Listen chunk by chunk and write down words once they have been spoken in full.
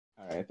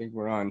I think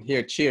we're on.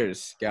 Here,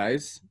 cheers,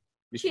 guys.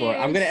 Before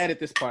Cheers. I'm going to edit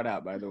this part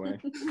out, by the way.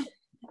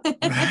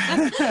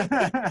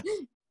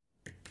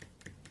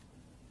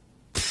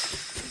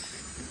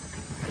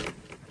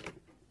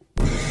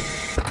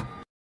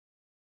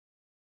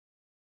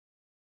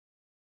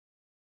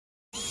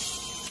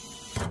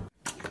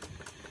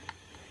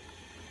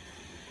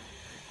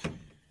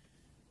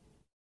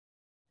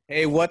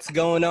 Hey, what's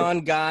going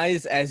on,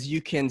 guys? As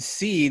you can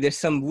see, there's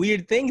some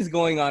weird things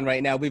going on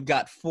right now. We've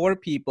got 4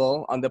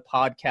 people on the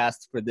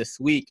podcast for this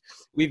week.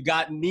 We've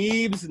got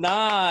Neeve's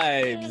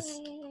Knives.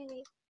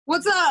 Yay.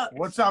 What's up?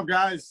 What's up,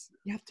 guys?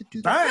 You have to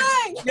do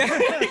Bang!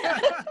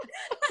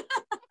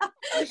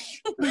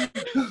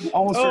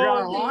 Almost forgot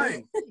our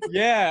line.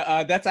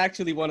 Yeah, that's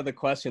actually one of the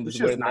questions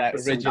We where should knock that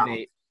this thing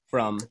originate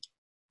from.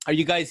 Are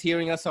you guys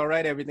hearing us all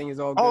right? Everything is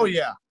all good? Oh,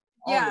 yeah.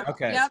 Yeah.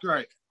 Okay. Yep.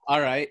 Great. All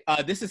right.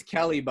 This is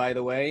Kelly, by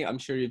the way. I'm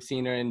sure you've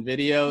seen her in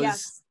videos.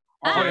 Yes.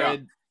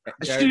 Jared,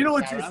 You know,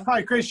 it's Sarah.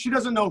 probably crazy. She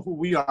doesn't know who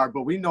we are,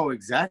 but we know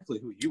exactly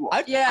who you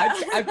are.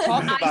 I've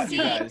talked about you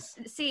guys.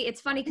 See,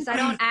 it's funny because I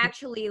don't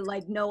actually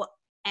know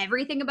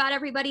everything about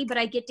everybody, but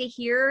I get to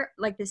hear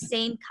the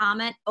same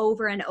comment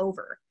over and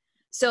over.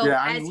 So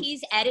as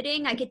he's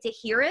editing, I get to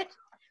hear it.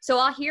 So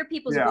I'll hear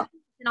people's voices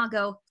and I'll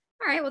go,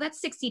 all right, well, that's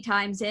 60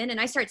 times in.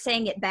 And I start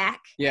saying it back.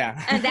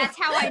 Yeah. And that's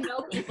how I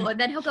know people. And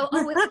then he'll go,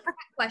 oh, it's a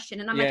question.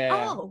 And I'm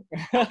oh,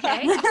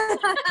 okay.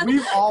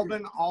 We've all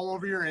been all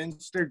over your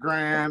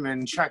Instagram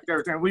and checked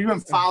everything. We've been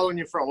following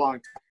you for a long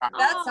time.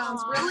 That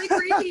sounds really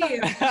creepy.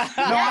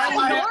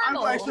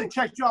 I've actually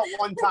checked you out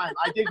one time.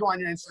 I did go on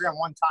your Instagram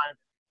one time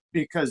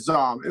because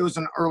it was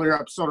an earlier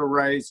episode of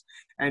Ray's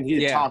and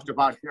he had talked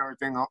about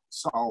everything.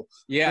 So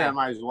I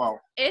might as well.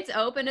 It's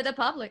open to the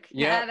public.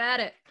 Have at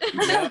it.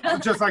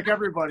 Just like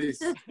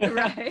everybody's.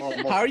 Right.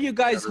 How are you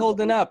guys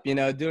holding up,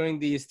 during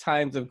these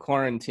times of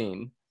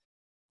quarantine?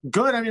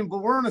 Good. I mean, but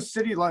we're in a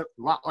city lot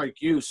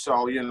like you,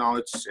 so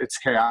it's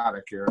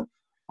chaotic here.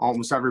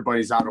 Almost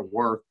everybody's out of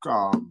work.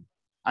 I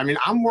mean,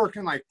 I'm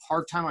working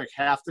part-time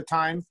half the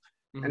time,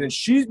 and then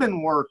she's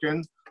been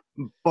working.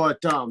 But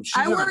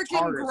I work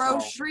in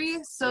grocery,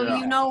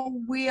 so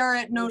we are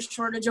at no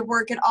shortage of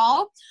work at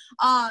all.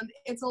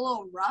 It's a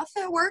little rough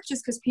at work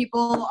just because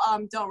people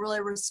don't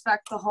really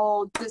respect the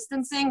whole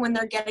distancing when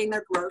they're getting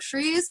their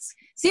groceries.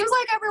 Seems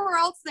like everywhere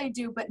else they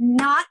do, but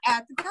not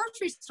at the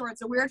grocery store.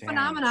 It's a weird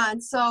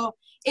phenomenon. So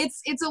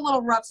it's a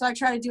little rough. So I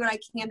try to do what I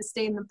can to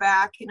stay in the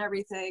back and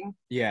everything.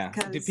 Yeah.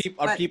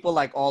 Are people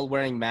all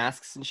wearing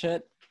masks and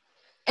shit?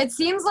 It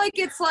seems like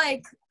it's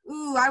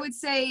I would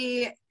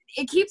say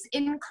it keeps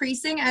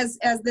increasing as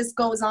this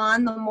goes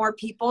on. The more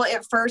people,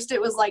 at first it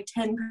was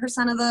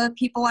 10% of the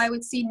people I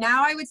would see.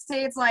 Now I would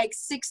say it's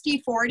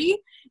 60-40.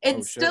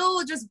 It's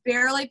still just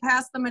barely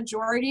past the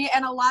majority.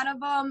 And a lot of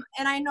them,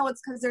 and I know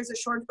it's because there's a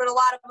shortage, but a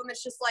lot of them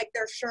it's just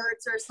their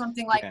shirts or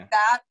something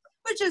that,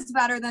 which is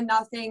better than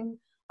nothing.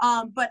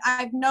 But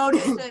I've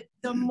noticed that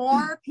the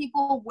more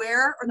people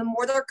wear or the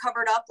more they're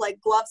covered up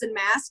gloves and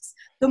masks,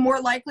 the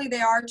more likely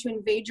they are to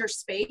invade your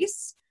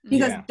space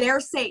because they're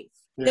safe.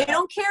 They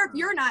don't care if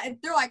you're not.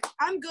 They're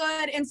I'm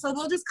good. And so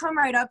they'll just come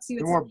right up to you.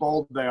 The more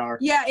bold they are.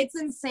 Yeah, it's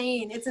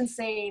insane. It's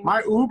insane.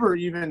 My Uber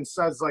even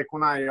says,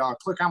 when I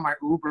click on my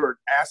Uber, it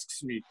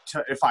asks me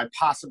if I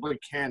possibly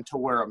can to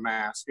wear a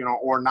mask,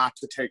 or not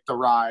to take the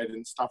ride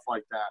and stuff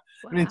like that.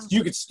 Wow. I mean,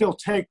 you could still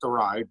take the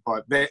ride,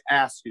 but they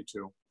ask you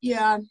to.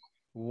 Yeah.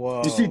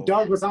 Whoa. You see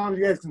Douglas on,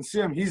 you guys can see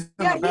him. He's in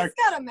the back.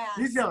 He's got a mask.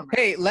 He's got a mask.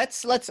 Hey,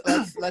 let's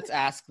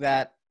ask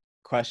that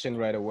question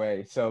right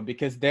away. So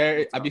because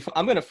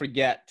I'm gonna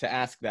forget to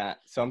ask that,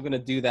 so I'm gonna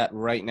do that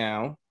right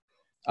now.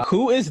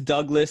 Who is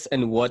Douglas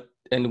and what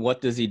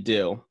does he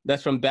do?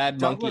 That's from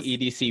Bad Monkey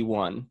EDC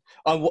 1.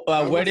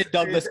 Where did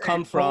Douglas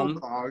come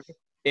from?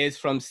 Is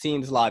from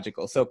Seems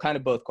Logical. So kind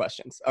of both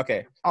questions.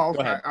 Okay. Oh,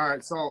 okay. All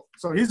right. So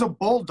he's a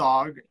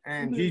bulldog,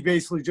 and he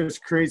basically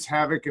just creates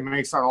havoc and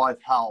makes our life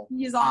hell.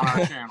 He's on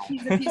our channel.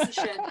 He's a piece of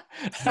shit.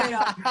 Straight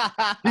up.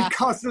 He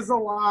cusses a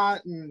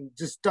lot and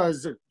just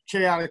does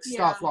chaotic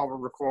stuff while we're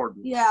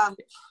recording. Yeah.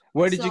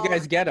 Where did you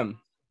guys get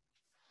him?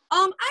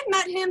 I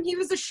met him. He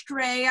was a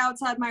stray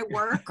outside my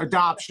work.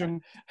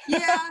 Adoption.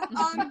 Yeah.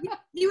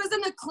 He was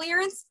in a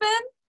clearance bin.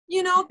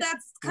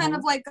 That's kind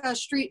of like a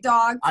street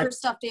dog for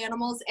stuffed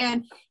animals.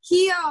 And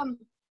he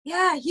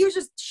was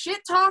just shit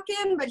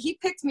talking, but he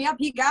picked me up.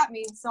 He got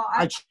me. So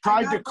I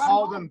tried to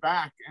call them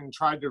back and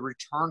tried to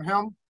return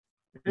him.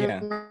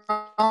 Yeah.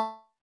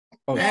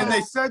 And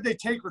they said they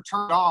take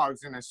return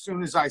dogs. And as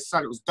soon as I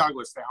said it was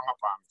Douglas, they hung up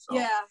on me. So.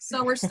 Yeah.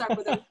 So we're stuck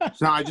with him.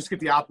 So now I just get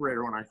the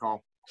operator when I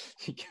call.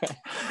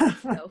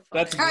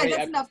 That's all right,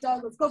 that's enough,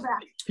 Doug. Let's go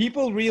back.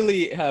 People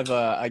really have,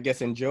 I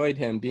guess, enjoyed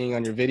him being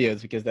on your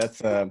videos because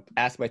that's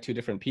asked by 2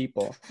 different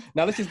people.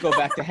 Now let's just go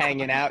back to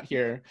hanging out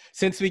here.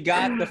 Since we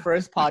got the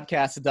first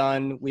podcast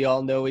done, we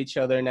all know each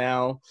other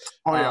now.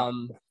 Oh, yeah.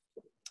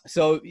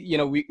 So,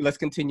 let's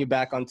continue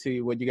back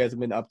onto what you guys have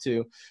been up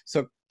to.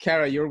 So,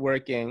 Kara, you're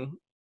working.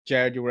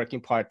 Jared, you're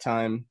working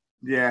part-time.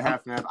 Yeah,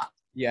 half and half.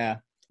 Yeah.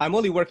 I'm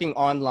only working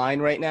online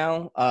right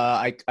now.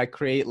 I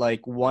create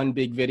like one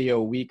big video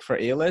a week for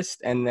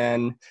A-List, and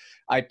then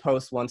I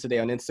post once a day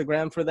on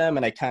Instagram for them.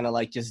 And I kind of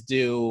like just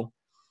do,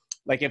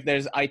 like if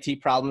there's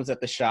IT problems at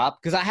the shop,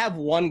 because I have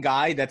one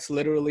guy that's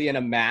literally in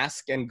a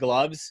mask and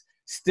gloves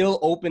still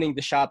opening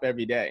the shop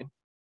every day.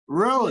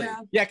 Really?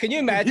 Yeah. Can you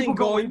imagine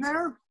going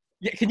there?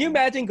 Yeah, can you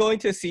imagine going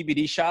to a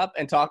CBD shop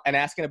and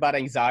asking about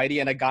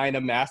anxiety, and a guy in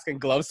a mask and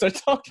gloves starts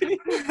talking?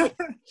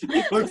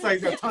 Looks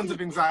like there's tons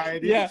of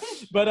anxiety. Yeah,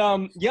 but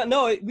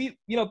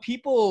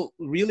people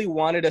really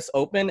wanted us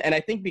open, and I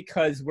think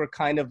because we're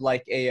kind of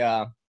like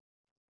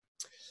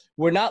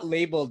we're not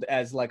labeled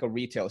as like a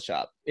retail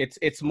shop.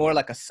 It's more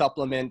like a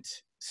supplement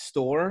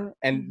store,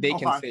 and they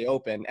can stay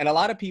open. And a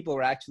lot of people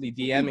were actually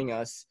DMing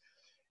us,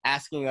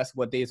 asking us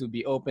what days would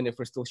be open if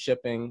we're still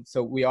shipping.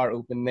 So we are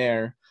open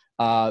there.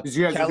 Because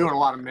you guys are doing a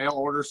lot of mail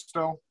orders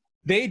still?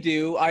 They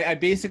do. I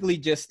basically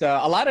just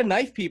a lot of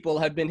knife people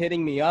have been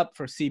hitting me up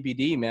for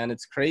CBD, man.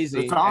 It's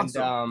crazy. That's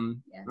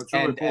awesome. That's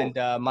really cool.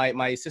 And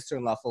my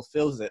sister-in-law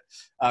fulfills it.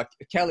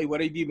 Kelly, what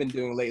have you been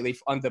doing lately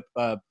on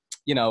the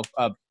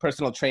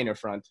personal trainer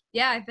front?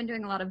 Yeah, I've been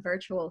doing a lot of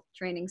virtual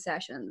training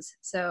sessions.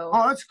 So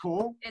that's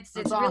cool. It's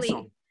awesome.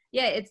 Really,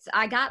 yeah,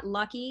 I got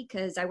lucky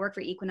because I work for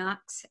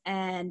Equinox,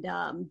 and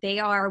they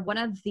are one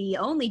of the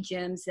only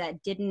gyms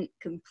that didn't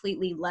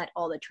completely let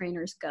all the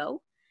trainers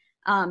go.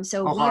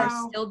 So we are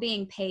still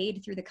being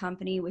paid through the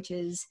company, which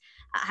is,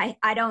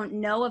 I don't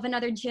know of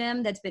another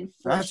gym that's been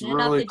fortunate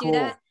enough to do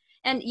that.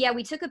 And yeah,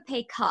 we took a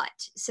pay cut.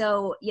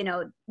 So,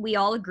 we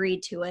all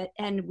agreed to it,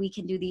 and we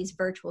can do these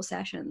virtual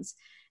sessions,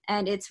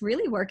 and it's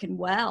really working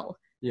well.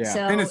 Yeah.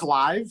 So, and it's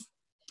live?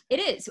 It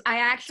is. I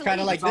actually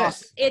kind of like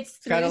this. It's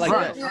kind of like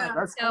Zoom. this. Yeah,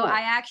 that's so cool.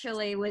 I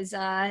actually was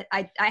I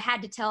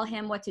had to tell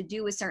him what to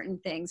do with certain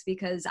things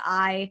because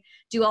I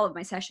do all of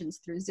my sessions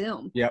through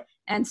Zoom. Yep.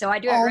 And so I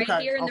do it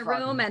right here in the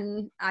room,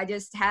 and I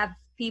just have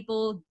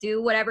people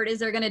do whatever it is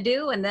they're going to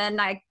do, and then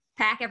I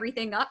pack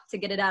everything up to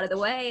get it out of the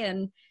way,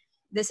 and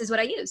this is what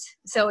I use.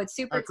 So it's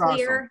super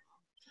clear,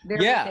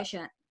 very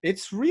efficient.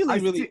 It's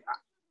really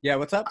yeah,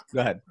 what's up?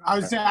 Go ahead. I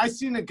was saying, I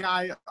seen a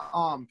guy,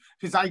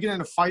 because I get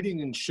into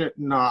fighting and shit,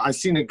 and I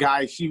seen a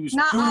guy, he was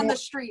not on the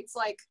streets,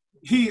 like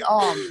he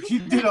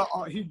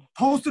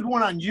posted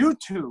one on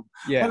YouTube,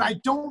 but I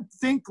don't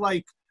think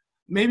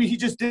maybe he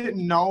just didn't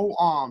know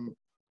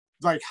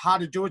how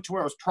to do it to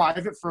where it was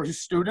private for his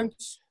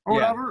students or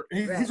whatever.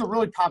 He's a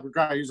really popular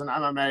guy. He's an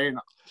MMA and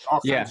all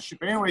kinds of shit.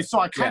 But anyway,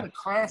 so I kind of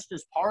crashed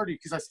his party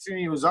because I seen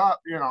he was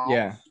up,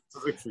 Yeah. I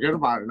was like, forget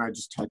about it, and I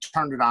just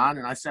turned it on,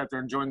 and I sat there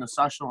enjoying the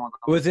session.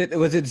 Was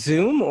it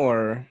Zoom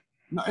or?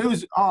 No, it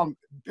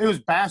was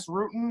Bass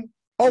Rutten.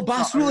 Oh,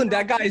 Bass Rutten,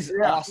 that guy is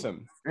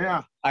awesome.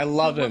 Yeah, I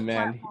love him,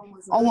 man.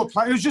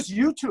 It was just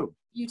YouTube.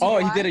 Oh,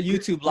 he did a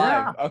YouTube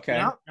live. Yeah.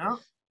 Okay. Yeah.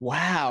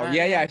 Wow.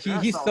 Yeah.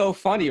 He's so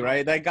funny,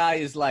 right? That guy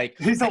is like.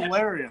 He's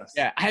hilarious.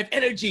 Yeah, I have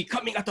energy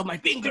coming out of my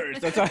fingers.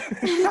 That's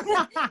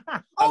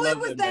it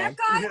was that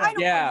guy? I don't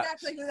know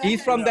exactly who that He's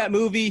is. from that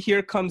movie,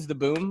 Here Comes the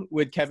Boom,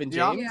 with Kevin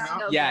James.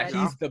 Yeah,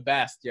 He's the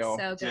best, yo.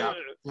 So good.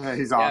 Yeah,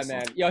 he's awesome. Yeah,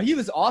 man. Yo, he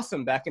was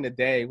awesome back in the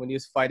day when he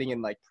was fighting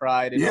in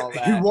Pride and all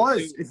that. He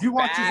was. If you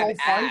watch his old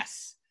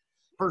fights,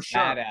 for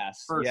sure. Badass.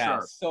 For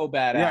sure. So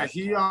badass.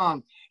 Yeah,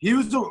 he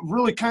was a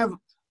really kind of,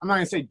 I'm not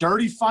going to say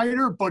dirty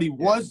fighter, but he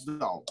was,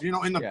 though,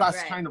 in the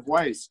best kind of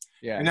ways.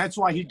 Yeah. And that's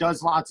why he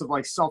does lots of,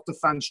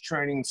 self-defense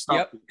training and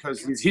stuff,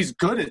 because he's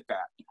good at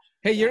that.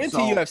 Hey, you're into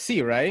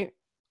UFC, right?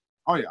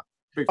 Oh, yeah.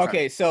 Big time.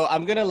 Okay, so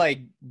I'm going to,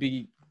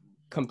 be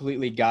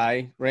completely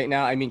guy right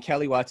now. I mean,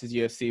 Kelly watches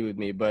UFC with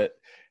me, but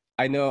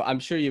I'm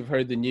sure you've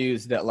heard the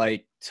news that,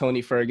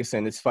 Tony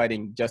Ferguson is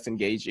fighting Justin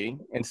Gaethje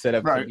instead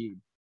of Khabib.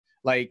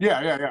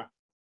 Yeah.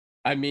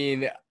 I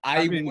mean,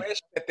 I wish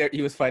that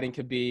he was fighting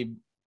Khabib.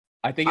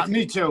 I think it's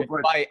me too.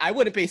 But I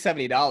wouldn't pay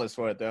 $70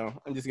 for it though.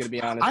 I'm just gonna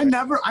be honest. I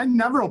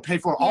never will pay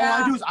for it. All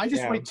I do is I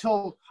just wait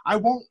till I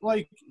won't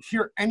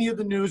hear any of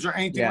the news or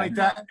anything like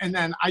that, and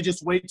then I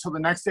just wait till the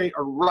next day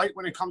or right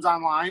when it comes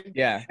online.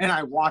 Yeah. And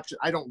I watch it.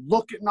 I don't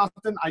look at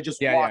nothing. I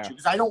just watch it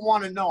because I don't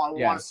want to know. I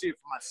want to see it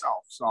for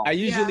myself. So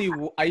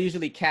I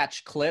usually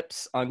catch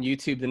clips on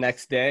YouTube the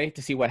next day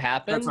to see what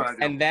happened,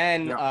 and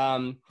then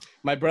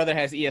my brother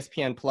has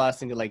ESPN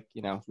Plus, and you're like,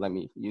 let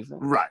me use it.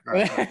 Right.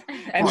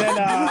 And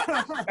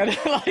then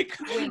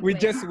we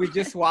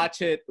just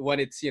watch it when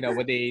it's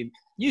when they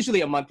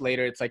usually a month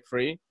later it's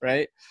free,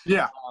 right?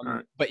 Yeah.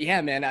 But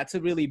yeah, man, that's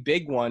a really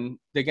big one.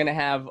 They're gonna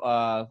have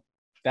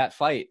that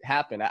fight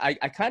happen. I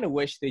kind of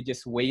wish they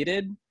just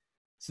waited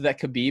so that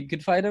Khabib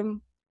could fight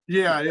him.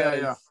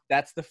 Yeah.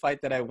 That's the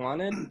fight that I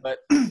wanted, but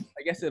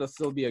I guess it'll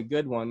still be a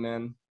good one,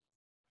 man.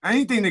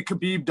 Anything that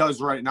Khabib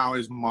does right now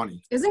is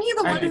money. Isn't he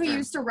the one who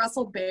used to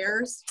wrestle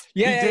bears?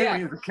 Yeah, he did when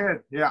he was a kid.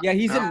 Yeah. Yeah,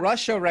 he's in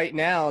Russia right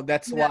now.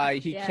 That's why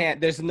he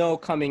can't. There's no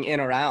coming in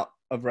or out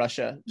of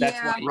Russia. That's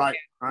why.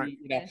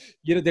 Right.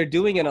 They're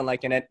doing it on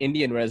an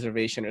Indian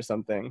reservation or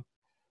something.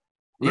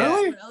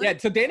 Really? Yeah.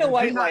 So Dana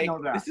White, like, know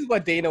that. this is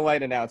what Dana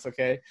White announced.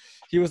 Okay,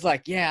 he was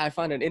like, "Yeah, I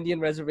found an Indian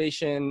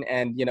reservation,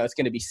 and it's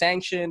going to be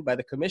sanctioned by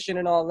the commission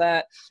and all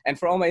that. And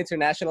for all my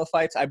international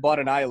fights, I bought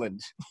an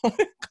island."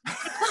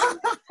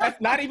 That's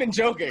not even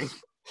joking.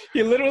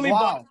 He literally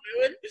bought an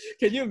island.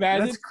 Can you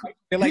imagine?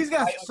 Like, he's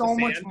got so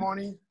much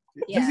money.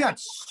 Yeah. He's got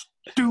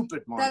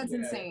stupid money. That's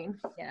insane.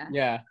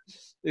 Yeah.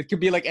 It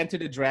could be like Enter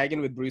the Dragon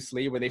with Bruce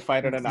Lee, where they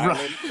fight on an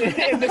island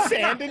in the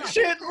sand and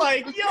shit.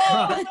 Like,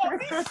 yo, that'd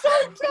be so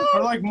dope.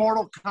 Or like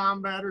Mortal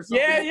Kombat or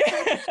something.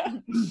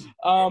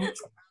 Yeah.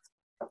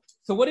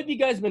 So what have you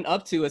guys been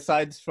up to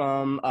aside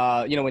from,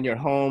 when you're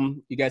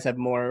home, you guys have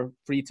more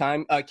free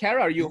time?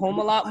 Kara, are you home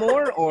a lot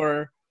more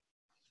or?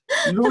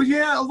 Well,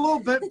 yeah, a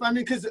little bit. I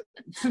mean, because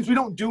since we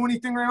don't do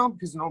anything right now,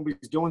 because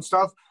nobody's doing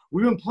stuff,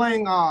 we've been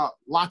playing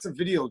lots of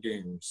video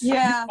games.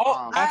 Yeah.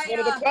 That's one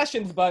of the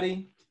questions,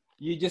 buddy.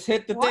 You just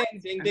hit the thing,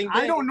 ding, ding, ding.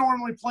 I don't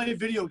normally play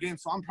video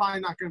games, so I'm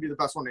probably not going to be the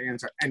best one to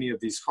answer any of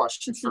these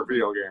questions for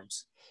video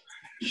games.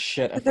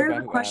 Shit, There's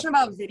a question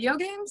about video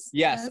games?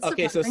 Yes.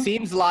 Okay, so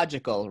seems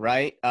logical,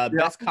 right?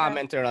 Best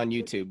commenter on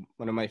YouTube,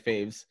 one of my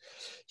faves.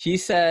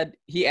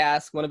 He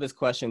asked, one of his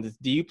questions is,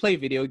 do you play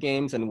video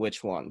games and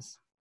which ones?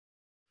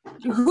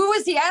 Who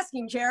is he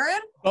asking,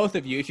 Jared? Both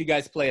of you, if you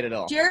guys play it at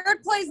all.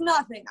 Jared plays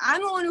nothing.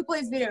 I'm the one who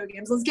plays video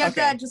games. Let's get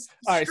that just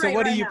all right, so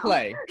what do you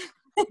play?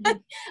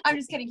 I'm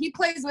just kidding. He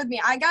plays with me.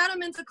 I got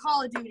him into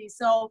Call of Duty,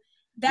 so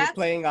that's You're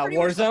playing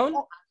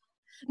Warzone?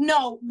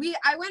 No,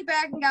 I went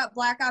back and got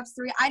Black Ops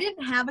 3. I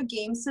didn't have a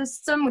game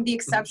system with the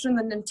exception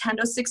of the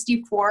Nintendo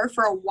 64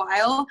 for a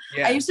while.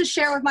 Yeah. I used to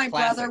share with my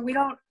brother. We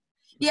don't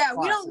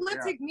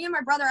live me and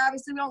my brother,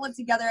 obviously we don't live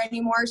together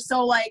anymore.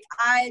 So like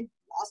I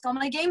lost all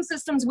my game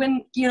systems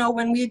when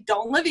we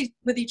don't live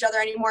with each other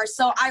anymore.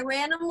 So I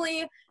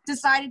randomly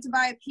decided to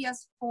buy a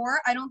PS4.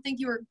 I don't think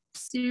you were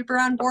super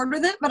on board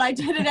with it, but I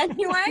did it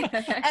anyway.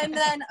 And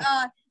then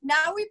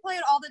now we play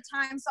it all the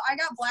time. So I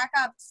got Black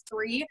Ops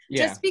 3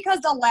 just because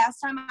the last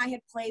time I had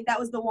played, that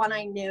was the one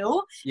I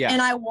knew. Yeah.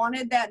 And I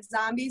wanted that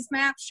zombies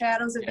map,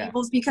 Shadows of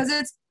Evils, because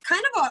it's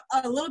kind of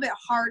a little bit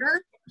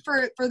harder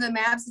for the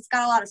maps. It's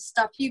got a lot of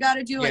stuff you got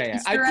to do, like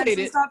Easter eggs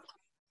and stuff.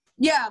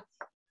 Yeah.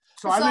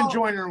 So I've been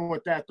joining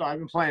with that, though. I've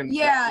been playing.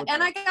 Yeah,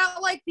 and I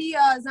got, like, the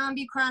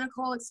Zombie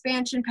Chronicle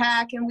expansion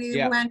pack, and we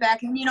went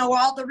back and,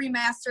 all the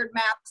remastered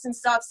maps and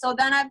stuff. So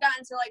then I've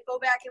gotten to, like, go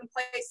back and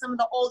play some of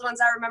the old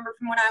ones I remember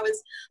from when I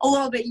was a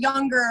little bit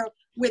younger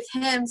with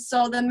him.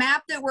 So the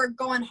map that we're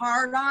going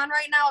hard on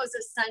right now is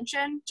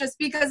Ascension, just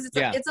because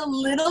it's a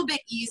little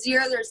bit easier.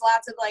 There's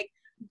lots of, like,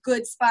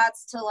 good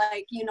spots to,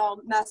 like,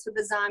 mess with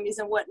the zombies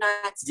and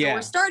whatnot. So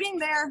we're starting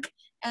there,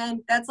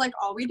 and that's, like,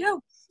 all we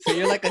do. So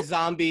you're like a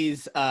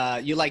zombies,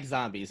 you like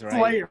zombies, right?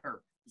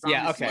 Slayer.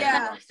 Yeah, okay.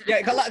 Yeah,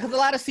 because a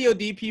lot of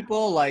COD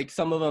people, like,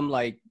 some of them,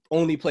 like,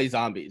 only play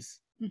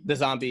zombies. The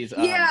zombies.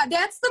 Yeah,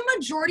 that's the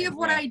majority of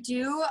what I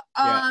do.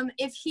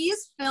 If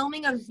he's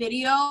filming a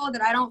video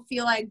that I don't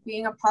feel like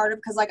being a part of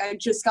because, like, I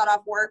just got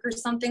off work or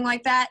something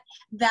like that,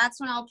 that's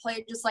when I'll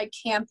play just, like,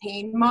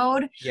 campaign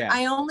mode. Yeah.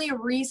 I only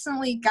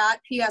recently got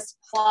PS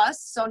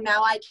Plus, so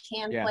now I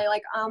can play,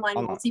 like, online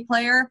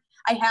multiplayer.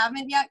 I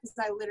haven't yet because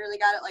I literally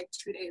got it like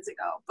 2 days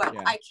ago, but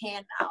I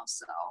can now,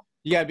 so.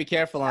 You gotta be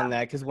careful on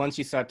that because once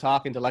you start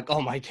talking, they're like,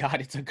 oh my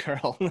God, it's a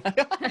girl.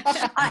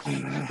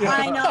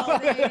 I know,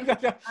 babe.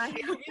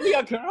 Really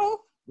a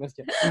girl?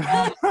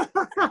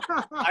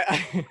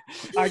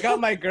 I got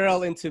my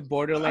girl into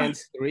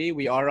Borderlands 3.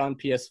 We are on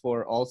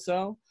PS4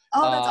 also.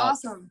 Oh, that's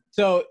awesome.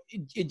 So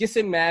just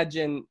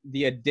imagine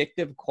the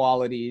addictive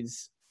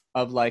qualities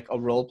of like a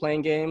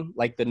role-playing game,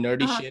 like the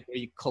nerdy shit where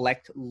you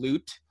collect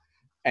loot.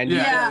 And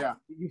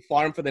you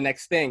farm for the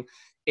next thing.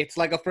 It's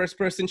like a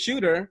first-person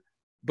shooter,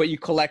 but you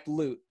collect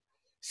loot.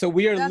 So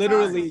we are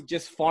literally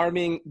just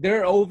farming.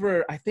 They're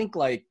over, I think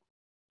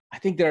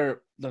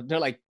they're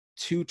like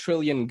 2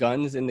 trillion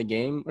guns in the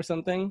game or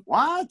something.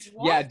 What?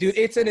 Yeah, dude,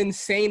 it's an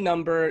insane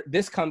number.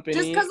 This company.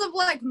 Just because of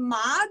like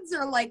mods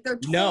or like they're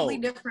totally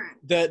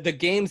different? The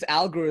game's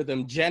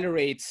algorithm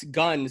generates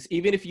guns.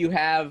 Even if you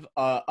have,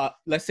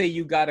 let's say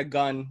you got a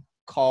gun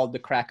called the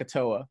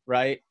Krakatoa,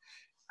 right?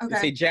 Okay.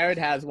 Say Jared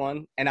has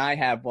one and I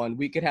have one.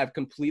 We could have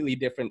completely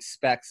different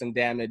specs and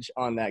damage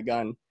on that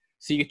gun.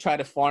 So you try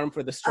to farm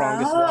for the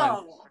strongest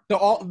one.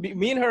 So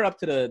me and her up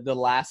to the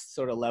last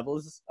sort of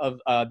levels of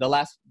the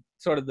last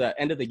sort of the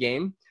end of the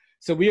game.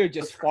 So we are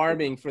just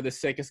farming for the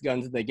sickest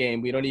guns in the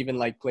game. We don't even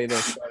like play the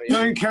story. You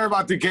don't even care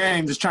about the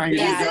game. Just trying to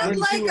get Is it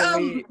like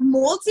a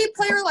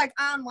multiplayer, like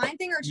online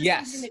thing, or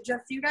just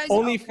just you guys?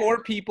 Only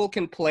 4 people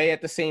can play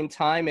at the same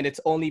time, and it's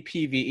only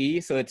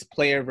PvE, so it's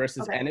player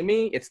versus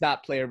enemy. It's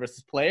not player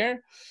versus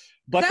player.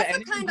 But the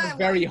enemies are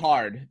very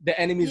hard. The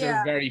enemies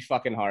are very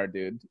fucking hard,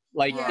 dude.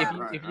 Like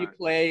if you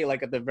play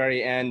like at the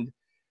very end,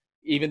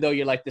 even though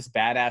you're like this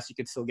badass, you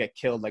could still get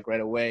killed like right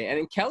away.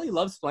 And Kelly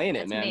loves playing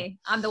it, man. Me.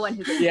 I'm the one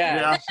who.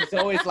 She's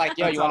always like,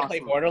 "Yo, you want to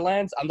play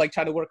Borderlands?" I'm like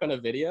trying to work on a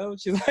video.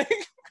 She's like,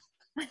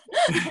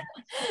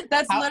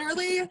 That's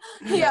literally,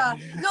 yeah.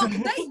 No,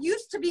 that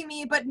used to be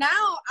me, but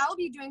now I'll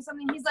be doing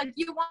something. He's like,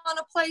 you want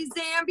to play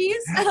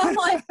Zambies? And I'm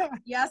like,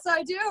 yes,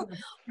 I do.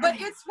 But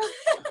it's...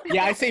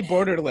 Yeah, I say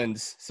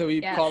Borderlands. So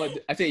we call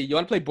it, I say, you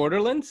want to play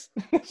Borderlands?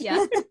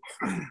 Yeah.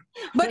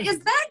 But is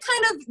that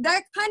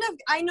kind of,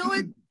 I know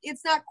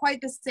it's not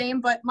quite the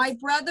same, but my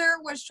brother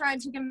was trying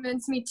to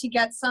convince me to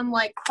get some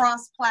like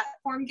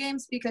cross-platform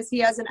games because he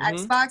has an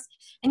Xbox,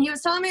 and he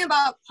was telling me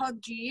about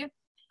PUBG.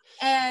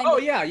 And oh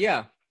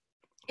yeah.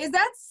 Is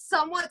that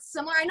somewhat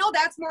similar? I know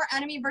that's more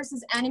enemy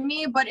versus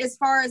enemy, but as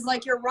far as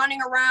like you're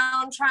running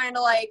around trying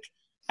to like,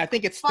 I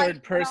think it's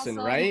third person,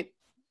 right?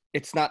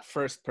 It's not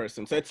first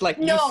person, so it's like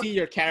you see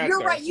your character.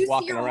 You're right. You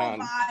walking see your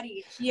around. whole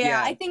body.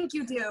 Yeah, I think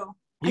you do.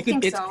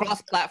 It's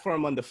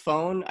cross-platform on the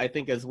phone, I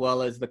think, as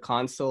well as the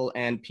console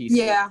and PC.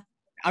 Yeah.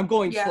 I'm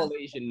going full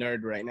Asian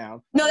nerd right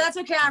now. No, that's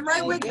okay. I'm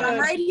right with you. I'm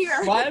right here.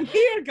 Well, I'm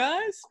here,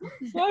 guys.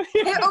 I'm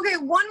here. Hey, okay,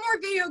 one more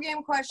video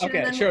game question.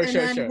 Okay, and sure.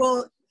 then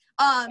we'll,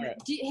 have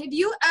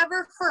you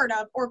ever heard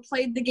of or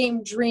played the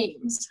game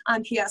Dreams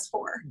on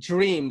PS4?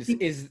 Dreams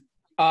is...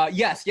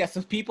 yes.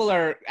 So people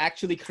are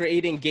actually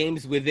creating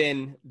games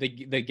within the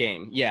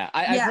game. Yeah,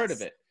 I've heard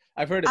of it.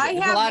 There's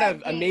a lot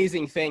of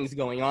amazing things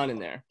going on in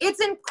there.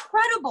 It's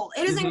incredible.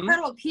 It is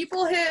incredible.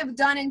 People have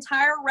done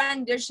entire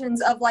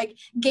renditions of like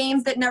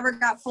games that never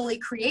got fully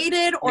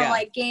created, or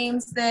like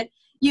games that,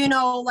 you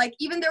know, like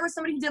even there was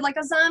somebody who did like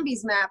a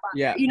zombies map on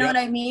it, you know what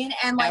I mean?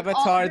 And like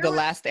Avatar: The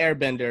Last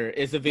Airbender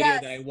is a video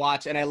that I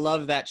watched, and I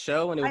love that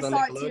show, and it was on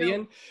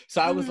Nickelodeon. So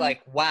I was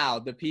like, wow,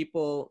 the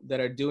people that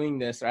are doing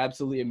this are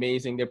absolutely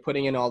amazing. They're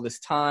putting in all this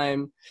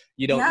time.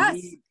 You don't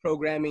need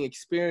programming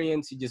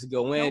experience. You just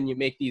go in, you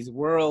make these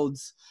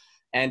worlds,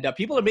 and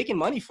people are making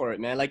money for it,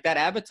 man. Like that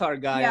Avatar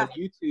guy on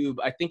YouTube,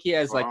 I think he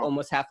has like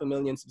almost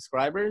 500,000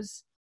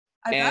 subscribers.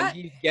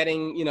 He's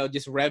getting, you know,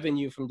 just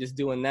revenue from just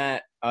doing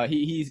that.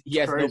 He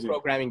has no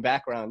programming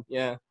background.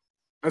 Yeah.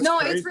 That's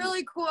crazy. It's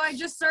really cool. I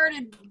just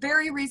started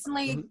very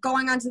recently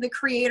going onto the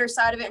creator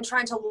side of it and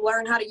trying to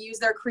learn how to use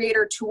their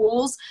creator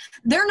tools.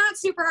 They're not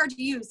super hard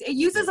to use. It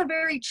uses a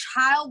very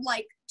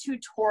childlike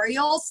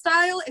tutorial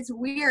style. It's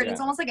weird.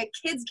 It's almost like a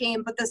kid's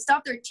game, but the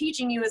stuff they're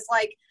teaching you is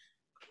like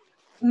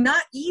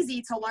not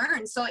easy to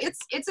learn. So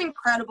it's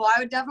incredible. I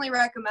would definitely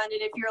recommend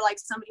it if you're like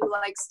somebody who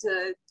likes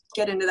to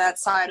get into that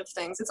side of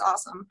things. It's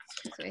awesome.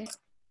 Great.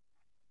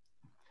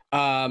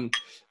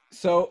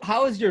 So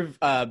how is your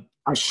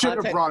I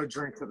should have brought a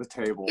drink to the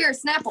table. Here,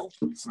 Snapple.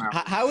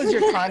 How has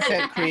your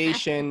content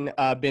creation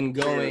been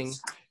going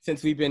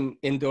since we've been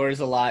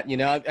indoors a lot? You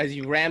know, as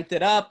you ramped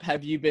it up,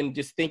 have you been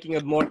just thinking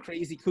of more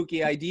crazy,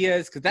 kooky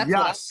ideas? Because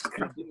that's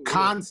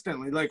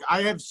constantly. Like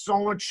I have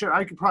so much shit.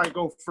 I could probably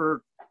go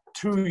for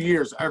 2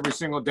 years every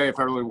single day if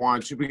I really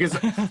wanted to, because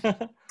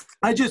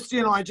I just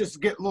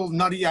get little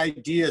nutty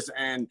ideas,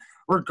 and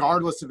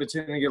regardless if it's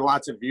going to get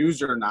lots of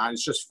views or not,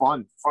 it's just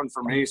fun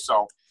for me.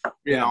 So,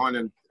 you know, and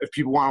then if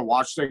people want to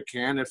watch, they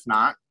can. If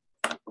not,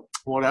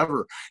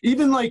 whatever.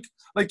 Even like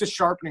the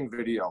sharpening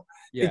video,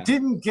 it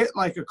didn't get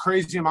like a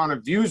crazy amount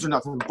of views or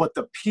nothing, but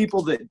the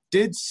people that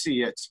did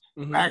see it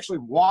actually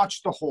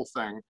watched the whole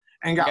thing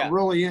and got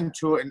really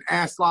into it and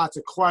asked lots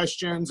of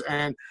questions.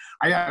 And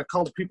I got a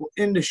couple people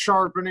into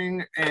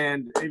sharpening,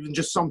 and even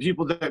just some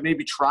people that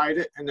maybe tried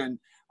it and then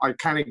I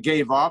kind of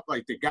gave up.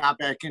 Like they got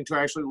back into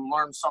actually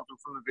learn something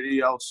from the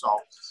video. So,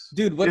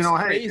 dude, what's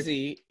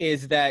crazy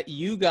is that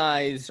you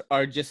guys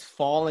are just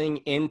falling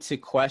into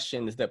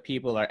questions that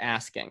people are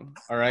asking.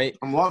 All right,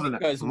 I'm loving it.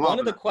 Because one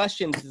of the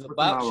questions is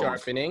about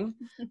sharpening.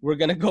 We're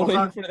gonna go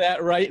in for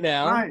that right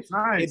now.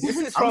 Nice. This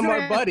is from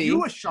our buddy.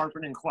 You a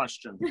sharpening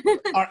question?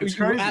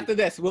 After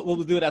this,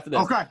 we'll do it after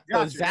this. Okay.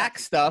 So Zach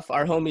Stuff,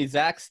 our homie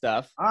Zach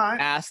Stuff,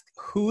 asked,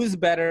 "Who's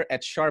better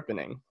at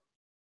sharpening?"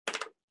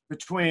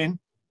 Between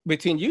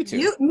you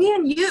two. Me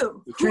and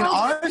you. Between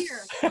us?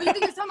 Here? What do you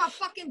think you're talking about,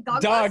 fucking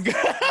Douglas? Doug.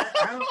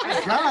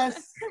 I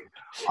guess.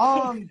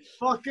 I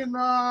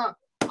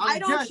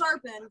don't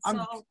sharpen,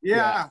 so.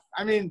 Yeah,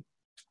 I mean,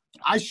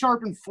 I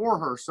sharpened for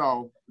her,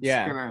 so.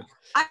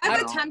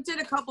 I've attempted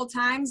a couple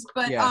times,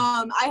 but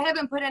I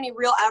haven't put any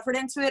real effort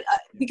into it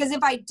because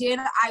if I did,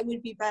 I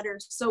would be better.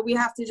 So we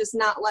have to just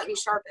not let me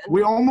sharpen.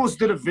 We almost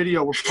did a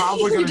video. We're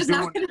probably going to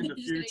do it in the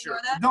future.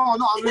 No,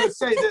 I'm going to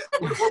say that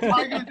we're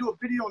probably going to do a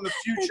video in the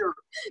future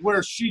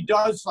where she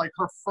does like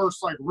her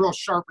first like real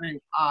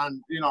sharpening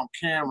on,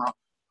 camera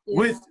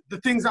with the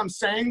things I'm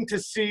saying to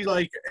see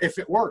like if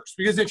it works.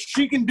 Because if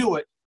she can do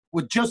it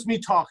with just me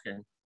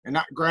talking and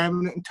not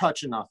grabbing it and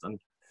touching nothing,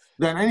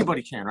 then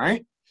anybody can,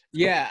 right?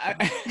 Yeah.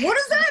 What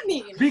does that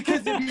mean?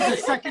 Because it'd be the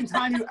second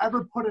time you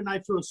ever put a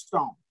knife through a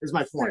stone, is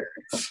my point.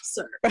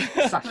 Sir.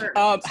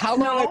 How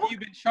long have you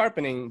been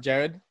sharpening,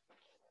 Jared?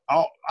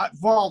 Oh,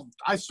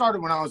 I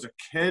started when I was a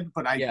kid,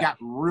 but I got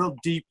real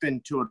deep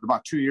into it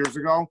about 2 years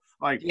ago.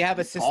 Like, do you have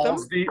a system?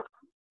 Deep.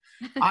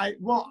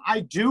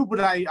 I do,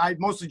 but I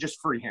mostly just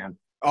freehand.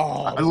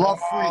 Oh, I love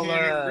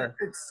freehand.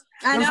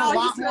 I know,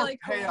 he's really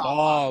cool.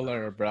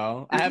 Baller,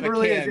 bro. I have a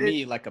can of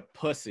me like a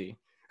pussy.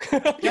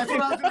 That's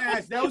what I was going to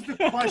ask. That was the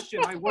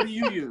question. Like, what do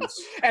you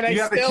use? And I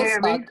still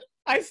suck.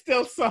 I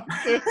still suck.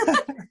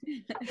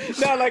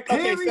 No, like,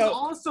 okay, KME's so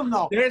awesome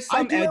though. There's some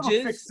I do have a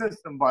edges fixed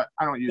system, but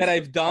I don't use that it.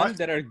 I've done What?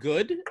 that are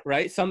good,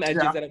 right? Some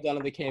edges that I've done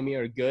on the KME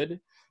are good,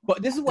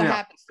 but this is what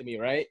happens to me,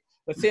 right?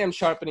 Let's say I'm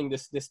sharpening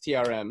this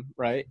TRM,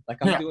 right? Like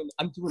I'm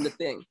doing the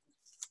thing,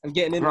 I'm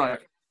getting in there,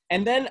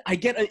 and then I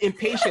get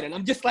impatient, and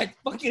I'm just like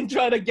fucking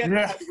trying to get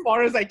as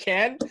far as I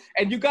can,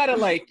 and you gotta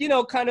like, you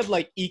know, kind of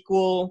like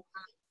equal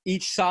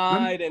each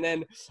side, and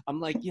then I'm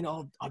like, you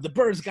know, the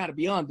bird's got to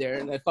be on there,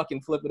 and I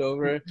fucking flip it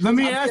over. Let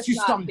me ask you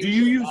something. Do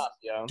you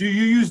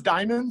use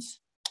diamonds?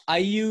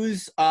 I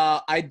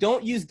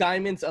don't use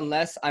diamonds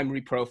unless I'm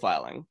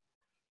reprofiling.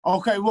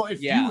 Okay, well,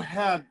 if you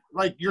had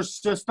like your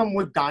system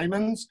with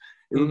diamonds,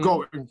 it would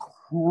go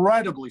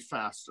incredibly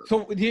faster.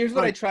 So here's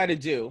what I try to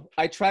do.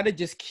 I try to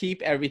just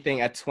keep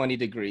everything at 20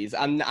 degrees.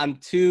 I'm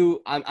too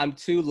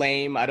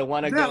lame. I don't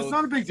want to go it's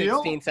not a big 16,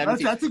 deal.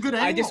 17. That's a good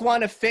angle. I just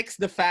want to fix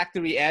the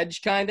factory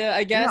edge, kind of,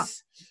 I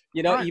guess.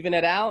 You know, even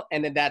it out,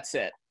 and then that's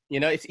it. You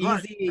know, it's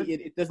easy.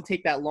 It doesn't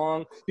take that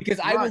long because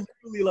I was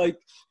really like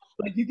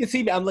you can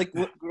see me. I'm like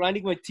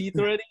grinding my teeth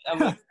already. I'm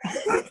like,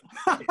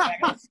 I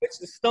gotta switch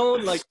the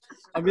stone. Like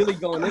I'm really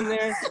going in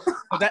there.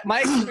 But that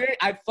my experience,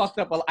 I fucked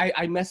up.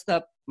 I messed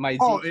up my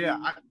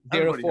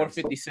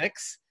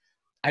 0456.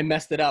 I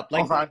messed it up.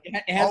 Like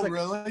it has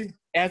really?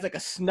 It has like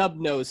a snub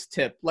nose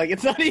tip. Like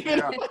it's not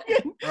even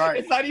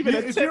it's not even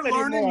a tip you're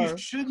learning, anymore. You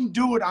shouldn't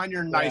do it on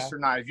your nicer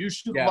knife. You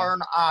should learn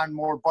on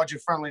more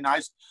budget-friendly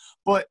knives.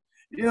 But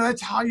you know,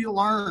 that's how you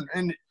learn.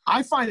 And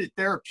I find it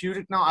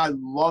therapeutic now. I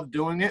love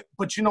doing it.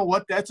 But you know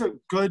what? That's a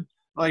good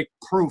like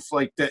proof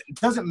like that. It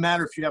doesn't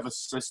matter if you have a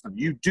system.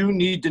 You do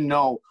need to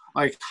know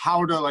like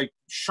how to like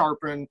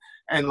sharpen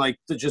and like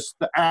just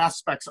the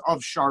aspects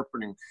of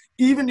sharpening,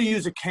 even to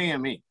use a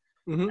KME.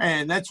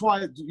 And that's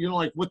why, you know,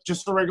 like with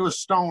just a regular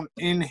stone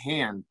in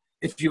hand,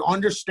 if you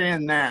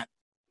understand that,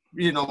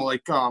 you know,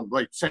 like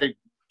say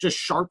just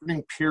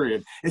sharpening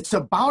period, it's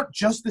about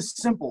just as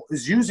simple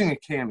as using a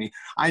KME.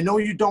 I know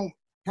you don't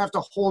have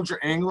to hold your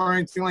angle or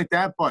anything like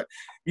that, but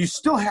you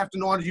still have to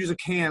know how to use a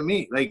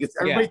KME. Like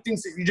everybody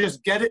thinks that you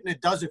just get it and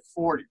it does it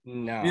for you.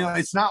 No, you know,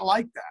 it's not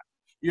like that.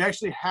 You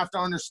actually have to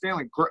understand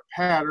like grip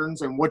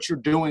patterns and what you're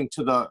doing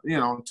to the, you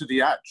know, to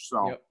the edge.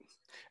 So,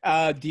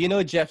 do you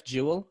know Jeff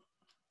Jewell?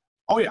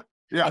 Oh yeah.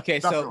 Yeah. Okay,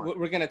 definitely. so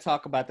we're gonna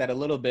talk about that a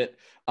little bit.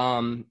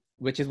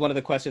 Which is one of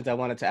the questions I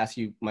wanted to ask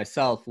you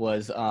myself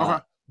was,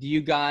 do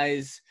you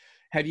guys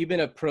have you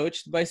been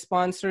approached by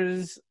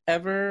sponsors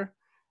ever?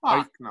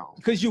 No.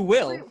 Because you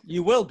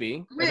will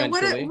be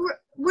eventually.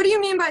 What do you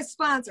mean by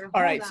sponsor?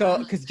 All right, so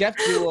because Jeff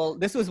Jewell,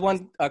 this was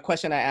one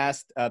question I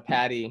asked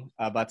Patty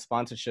about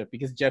sponsorship,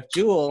 because Jeff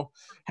Jewell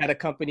had a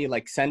company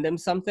like send him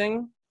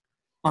something,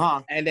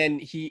 and then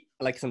he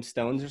like some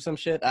stones or some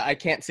shit. I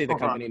can't say the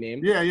company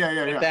name. Yeah.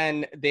 And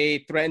then they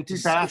threatened to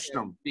sue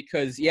him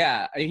because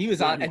he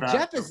was on, and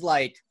Jeff is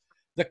like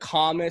the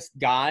calmest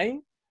guy.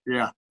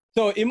 Yeah.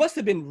 So it must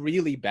have been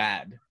really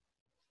bad.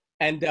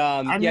 And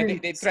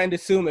they threatened to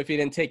sue him if he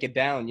didn't take it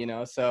down, you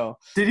know. So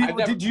did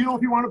you know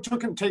if he wound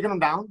up taking him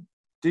down?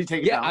 Did he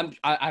take it down?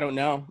 I don't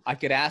know. I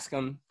could ask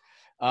him.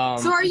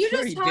 So are you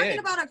just talking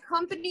about a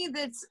company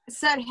that's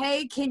said,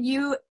 hey, can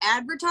you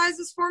advertise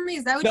this for me?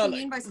 Is that what you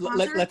mean by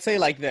sponsor? Let's say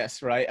like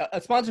this, right? A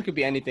sponsor could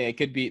be anything. It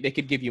could be they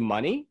could give you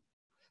money,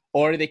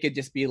 or they could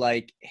just be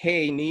like,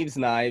 hey, Neeve's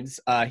Knives,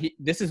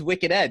 this is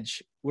Wicked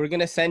Edge. We're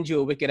gonna send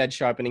you a Wicked Edge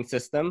sharpening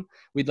system.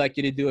 We'd like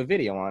you to do a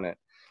video on it.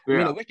 I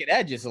mean, a Wicked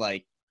Edge is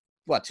like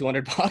what,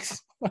 $200?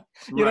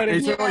 You know what I mean?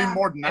 It's really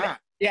more than that.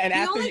 And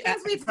the only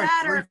things we've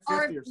had are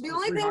the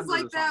only things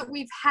like that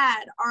we've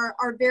had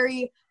are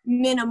very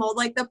minimal.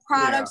 Like the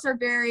products are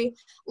very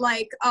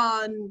like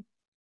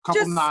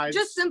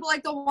just simple.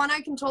 Like the one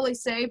I can totally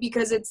say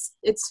because it's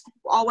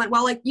all went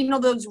well. Like, you know,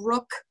 those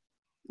Rook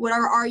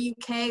whatever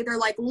RUK, they're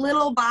like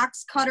little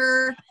box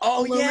cutter.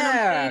 Oh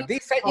yeah, things. they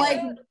sent like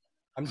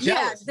I'm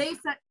jealous. Yeah,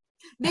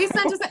 they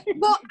sent us.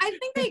 Well, I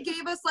think they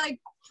gave us like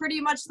pretty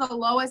much the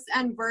lowest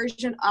end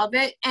version of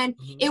it, and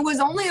it was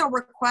only a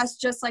request,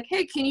 just like,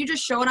 hey, can you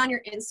just show it on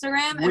your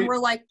Instagram? And we're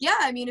like, yeah,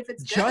 I mean, if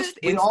it's just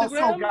good.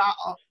 Instagram.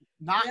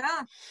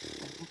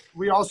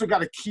 We also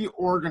got a key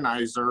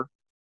organizer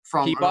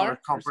from another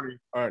company.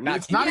 Or not?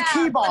 It's not a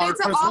key bar.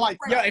 It's like,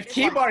 if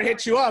key bar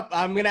hits you up,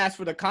 I'm gonna ask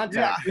for the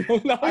contact.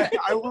 Yeah.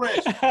 I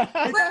wish. But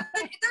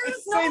there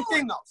was Same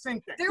thing though.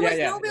 Same thing. There was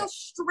no real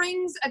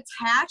strings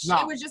attached.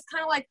 No. It was just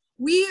kind of like,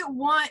 we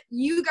want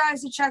you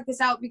guys to check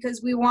this out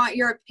because we want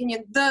your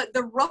opinion.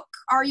 The Rook,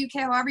 RUK,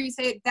 however you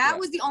say it, that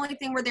was the only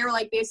thing where they were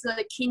like, basically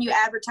like, can you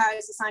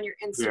advertise this on your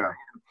Instagram?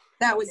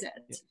 That was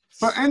it.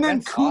 But and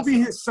then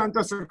Kubi has sent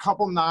us a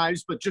couple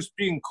knives, but just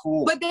being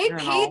cool. But they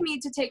paid me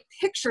to take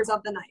pictures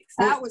of the knife.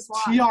 That was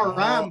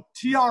why.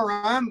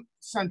 TRM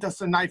sent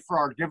us a knife for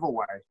our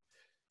giveaway.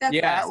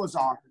 That was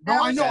awesome.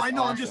 No, I know. Awesome.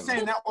 I'm just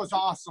saying that was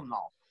awesome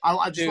though.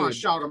 I just want to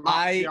shout them out.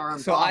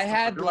 I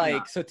had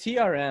like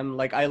TRM,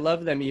 like I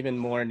love them even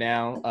more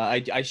now.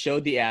 I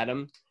showed the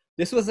Atom.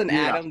 This was an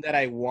Atom that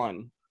I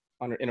won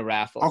in a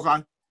raffle.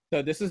 Okay.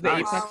 So this is the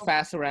Apex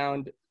Pass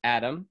Around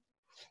Atom.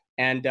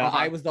 And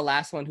I was the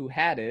last one who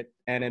had it.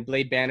 And then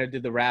Blade Banner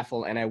did the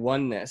raffle, and I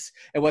won this.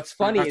 And what's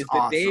funny is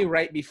the day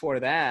right before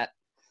that,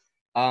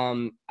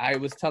 I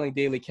was telling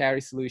Daily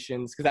Carry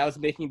Solutions, because I was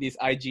making these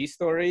IG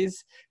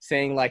stories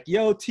saying like,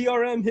 yo,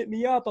 TRM, hit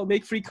me up. I'll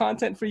make free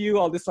content for you.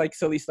 All this like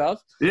silly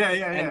stuff. Yeah.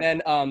 And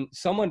then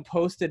someone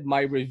posted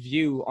my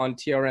review on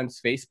TRM's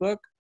Facebook,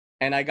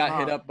 and I got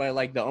hit up by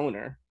like the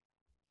owner.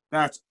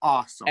 That's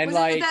awesome. And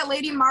was it that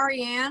lady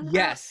Marianne?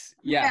 Yes.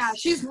 Yeah,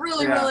 she's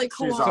really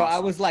cool. So I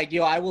was like,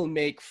 yo, I will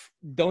make,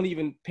 don't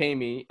even pay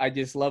me. I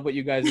just love what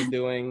you guys are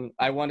doing.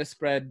 I want to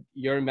spread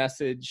your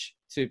message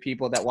to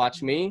people that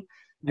watch me.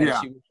 And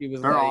she was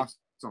like,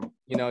 awesome.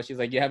 You know, she's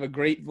like, you have a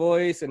great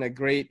voice and a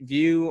great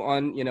view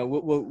on, you know,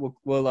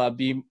 we'll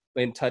be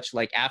in touch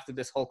like after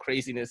this whole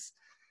craziness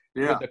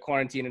with the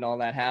quarantine and all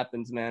that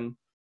happens, man.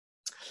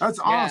 That's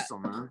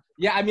awesome, man.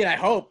 Yeah, I mean, I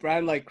hope, right?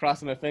 I'm like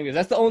crossing my fingers.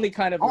 That's the only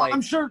kind of like.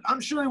 I'm sure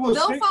they will.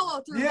 They'll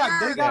follow through. Yeah,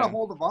 they got a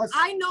hold of us.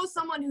 I know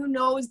someone who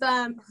knows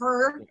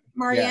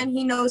Marianne.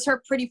 He knows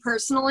her pretty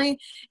personally,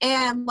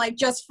 and like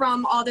just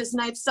from all this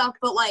knife stuff.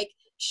 But like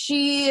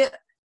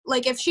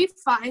if she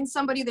finds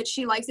somebody that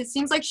she likes, it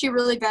seems like she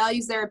really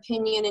values their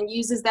opinion and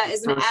uses that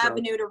as an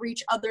avenue to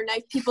reach other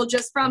knife people.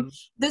 Just from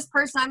this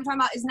person I'm talking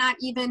about is not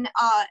even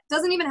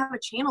doesn't even have a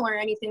channel or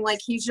anything. Like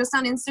he's just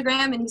on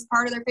Instagram and he's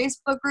part of their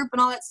Facebook group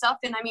and all that stuff.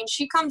 And I mean,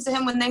 she comes to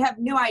him when they have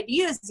new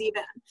ideas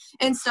even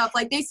and stuff.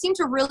 Like they seem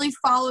to really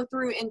follow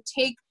through and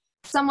take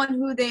someone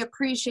who they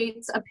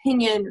appreciate's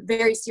opinion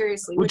very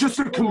seriously. Well, just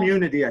a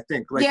community, I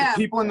think. Like the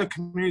people in the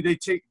community, they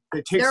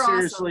take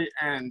seriously,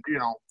 awesome. And you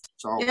know.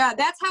 So. Yeah,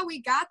 that's how we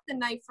got the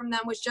knife from them.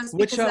 Was just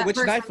because of that which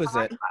knife was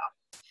it?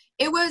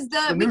 It was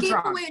we gave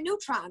away a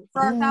Neutron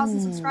for our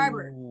 1,000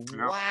 subscribers.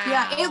 Wow.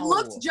 Yeah, it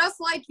looked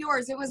just like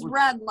yours. It was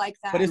red like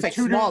that. But it's like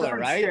smaller,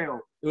 right? Scale.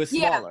 It was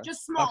smaller. Yeah,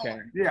 just smaller. Okay.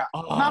 Yeah,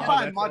 not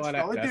by much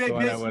though. It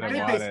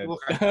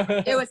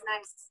was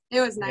nice. It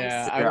was nice.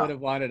 Yeah, I would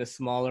have wanted a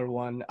smaller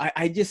one.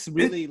 I just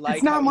really like.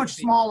 It's not much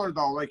smaller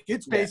though. Like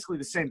it's basically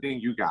the same thing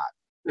you got.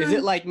 Is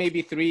it like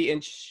maybe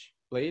 3-inch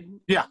blade?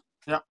 Yeah.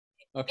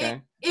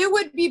 Okay. It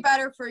would be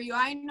better for you.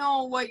 I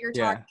know what you're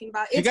talking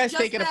about. You guys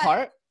take it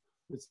apart?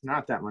 It's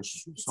not that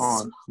much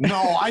smaller.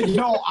 No, I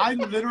know. I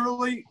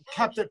literally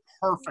kept it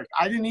perfect.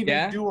 I didn't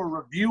even do a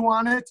review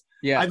on it.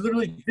 Yeah. I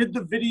literally did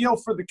the video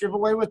for the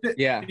giveaway with it.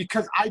 Yeah.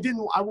 Because I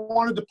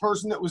wanted the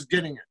person that was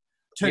getting it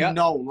to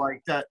know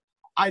like that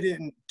I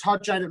didn't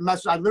touch, I didn't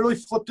mess. I literally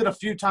flipped it a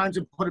few times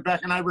and put it back,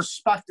 and I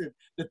respected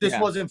that this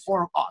wasn't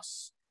for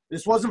us.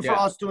 This wasn't for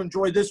us to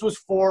enjoy. This was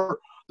for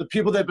the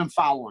people that have been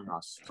following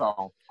us.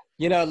 So.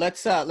 You know,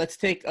 let's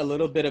take a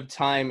little bit of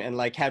time and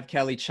like have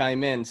Kelly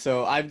chime in.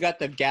 So I've got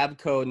the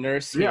Gabco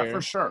nurse here. Yeah,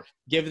 for sure.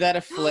 Give that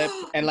a flip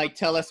and like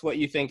tell us what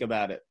you think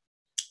about it.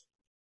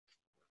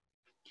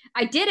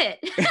 I did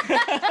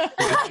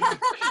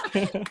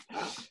it.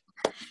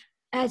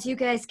 As you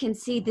guys can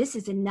see, this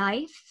is a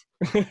knife,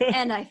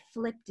 and I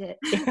flipped it.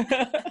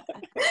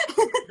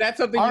 That's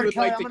something you would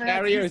like to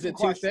carry, or is it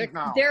too thick?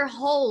 Now. There are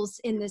holes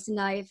in this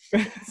knife,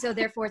 so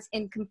therefore it's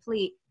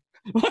incomplete.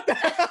 What the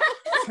hell?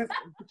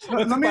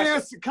 Let me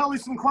ask Kelly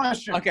some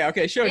questions.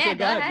 Okay, sure. Yeah,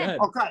 go ahead.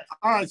 Okay,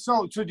 all right.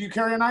 So do you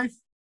carry a knife?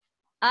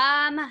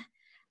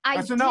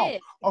 That's a no.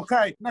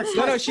 Okay. Next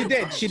no, she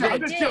did. She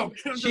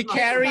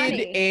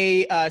carried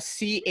a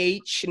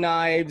CH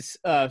Knives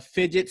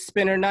fidget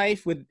spinner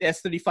knife with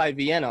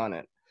S35VN on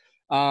it.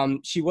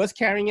 She was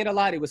carrying it a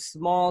lot. It was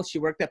small. She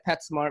worked at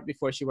PetSmart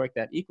before she worked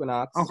at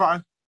Equinox. Okay.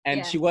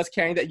 And she was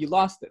carrying that. You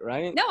lost it,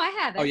 right? No, I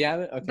have it. Oh, you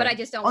have it? Okay. But I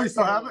just don't. Oh, you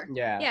still have it?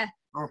 Yeah.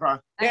 Okay.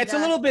 Yeah, it's a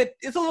little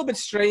bit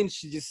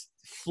strange to just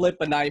flip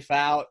a knife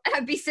out.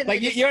 I'd be sitting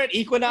like you're at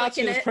Equinox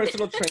and it's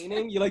personal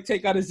training. You like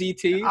take out a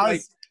ZT.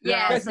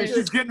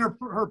 She's getting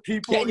her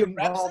people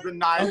involved in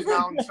knives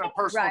now instead of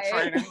personal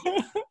training.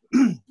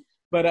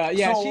 But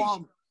yep.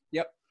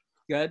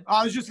 Good.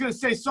 I was just gonna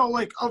say, so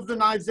like of the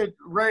knives that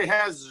Ray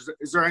has,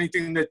 is there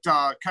anything that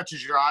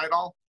catches your eye at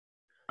all?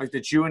 Like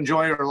that you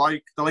enjoy or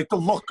like the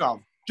look of?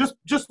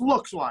 Just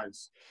looks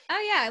wise. Oh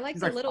yeah, I like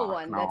the little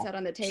one that's out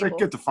on the table. Like,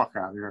 get the fuck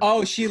out of here.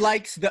 Oh, she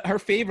likes her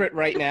favorite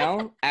right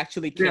now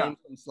actually came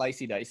from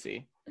Slicey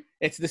Dicey.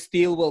 It's the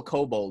Steel Will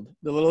Kobold,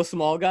 the little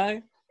small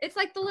guy. It's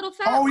like the little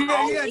fat. Oh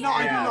yeah. No,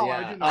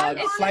 I do know.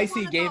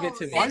 Slicey gave it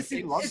to me.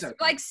 Slicey loves it.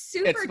 Like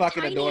super. It's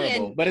fucking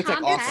adorable, but it's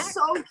like awesome. It's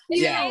so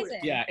cute.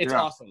 Yeah, it's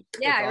awesome.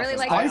 Yeah, I really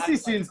like it. Slicey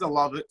seems to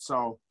love it,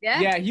 so.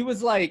 Yeah, he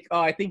was like,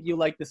 "Oh, I think you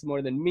like this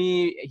more than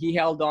me." He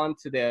held on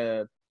to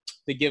the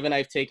Give a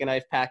Knife, Take a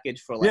Knife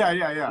package for like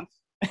months.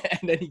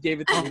 And then he gave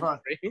it to me for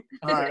free.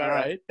 All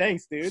right.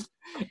 Thanks, dude.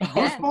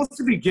 We're supposed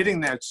to be getting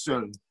that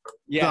soon.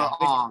 Yeah.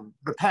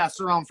 The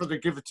pass around for the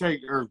give a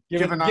take or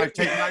give a knife,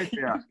 take a knife.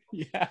 Yeah.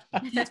 Yeah.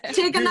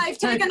 Take a knife,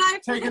 take a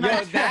knife. Take a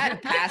knife.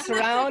 That pass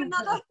around.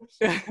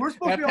 We're supposed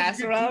to be able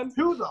to give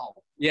two though.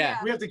 Yeah.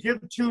 We have to give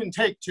two and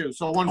take two.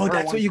 So one. Oh, for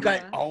that's one what you for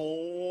got. me.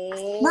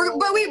 Oh. We're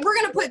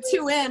gonna put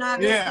two in,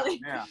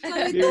 obviously. Yeah. So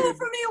like, two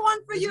for me,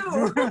 one for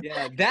you.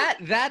 Yeah.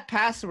 That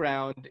pass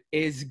around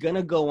is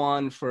gonna go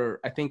on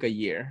for I think a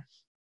year.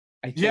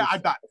 Yeah, I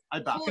bet.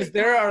 Because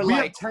there are we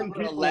like 10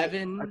 people,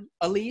 11,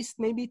 at least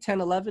maybe 10,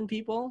 11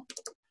 people.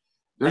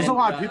 There's a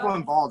lot of people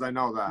involved. I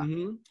know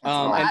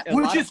that.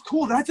 Which is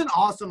cool. That's an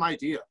awesome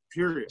idea.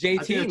 Period.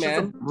 JT,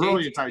 man, a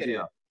brilliant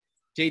idea.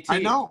 JT, I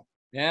know.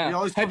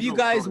 Yeah. Have you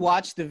guys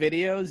watched the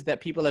videos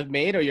that people have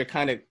made, or you're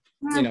kind of,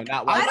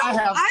 not watching?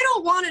 I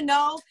don't want to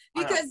know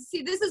because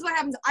see, this is what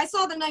happens. I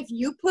saw the knife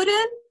you put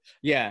in.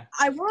 Yeah.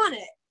 I want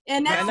it,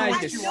 and that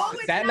knife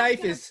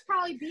is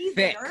probably be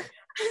thick. There.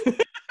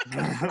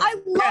 I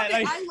love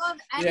it. I love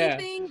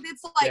anything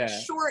that's like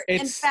short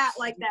and fat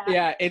like that.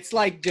 Yeah, it's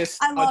like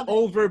just an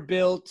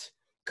overbuilt,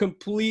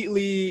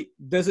 completely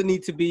doesn't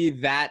need to be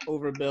that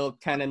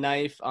overbuilt kind of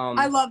knife.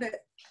 I love it.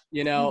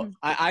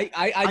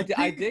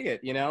 I dig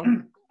it.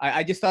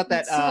 I just thought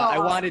that I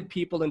wanted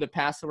people in the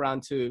pass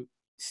around to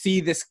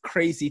see this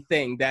crazy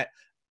thing that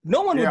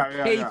no one would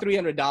pay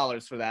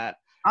 $300 for that.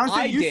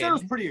 Honestly, you said it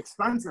was pretty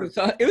expensive.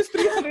 So it was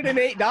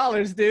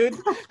 $308, dude.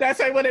 That's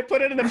why when I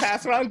put it in the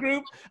pass around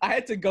group, I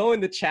had to go in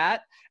the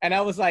chat and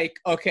I was like,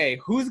 okay,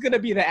 who's gonna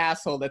be the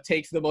asshole that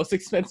takes the most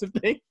expensive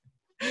thing?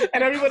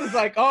 And everybody's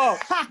like, oh,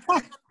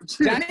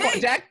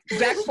 Jack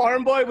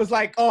Farm Boy was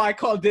like, oh, I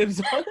call dibs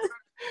on.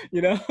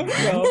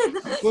 So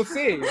we'll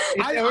see.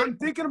 I'm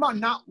thinking about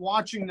not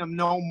watching them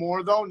no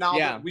more though. Now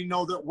that we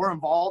know that we're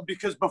involved,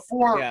 because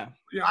before,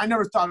 I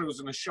never thought it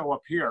was going to show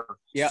up here.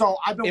 Yeah. So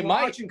I've been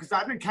watching because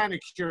I've been kind of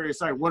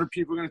curious, like, what are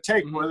people going to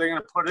take? What are they going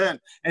to put in?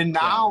 And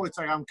now it's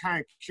like I'm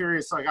kind of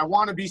curious, like I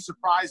want to be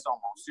surprised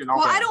almost.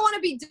 Well, I don't want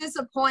to be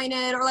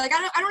disappointed, or like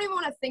I don't even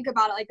want to think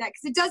about it like that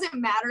because it doesn't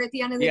matter at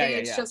the end of the day.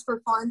 It's just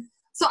for fun.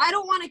 So I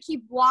don't want to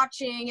keep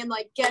watching and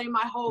like getting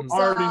my hopes up.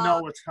 Already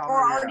know what's coming.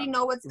 Or already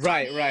know what's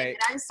coming. Right.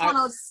 I just want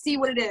to see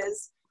what it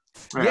is.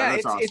 Yeah,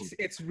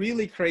 it's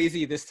really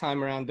crazy this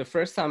time around. The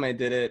first time I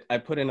did it, I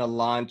put in a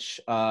launch.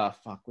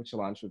 Which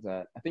launch was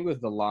that? I think it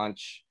was the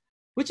launch.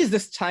 Which is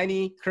this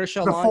tiny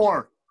Kershaw launch?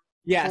 4.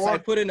 Yeah, so I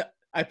put in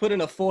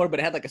a 4, but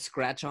it had like a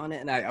scratch on it,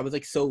 and I was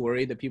like so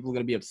worried that people were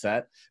gonna be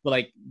upset. But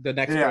like the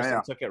next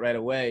person took it right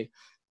away.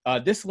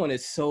 This one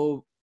is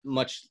so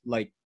much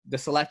like. The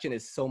selection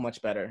is so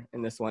much better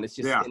in this one. It's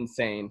just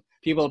insane.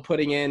 People are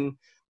putting in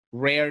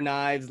rare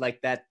knives like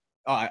that.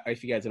 Oh,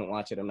 if you guys didn't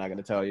watch it, I'm not going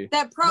to tell you.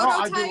 That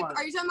prototype?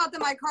 Are you talking about the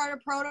micarta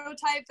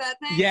prototype, that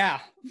thing? Yeah,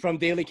 from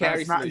Daily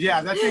Carry Solutions.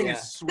 Yeah, that thing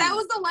is sweet. That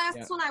was the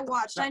last one I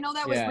watched. I know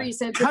that was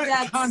recent.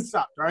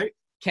 Concept, right?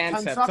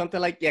 Concept,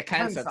 something like,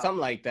 concept, something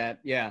like that.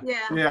 Yeah.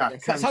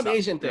 Some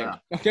Asian thing.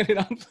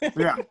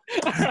 Yeah.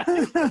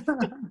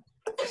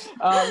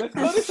 Let's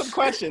go to some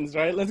questions,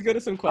 right? Let's go to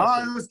some questions.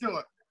 All right, let's do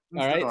it.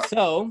 All right,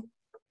 so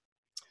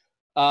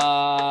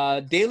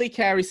Daily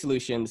Carry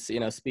Solutions,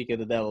 speak of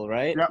the devil,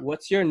 right? Yep.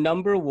 What's your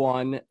number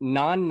one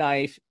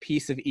non-knife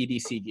piece of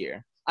EDC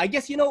gear? I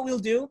guess you know what we'll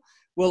do?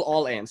 We'll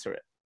all answer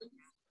it,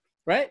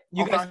 right?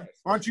 You guys.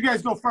 Why don't you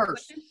guys go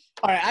first?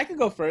 All right, I can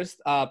go first.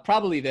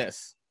 Probably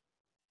this.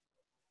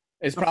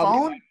 It's the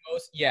probably phone?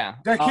 most, yeah.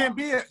 That can't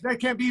be it. That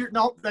can't be it.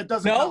 No, that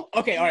doesn't. No? Count.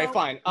 Okay, all right,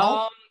 fine.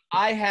 Nope.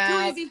 I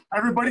have. Too easy.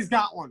 Everybody's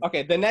got one.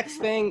 Okay, the next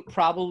thing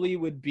probably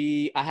would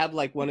be I have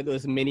like one of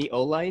those mini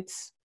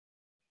Olights.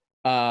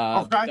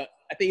 Okay.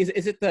 I think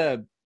is it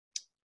the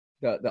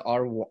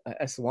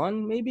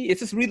RS1 maybe? It's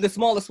just really the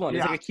smallest one.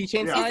 It's like a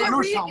keychain size.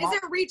 Is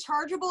it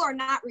rechargeable or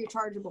not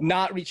rechargeable?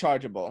 Not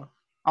rechargeable.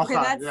 Okay,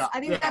 I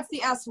think that's the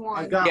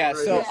S1. Yeah,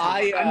 so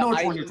I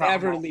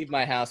never leave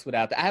my house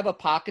without that. I have a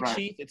pocket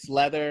sheath. It's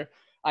leather.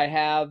 I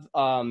have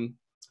a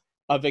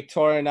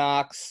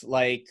Victorinox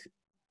like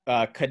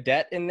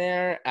Cadet in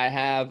there. I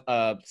have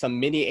some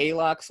mini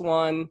Alox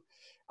one.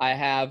 I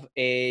have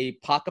a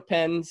Pocket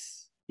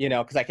Pens,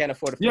 because I can't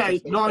afford a I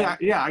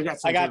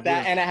got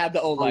that, and I have the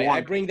Olight.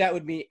 I bring that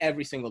with me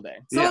every single day.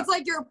 So it's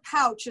like your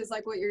pouch is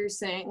like what you're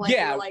saying.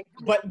 Like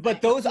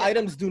but those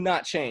items do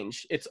not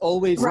change. It's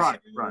always right.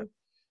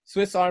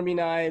 Swiss Army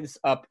knives,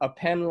 a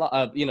pen,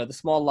 the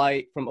small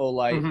light from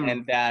Olight,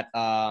 and that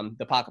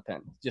the Pocket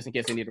Pen, just in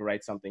case I need to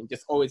write something.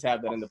 Just always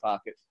have that in the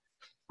pocket.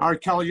 All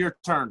right, Kelly, your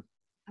turn.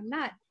 I'm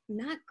not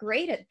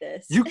great at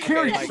this. You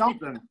carry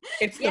something.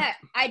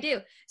 I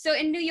do. So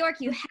in New York,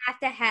 you have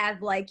to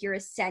have like your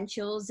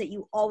essentials that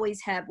you always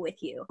have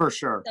with you. For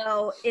sure.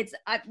 So it's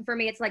for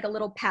me, it's like a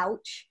little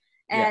pouch,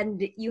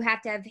 and you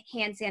have to have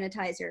hand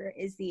sanitizer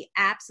is the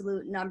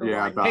absolute number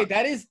one. Hey,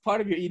 that is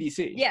part of your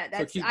EDC. Yeah,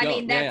 that's.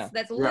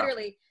 That's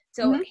literally.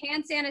 So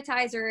hand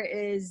sanitizer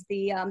is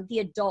the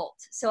adult.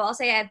 So I'll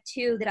say I have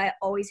 2 that I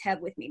always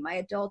have with me. My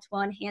adult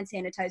one, hand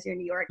sanitizer in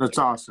New York. That's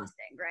awesome.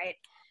 Right.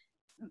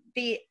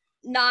 The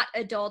not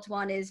adult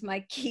one is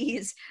my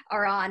keys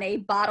are on a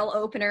bottle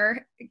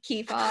opener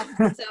key fob.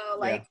 So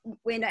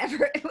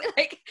whenever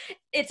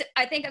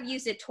I think I've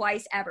used it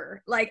twice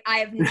ever. Like I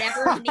have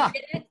never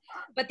needed it,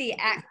 but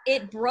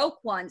it broke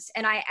once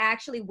and I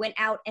actually went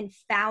out and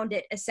found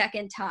it a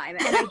second time.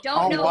 And I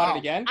don't know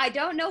I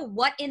don't know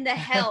what in the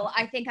hell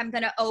I think I'm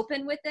gonna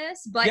open with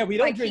this, but we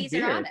don't my drink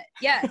keys are on it.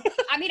 Yeah.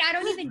 I mean I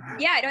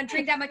don't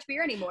drink that much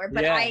beer anymore.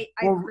 But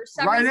for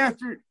some reason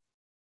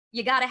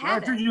You gotta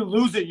have After it. you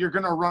lose it, you're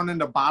gonna run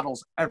into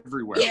bottles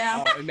everywhere.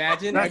 Yeah. Oh,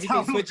 imagine That's everything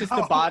how it switches to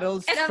goes.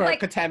 bottles And I'm for like,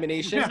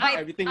 contamination. Yeah.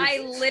 Everything I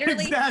is...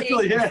 literally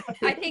Exactly, think, yeah.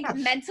 I think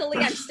mentally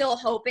I'm still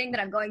hoping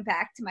that I'm going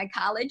back to my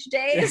college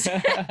days.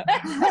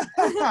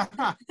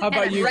 How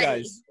about you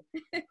guys?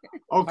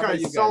 Okay,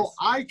 you so guys?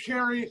 I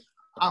carry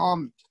I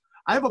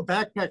have a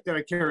backpack that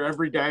I carry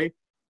every day.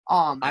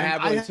 I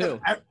have one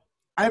too.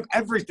 I have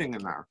everything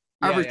in there.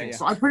 Yeah, Everything. yeah.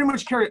 So I pretty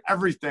much carry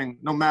everything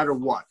no matter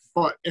what.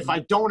 But if I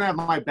don't have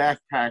my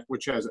backpack,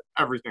 which has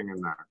everything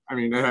in there, I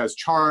mean, it has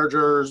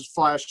chargers,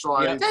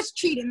 flashlights. Yep. That's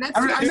cheating. That's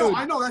I cheating.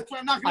 know. That's why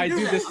I'm not I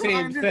going to do do the that. I'm not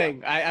same gonna do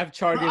thing. I have that.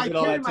 chargers I and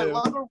all carry that my too.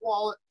 leather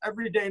wallet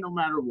every day no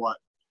matter what.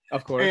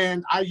 Of course.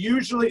 And I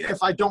usually,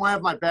 if I don't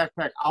have my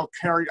backpack, I'll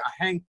carry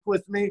a hank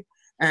with me,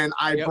 and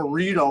I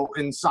burrito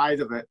inside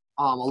of it,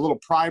 a little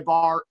pry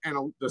bar,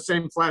 and the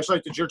same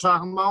flashlight that you're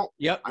talking about.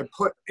 Yep. I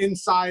put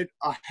inside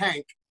a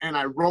hank, and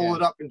I roll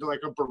it up into like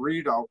a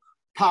burrito,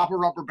 pop a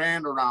rubber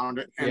band around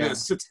it, and it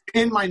sits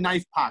in my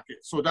knife pocket,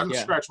 so it doesn't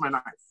scratch my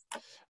knife.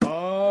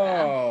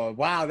 Oh,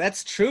 wow.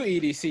 That's true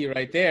EDC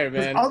right there,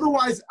 man.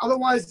 Otherwise,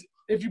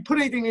 if you put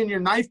anything in your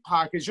knife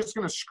pocket, it's just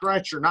going to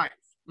scratch your knife.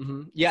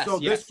 Mm-hmm. Yes. So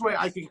this way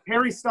I can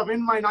carry stuff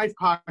in my knife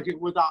pocket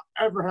without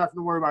ever having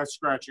to worry about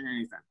scratching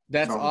anything.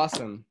 That's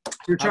awesome.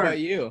 Your How turn. about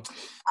you?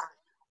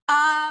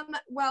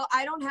 Well,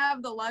 I don't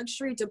have the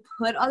luxury to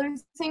put other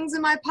things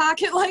in my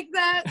pocket like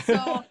that.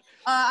 So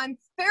I'm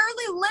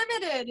fairly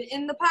limited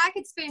in the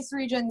pocket space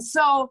region.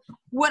 So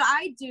what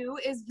I do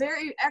is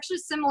very actually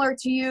similar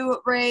to you,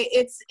 Ray.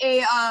 It's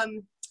a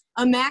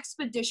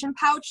Maxpedition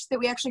pouch that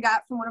we actually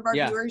got from one of our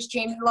viewers.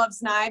 Jamie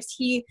loves knives.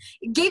 He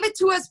gave it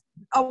to us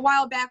a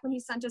while back when he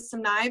sent us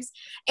some knives.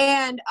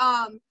 And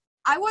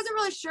I wasn't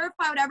really sure if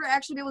I would ever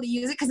actually be able to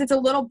use it because it's a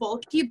little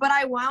bulky, but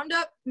I wound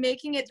up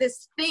making it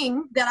this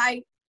thing that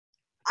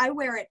I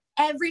wear it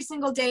every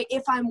single day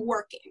if I'm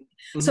working.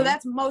 Mm-hmm. So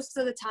that's most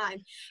of the time.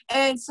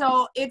 And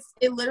so it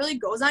literally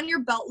goes on your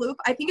belt loop.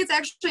 I think it's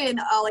actually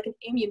like an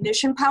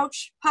ammunition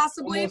pouch,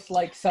 possibly. Almost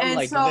like something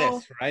like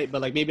this, right?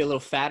 But like maybe a little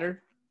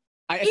fatter.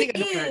 I think I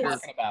know what you're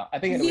talking about. I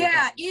think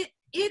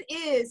it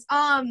is.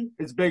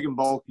 It's big and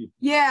bulky.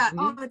 Yeah.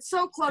 Mm-hmm. Oh, it's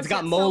so close. It's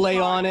got mole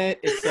on it.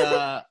 It's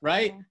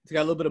right. It's got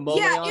a little bit of mole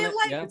on it.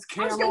 Yeah, it's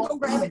camel.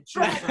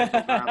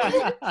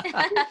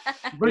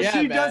 But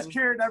she does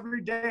carry it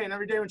every day, and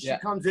every day when she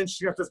comes in,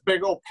 she got this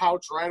big old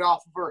pouch right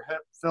off of her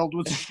hip filled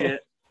with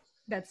shit.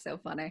 That's so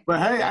funny. But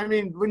hey, I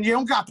mean, when you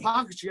don't got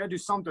pockets, you gotta do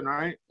something,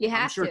 right? You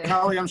have I'm sure, to.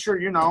 Kelly, I'm sure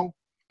you know.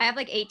 I have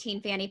like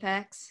 18 fanny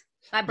packs.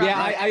 I wear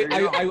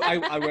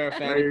a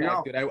fanny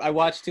pack, dude. I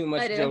watch too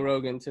much Joe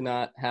Rogan to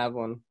not have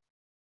one.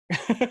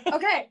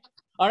 Okay.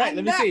 All right,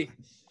 let me see.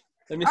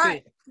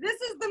 Right. This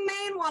is the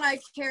main one I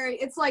carry.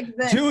 It's like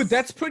this. Dude,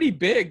 that's pretty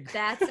big.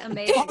 That's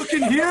amazing.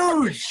 Fucking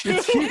huge.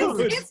 It's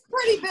huge. It's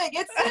pretty big.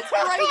 It's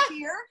right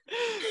here.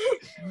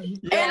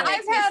 And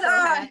I've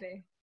had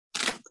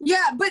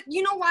yeah, but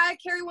you know why I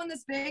carry one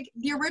this big?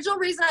 The original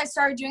reason I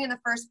started doing it in the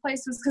first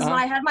place was because when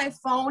I had my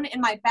phone in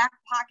my back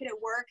pocket at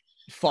work,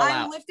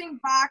 I'm lifting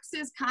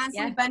boxes,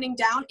 constantly bending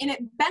down, and it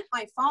bent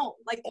my phone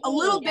like a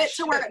little bit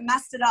to where it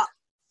messed it up.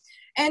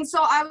 And so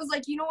I was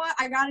like, you know what?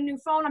 I got a new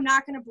phone. I'm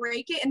not going to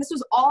break it. And this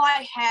was all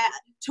I had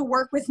to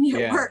work with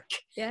me at work.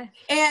 Yeah.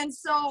 And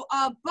so,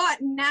 but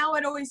now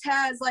it always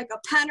has like a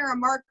pen or a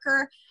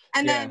marker.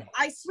 And then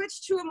I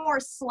switched to a more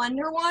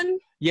slender one.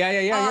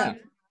 Yeah.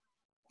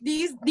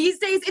 These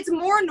days, it's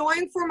more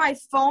annoying for my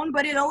phone,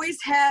 but it always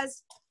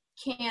has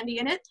candy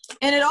in it,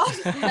 and it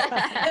also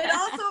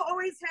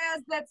always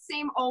has that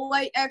same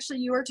Olight actually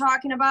you were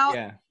talking about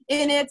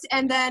in it.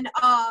 And then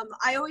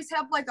I always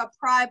have like a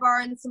pry bar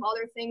and some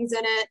other things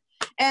in it.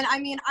 And I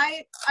mean,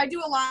 I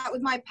do a lot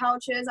with my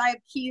pouches. I have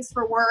keys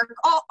for work,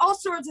 all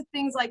sorts of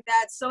things like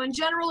that. So in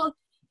general,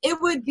 it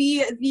would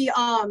be the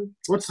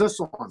what's this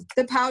one?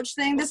 The pouch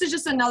thing. This is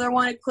just another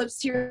one. It clips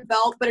to your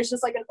belt, but it's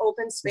just like an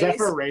open space. Is that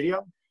for a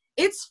radio?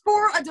 It's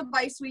for a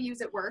device we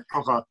use at work.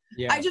 Okay.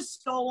 Yeah. I just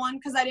stole one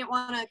because I didn't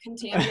want to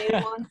contaminate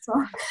one. So.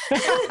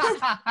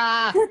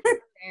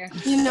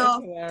 You know.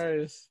 That's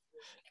hilarious.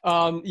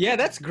 Yeah,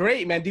 that's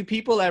great, man. Do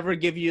people ever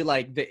give you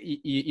like the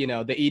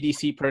the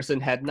EDC person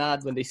head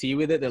nod when they see you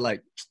with it? They're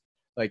like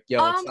yo,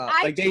 what's up?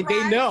 Like they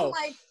know.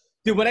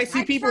 Dude, when I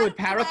see people with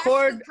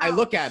paracord, I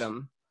look at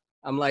them.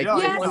 I'm like,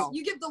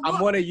 you give the look.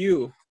 I'm one of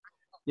you.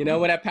 You know,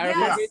 when I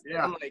paracord,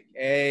 I'm like,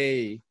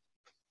 hey.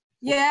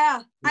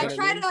 Yeah, I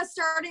tried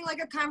starting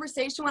like a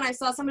conversation when I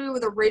saw somebody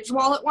with a Ridge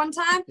wallet one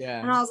time,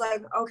 and I was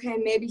like, okay,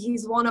 maybe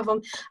he's one of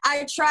them.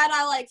 I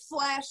like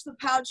flashed the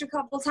pouch a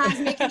couple times,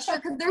 making sure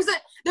because there's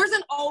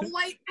an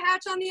Olight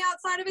patch on the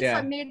outside of it, so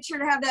I made sure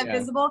to have that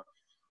visible.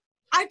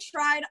 I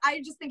tried. I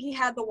just think he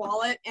had the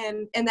wallet,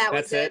 and that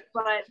was it.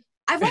 But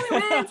I've only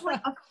ran into like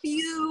a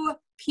few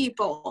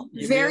people,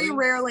 very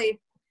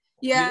rarely.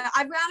 Yeah,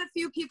 I've ran a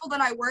few people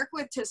that I work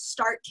with to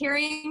start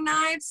carrying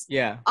knives.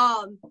 Yeah.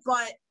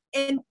 But.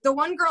 And the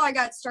one girl I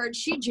got started,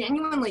 she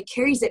genuinely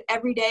carries it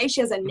every day.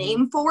 She has a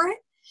name for it.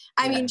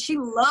 I mean, she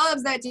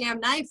loves that damn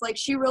knife. Like,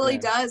 she really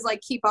does, like,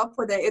 keep up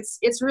with it.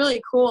 It's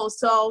really cool.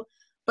 So,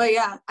 but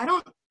yeah, I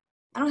don't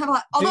I don't have a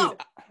lot. Although,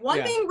 Dude,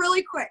 one thing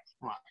really quick.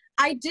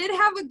 I did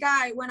have a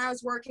guy when I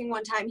was working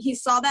one time. He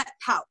saw that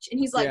pouch and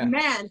he's like,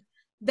 man,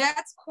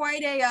 that's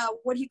quite a,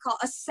 what do you call,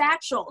 a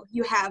satchel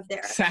you have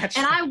there.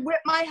 Satchel. And I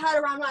whip my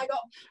head around and I go,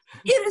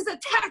 it is a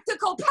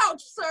tactical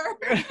pouch, sir.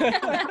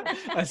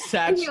 A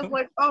satchel. And he was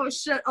like, oh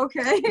shit,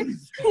 okay.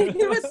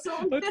 He was so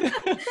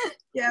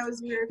yeah, it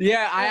was weird.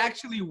 Yeah, I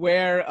actually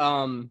wear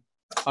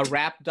a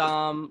Rap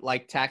Dom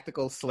like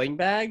tactical sling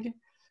bag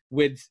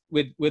with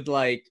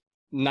like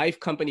knife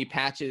company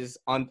patches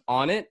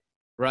on it,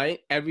 right?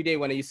 Every day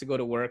when I used to go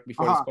to work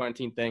before this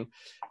quarantine thing.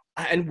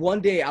 And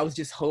one day I was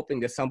just hoping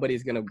that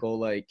somebody's gonna go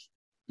like,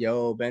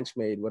 yo,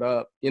 Benchmade, what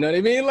up? You know what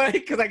I mean?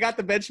 Like, cause I got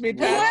the Benchmade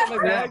patch on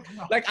my bag.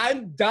 Like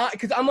I'm dying,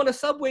 cause I'm on a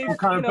subway. What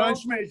kind of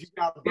Benchmade you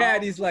got? Yeah,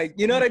 and he's like,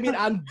 you know what I mean?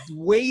 I'm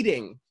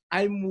waiting.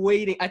 I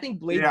think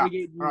Blade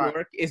Brigade New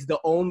York is the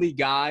only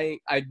guy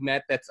I've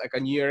met that's like a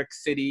New York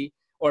City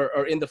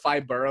or in the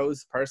 5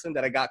 boroughs person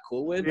that I got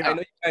cool with. I know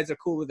you guys are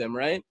cool with him,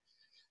 right?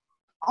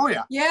 Oh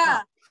yeah.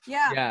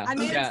 Yeah. I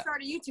made him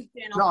start a YouTube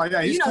channel. No,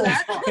 yeah, he's cool.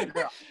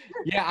 That.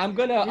 Yeah, I'm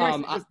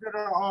gonna just did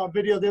a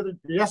video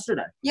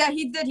yesterday. Yeah,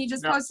 he did. He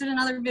just posted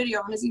another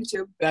video on his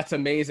YouTube. That's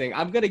amazing.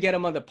 I'm gonna get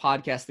him on the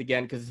podcast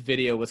again because his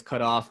video was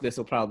cut off. This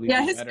will probably be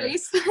his better.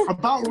 face.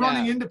 About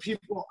running into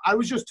people, I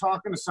was just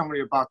talking to somebody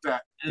about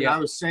that, and I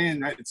was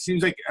saying that it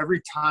seems like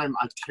every time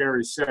I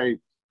carry, say,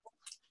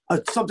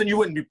 something you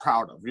wouldn't be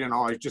proud of, you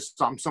know, like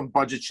just some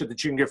budget shit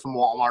that you can get from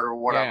Walmart or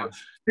whatever,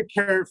 to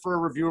carry it for a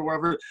review or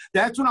whatever.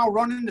 That's when I'll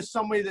run into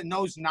somebody that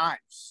knows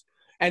knives.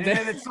 And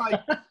then it's like,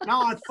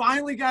 now I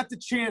finally got the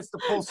chance to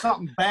pull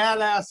something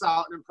badass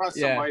out and impress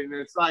somebody. And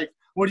it's like,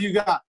 what do you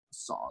got?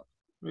 Saw it.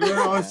 You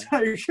know, it's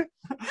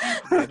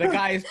like the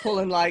guy is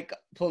pulling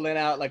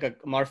out like a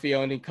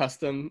Marfione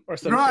custom or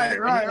something.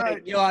 Right.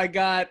 Like, yo, I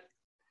got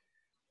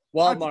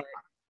Walmart.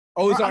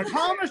 Ozark. I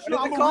promise you,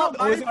 I'm called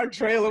Ozark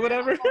Trail or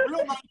whatever.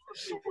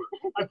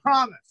 I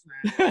promise,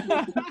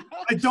 man.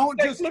 I don't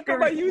just look at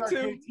my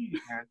YouTube.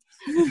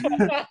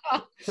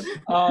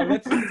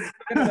 Let's get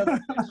another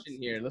question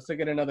here. Let's look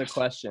at another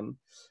question.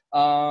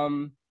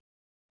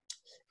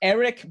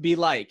 Eric Be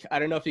Like. I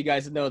don't know if you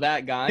guys know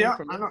that guy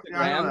from Instagram.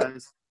 I know that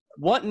is.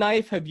 What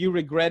knife have you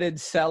regretted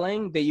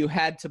selling that you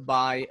had to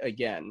buy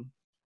again?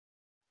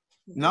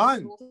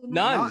 None.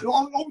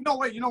 Oh, no,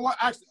 wait. You know what?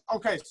 Actually,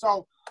 okay.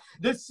 So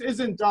this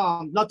isn't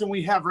nothing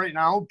we have right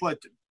now, but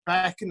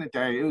back in the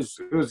day, it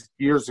was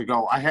years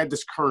ago. I had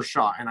this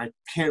Kershaw, and I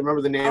can't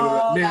remember the name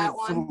of it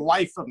for the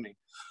life of me.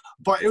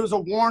 But it was a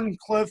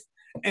Warncliffe,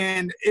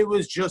 and it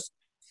was just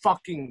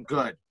fucking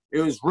good.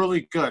 It was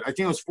really good. I think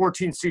it was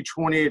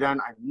 14C28N. I'm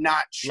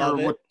not sure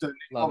what the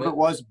name of it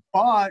was,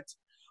 but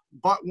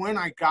when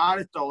I got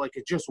it though, like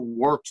it just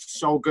worked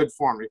so good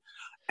for me.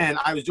 And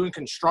I was doing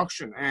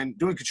construction,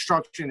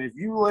 if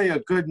you lay a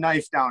good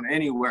knife down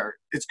anywhere,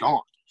 it's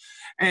gone.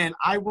 And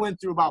I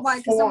went through about 4.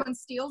 Because someone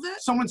steals it?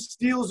 Someone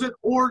steals it,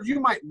 or you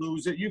might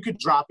lose it. You could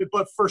drop it,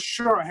 but for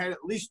sure, I had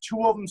at least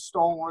 2 of them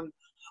stolen.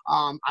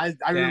 I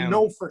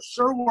know for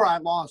sure where I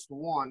lost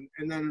one,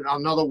 and then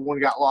another one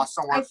got lost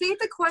somewhere. I think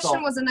the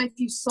question was a knife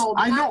you sold.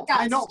 I know.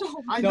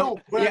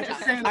 But I'm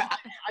just saying,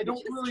 I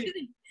don't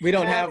really. We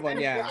don't have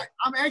one,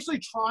 I'm actually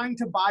trying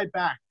to buy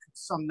back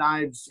some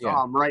knives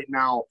right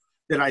now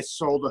that I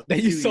sold a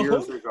few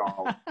years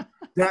ago.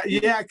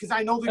 Because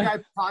I know the guy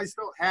probably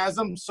still has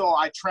them, so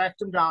I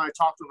tracked him down. I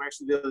talked to him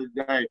actually the other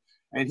day,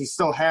 and he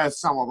still has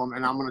some of them,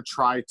 and I'm going to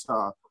try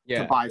to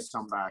buy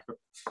some back.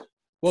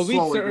 Well, we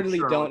certainly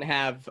don't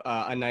have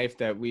a knife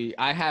that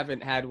I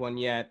haven't had one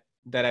yet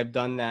that I've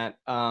done that.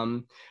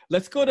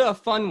 Let's go to a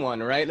fun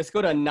one, right? Let's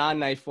go to a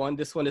non-knife one.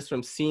 This one is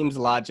from Seems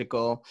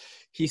Logical.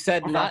 He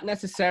said, not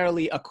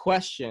necessarily a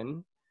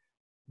question,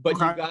 but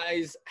you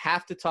guys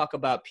have to talk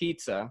about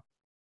pizza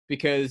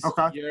because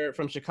you're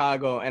from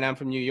Chicago and I'm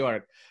from New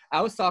York.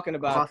 I was talking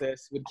about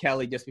this with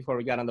Kelly just before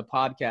we got on the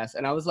podcast,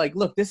 and I was like,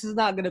 look, this is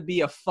not going to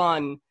be a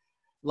fun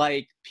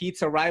like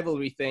pizza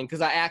rivalry thing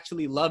because I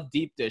actually love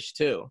deep dish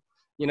too.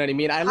 You know what I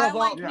mean? I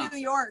love New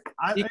York.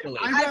 I'd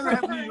rather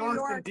have New York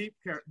than deep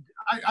care.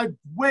 I'd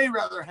way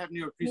rather have New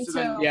York pizza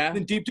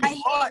than deep dish.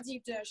 I hate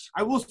deep dish.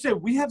 I will say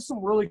we have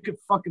some really good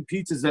fucking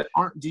pizzas that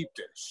aren't deep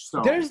dish.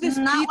 So there's this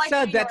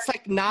pizza that's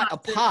like not a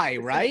pie,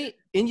 right?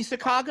 In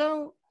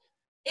Chicago?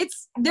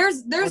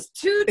 There's 2 types.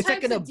 It's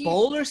like in a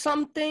bowl or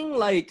something.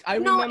 Like I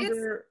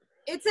remember.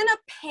 It's in a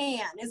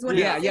pan, is what it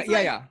is.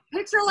 Yeah.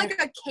 Picture like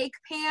a cake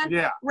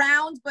pan,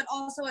 round, but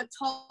also a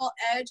tall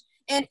edge.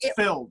 And it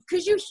filled.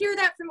 Because you hear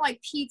that from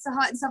like Pizza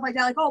Hut and stuff like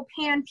that, like, oh,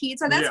 pan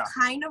pizza. That's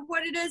kind of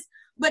what it is.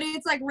 But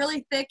it's like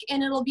really thick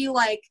and it'll be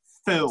like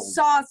filled.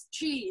 Sauce,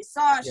 cheese.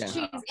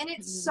 And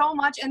it's so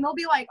much. And there'll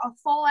be like a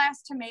full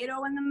ass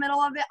tomato in the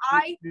middle of it.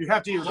 You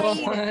have to use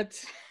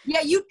what?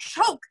 Yeah, you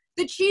choke.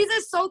 The cheese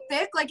is so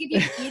thick, like if you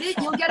eat it,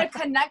 you'll get a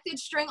connected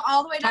string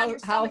all the way down your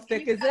stomach. How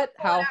thick is it?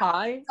 How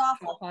high?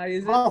 How high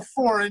is it? About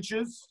 4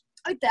 inches.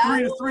 Like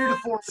that? 3 to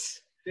 4.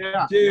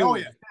 Yeah. Dude. Oh,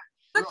 yeah.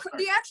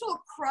 The actual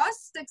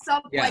crust sticks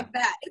up like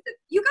that.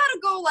 You gotta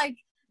go like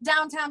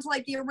downtown to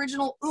like the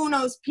original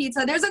Uno's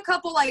Pizza. There's a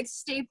couple like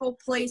staple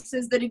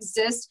places that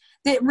exist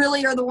that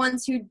really are the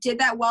ones who did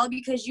that well,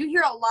 because you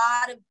hear a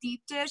lot of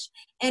deep dish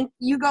and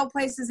you go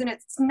places and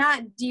it's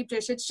not deep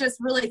dish. It's just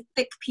really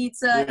thick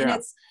pizza and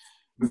it's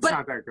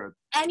not that good.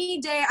 Any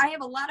day, I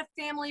have a lot of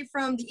family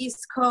from the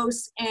East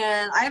Coast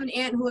and I have an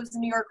aunt who lives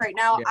in New York right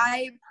now. Yeah.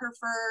 I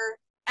prefer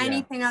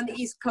anything on the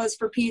East Coast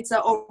for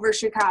pizza over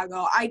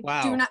Chicago.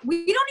 Do not.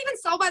 We don't even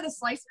sell by the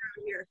slice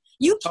around here.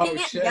 You can't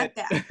get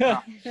that.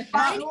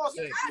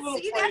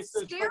 See, that's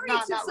scary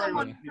to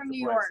someone from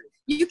New York.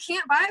 You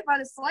can't buy it by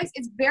the slice.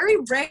 It's very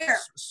rare.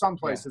 Some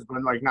places,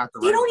 but like not the.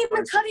 They don't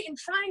even cut it in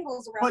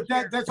triangles around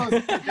here. But that's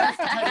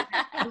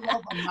I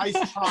love a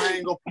nice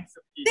triangle piece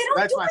of pizza. They don't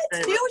that's do my it.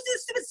 favorite. They always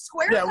do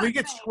square. Yeah, we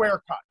get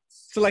square cuts.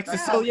 So like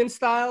Sicilian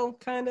style,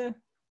 kind of.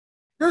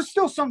 There's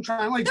still some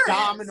triangle, like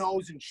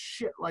Domino's and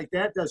shit like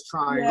that does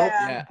triangle.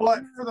 Yeah.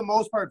 But for the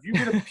most part, if you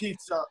get a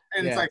pizza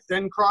and it's like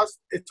thin crust,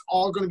 it's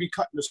all going to be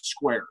cut into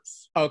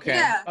squares. Okay.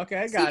 Yeah. Okay,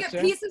 I so gotcha. you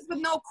get pieces with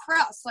no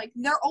crust. Like,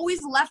 they're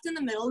always left in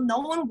the middle. No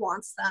one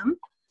wants them.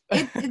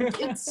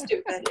 It's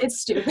stupid. It's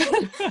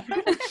stupid.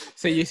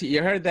 So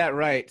you heard that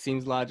right.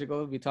 Seems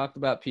logical. We talked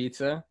about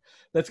pizza.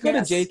 Let's go to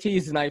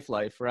JT's Knife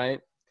Life, right?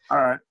 All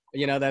right.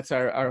 You know, that's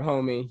our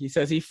homie. He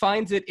says he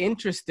finds it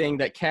interesting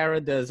that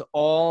Kara does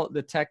all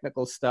the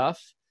technical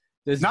stuff.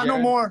 Does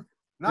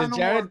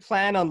Jared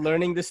plan on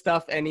learning this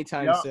stuff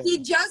anytime soon? He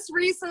just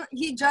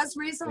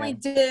recently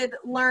did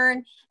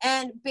learn,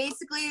 and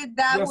basically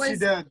that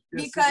was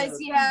because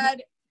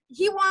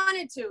he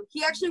wanted to.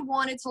 He actually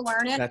wanted to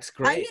learn it. That's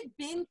great.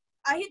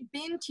 I had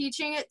been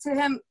teaching it to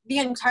him the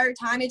entire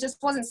time. It just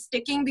wasn't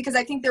sticking because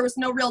I think there was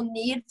no real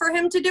need for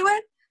him to do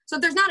it. So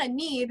if there's not a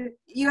need,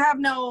 you have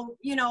no,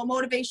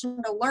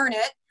 motivation to learn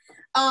it.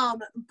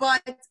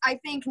 But I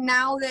think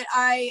now that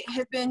I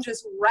have been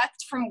just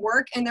wrecked from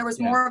work and there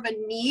was more of a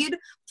need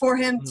for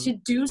him to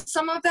do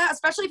some of that,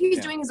 especially if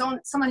he's doing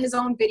some of his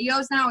own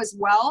videos now as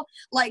well,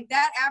 like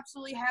that,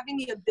 absolutely having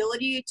the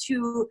ability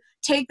to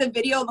take the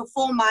video the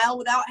full mile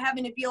without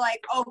having to be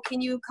like, oh,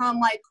 can you come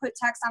like put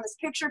text on this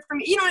picture for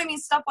me? You know what I mean?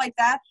 Stuff like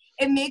that.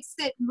 It makes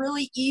it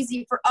really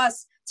easy for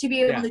us to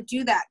be able to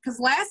do that. Because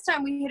last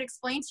time we had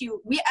explained to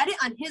you, we edit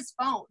on his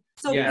phone.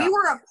 So we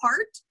were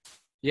apart.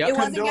 It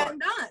wasn't getting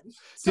done.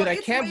 So dude, I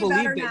can't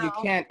believe that you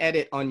can't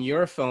edit on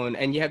your phone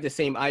and you have the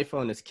same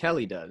iPhone as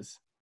Kelly does.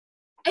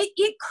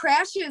 It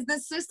crashes. The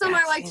system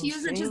I like to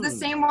use, which is the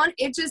same one,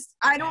 it just,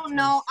 I don't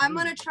know. I'm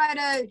going to try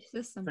to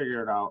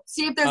figure it out.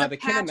 See if there's a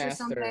patch or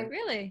something.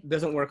 Really?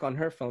 Doesn't work on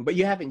her phone, but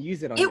you haven't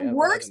used it on it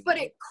works, but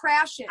it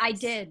crashes. I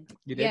did.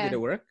 You did? Did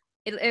it work?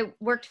 It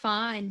worked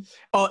fine.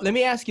 Oh, let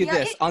me ask you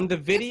this. On the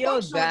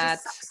video that...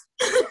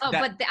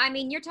 but I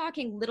mean, you're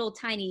talking little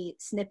tiny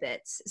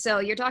snippets. So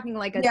you're talking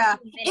like a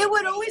it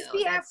would always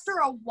be after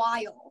a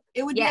while.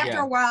 It would be after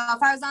a while.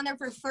 If I was on there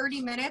for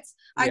 30 minutes,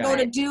 I go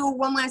to do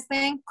one last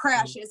thing,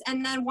 crashes.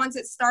 And then once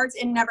it starts,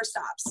 it never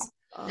stops.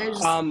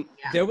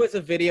 There was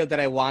a video that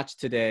I watched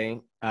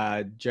today.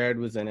 Jared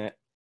was in it.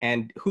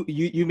 And who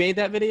you made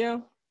that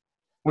video?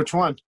 Which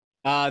one?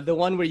 The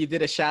one where you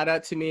did a shout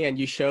out to me and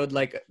you showed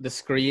like the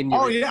screen.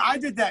 Yeah, I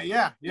did that.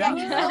 Yeah.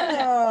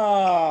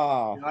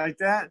 Oh, you like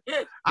that?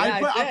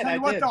 I'll tell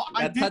you what though,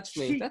 that touched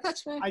me.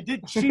 I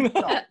did cheat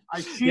though.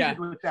 I cheated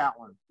with that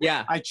one.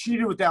 Yeah. I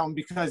cheated with that one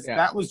because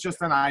that was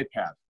just an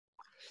iPad.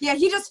 Yeah,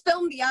 he just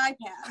filmed the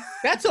iPad.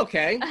 That's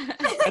okay.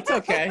 That's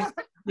okay.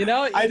 You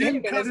know,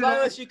 as long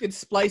as you could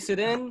splice it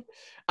in.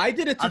 I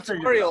did a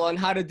tutorial on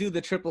how to do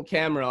the triple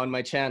camera on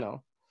my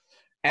channel.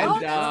 And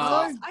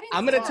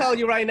I'm going to tell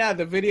you right now,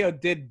 the video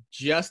did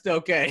just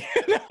okay.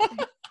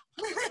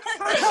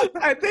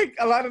 I think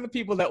a lot of the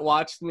people that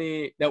watch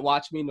me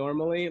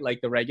normally, like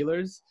the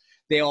regulars,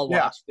 they all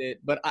watched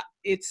it. But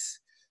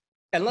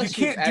unless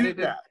you've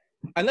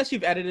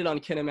edited on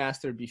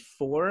KineMaster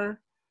before,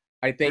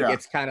 I think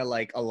it's kind of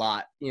like a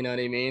lot. You know what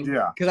I mean?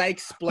 Yeah. Because I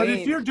explained. But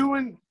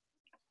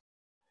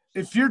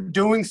if you're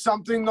doing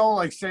something though,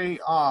 like say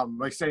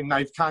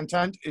knife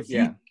content, if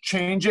you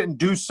change it and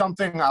do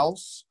something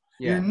else.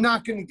 You're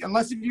not going to,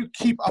 unless if you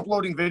keep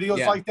uploading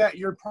videos like that,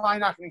 you're probably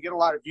not going to get a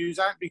lot of views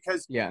on it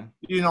because,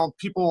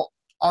 people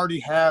already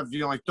have,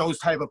 like those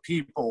type of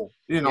people,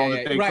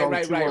 that they go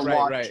to or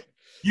watch. Right.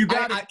 You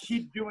got to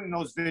keep doing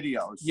those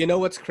videos. You know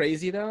what's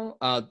crazy though?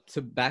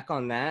 To back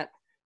on that,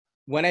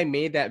 when I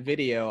made that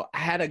video, I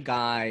had a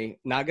guy,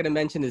 not going to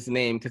mention his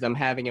name because I'm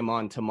having him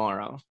on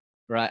tomorrow,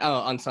 right? Oh,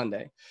 on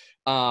Sunday.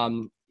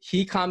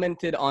 He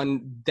commented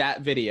on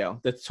that video,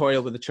 the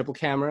tutorial with the triple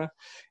camera,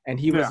 and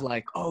he was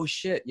like, oh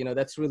shit,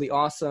 that's really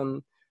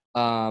awesome.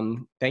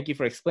 Thank you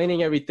for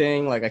explaining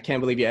everything. Like, I can't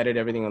believe you edited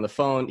everything on the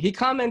phone. He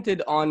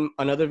commented on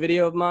another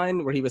video of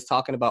mine where he was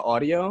talking about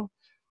audio.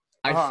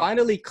 I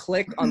finally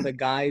clicked on the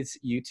guy's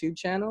YouTube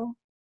channel.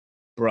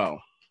 Bro,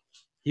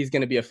 he's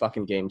going to be a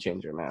fucking game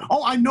changer, man.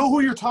 Oh, I know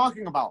who you're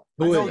talking about.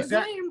 Who is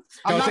it?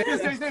 I'm not going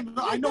to say his name,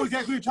 but I know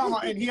exactly who you're talking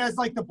about. And he has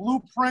like the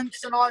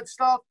blueprints and all that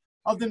stuff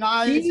of the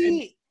knives.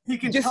 he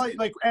can tell you,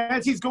 like,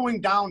 as he's going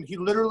down, he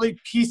literally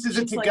pieces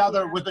it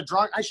together with a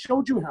drawing. I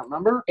showed you him,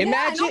 remember?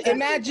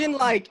 Imagine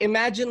like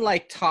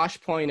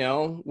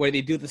Tosh.0, where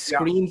they do the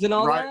screens and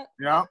all that.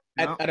 Yeah.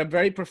 At a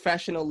very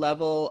professional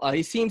level.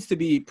 He seems to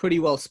be pretty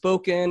well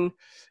spoken.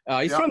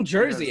 He's from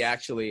Jersey,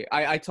 actually.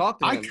 I talked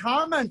to him. I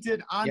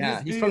commented on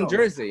his he's videos. from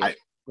Jersey.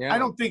 I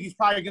don't think he's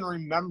probably going to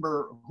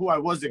remember who I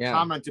was that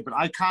commented, but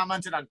I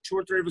commented on 2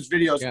 or 3 of his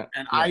videos,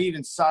 and I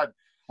even said,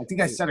 I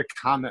think I said a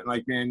comment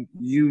like, man,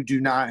 you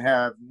do not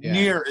have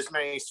near as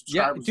many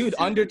subscribers. Yeah, dude,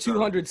 under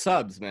 200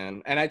 subs,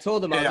 man. And I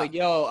told him, I was like,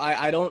 yo,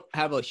 I don't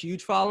have a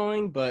huge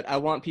following, but I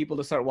want people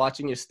to start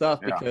watching your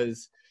stuff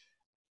because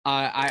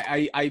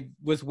I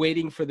was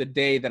waiting for the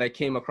day that I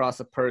came across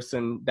a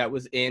person that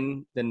was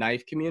in the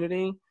knife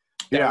community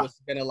that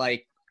was going to,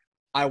 like,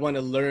 I want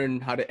to learn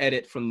how to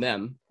edit from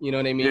them. You know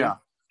what I mean? Yeah.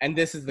 And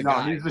this is the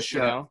guy. He's the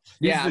shit. You know?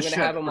 I'm going to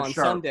have him on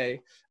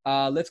Sunday.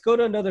 Let's go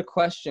to another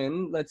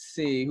question. Let's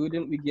see. Who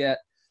didn't we get?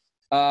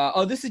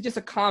 This is just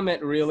a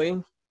comment,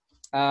 really.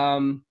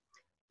 Hey,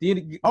 wait.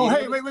 Yeah, go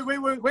ahead.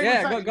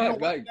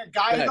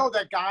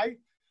 That guy.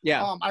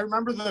 Yeah. I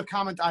remember the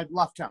comment I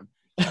left him.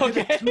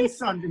 Okay. He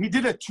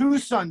did a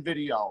Tucson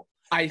video.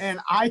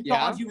 And I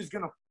thought he was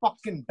going to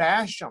fucking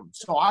bash him.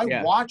 So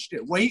I watched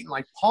it, waiting,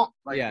 like, pumped,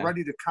 like,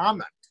 ready to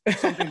comment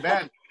something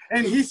bad.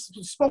 And he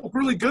spoke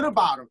really good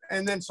about him.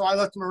 And then so I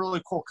left him a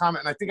really cool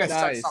comment. And I think I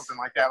said something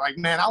like that. Like,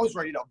 man, I was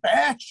ready to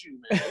bash you,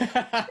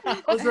 man.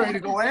 I was ready to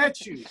go at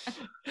you.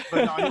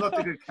 But no, he left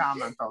a good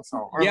comment, though.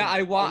 So,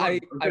 I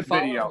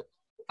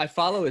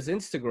follow his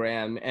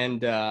Instagram,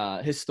 and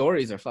his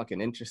stories are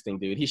fucking interesting,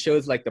 dude. He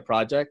shows, like, the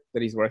project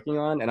that he's working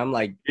on. And I'm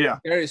like,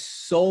 there is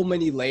so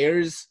many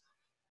layers.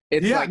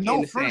 It's like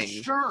insane. For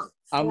sure.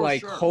 I'm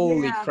like,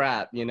 holy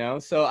crap, you know?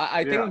 So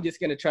I think I'm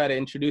just going to try to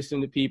introduce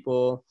him to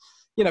people.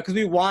 You know, because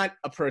we want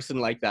a person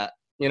like that.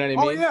 You know what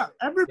I mean? Oh, yeah.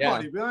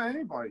 Everybody. Yeah.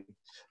 Anybody.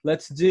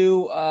 Let's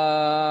do... we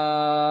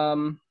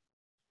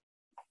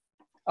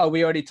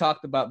already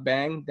talked about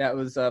Bang. That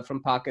was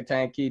from Pocket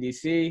Tank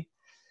EDC.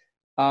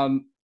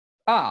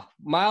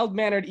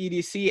 Mild-mannered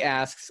EDC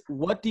asks,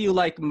 what do you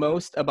like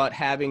most about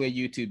having a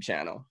YouTube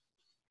channel?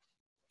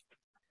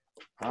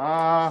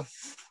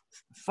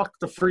 Fuck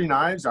the free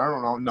knives. I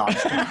don't know. No. I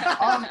guess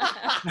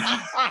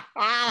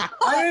I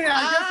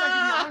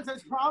can be honest.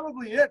 That's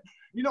probably it.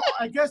 You know,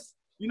 I guess,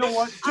 you know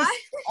what? Just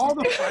all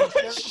the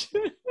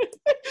friendship.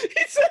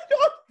 He said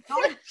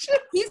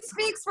friendship. He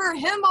speaks for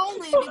him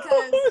only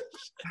because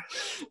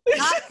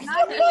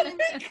not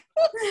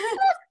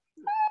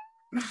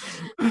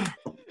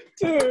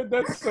Dude,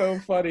 that's so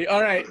funny.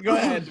 All right, go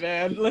ahead,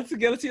 man. Let's see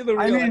the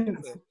real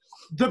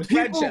the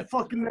people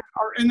fucking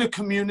are in the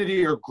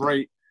community are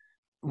great.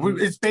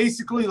 It's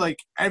basically like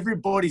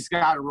everybody's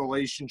got a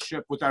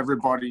relationship with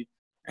everybody,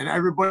 and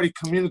everybody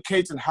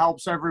communicates and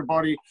helps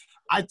everybody.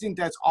 I think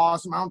that's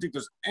awesome. I don't think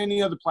there's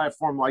any other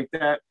platform like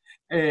that.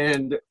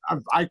 And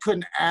I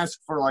couldn't ask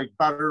for, like,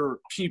 better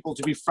people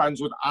to be friends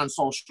with on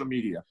social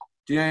media.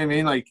 Do you know what I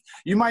mean? Like,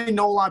 you might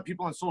know a lot of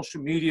people on social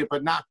media,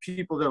 but not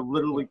people that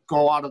literally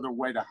go out of their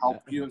way to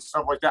help you and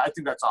stuff like that. I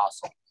think that's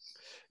awesome.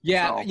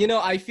 Yeah, so, you know,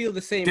 I feel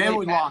the same way.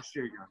 We lost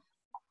you again.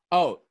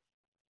 Oh,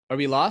 are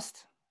we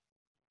lost?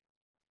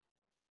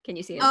 Can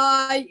you see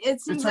it?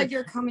 It seems like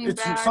you're coming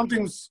back.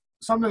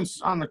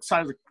 Something's on the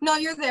side of the... No,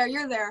 you're there.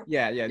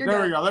 Yeah.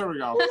 There we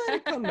go.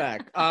 Come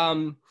back.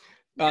 You're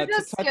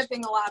just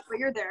skipping a lot, but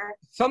you're there.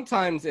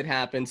 Sometimes it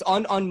happens.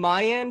 On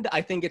my end,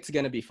 I think it's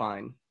going to be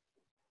fine.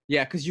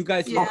 Yeah, because you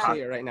guys can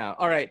see it right now.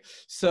 All right.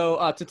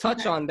 So to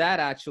touch on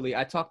that, actually,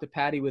 I talked to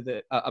Patty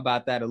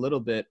about that a little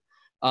bit.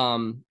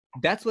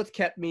 That's what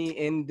kept me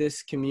in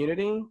this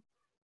community.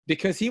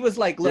 Because he was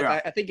like, look,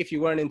 I think if you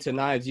weren't into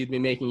knives, you'd be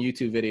making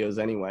YouTube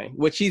videos anyway,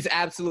 which he's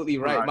absolutely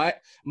right.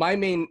 My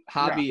main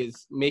hobby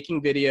is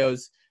making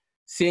videos,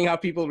 seeing how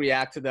people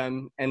react to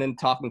them, and then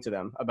talking to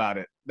them about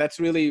it. That's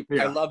really,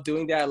 I love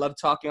doing that. I love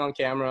talking on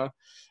camera.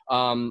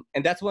 And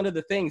that's one of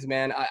the things,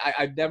 man.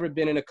 I've never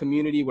been in a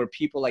community where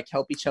people, like,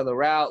 help each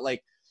other out.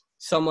 Like,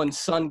 someone's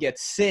son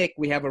gets sick.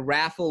 We have a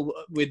raffle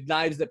with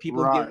knives that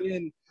people give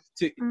in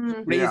to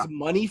raise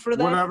money for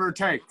them. Whatever it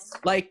takes.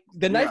 Like,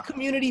 the knife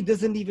community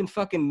doesn't even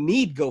fucking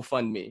need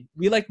GoFundMe.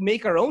 We, like,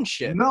 make our own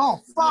shit.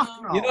 No, fuck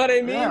no. You know what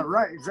I mean? Yeah,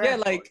 right,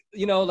 exactly.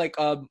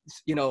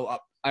 Yeah,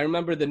 I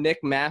remember the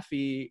Nick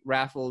Maffey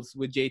raffles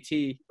with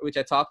JT, which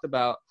I talked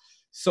about.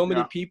 So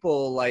many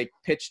people, like,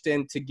 pitched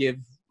in to give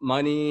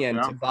money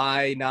and to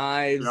buy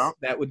knives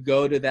that would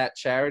go to that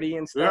charity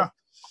and stuff.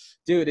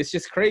 Dude, it's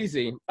just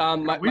crazy.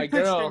 My pitched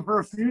girl in for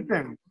a few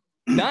things.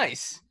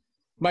 Nice.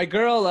 My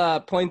girl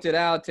pointed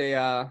out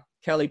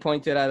Kelly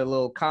pointed out a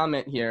little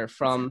comment here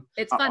from...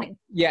 It's funny.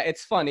 Yeah,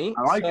 it's funny.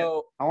 I like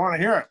it. I want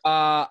to hear it.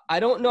 I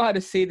don't know how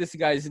to say this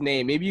guy's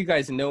name. Maybe you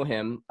guys know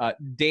him.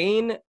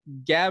 Dane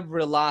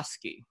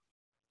Gavrilovsky.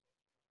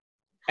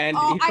 And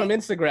he's from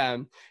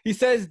Instagram. He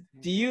says,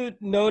 do you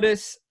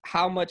notice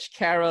how much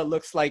Kara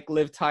looks like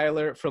Liv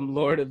Tyler from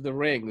Lord of the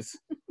Rings?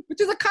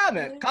 Which is a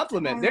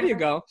compliment. There you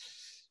go.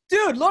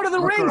 Dude, Lord of the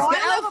Rings, girl. the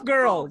elf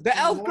girl. The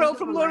elf girl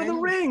from Lord of the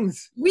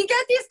Rings. We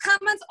get these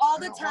comments all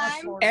the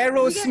time.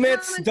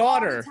 Aerosmith's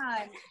daughter.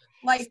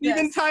 Like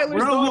Steven this.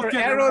 Tyler's daughter,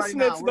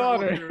 Aerosmith's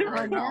daughter.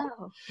 Right now.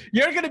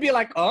 You're going to be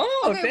like,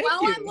 oh, Okay, thank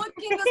while you. I'm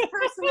looking this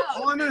person up.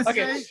 All I'm gonna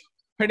say,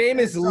 Her name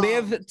is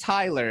Liv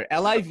Tyler.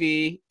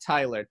 L-I-V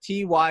Tyler.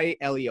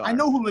 T-Y-L-E-R. I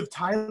know who Liv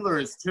Tyler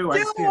is too. I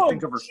just can't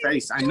think of her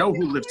face. I know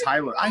who Liv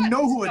Tyler. I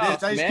know who it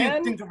is. I just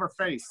can't think of her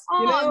face. Oh,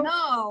 You know?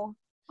 no.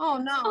 Oh,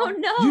 no. Oh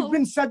no. You've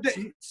been said that.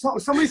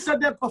 Somebody said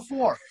that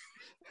before.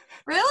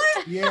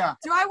 Really? Yeah.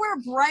 Do I wear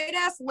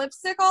bright-ass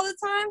lipstick all the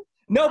time?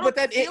 No, but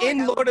that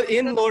in Lord of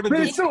But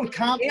it's the still a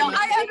compliment.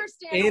 I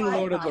understand. in why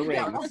Lord of the I-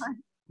 Rings.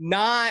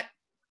 Not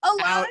A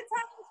lot Out- of times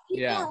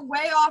people Yeah. are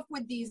way off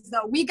with these,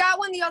 though. We got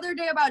one the other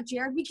day about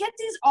Jared. We get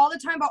these all the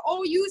time about,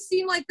 oh, you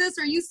seem like this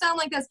or you sound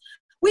like this.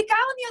 We got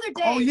one the other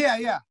day. Oh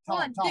yeah. Tell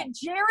One, him, tell him. that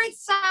Jared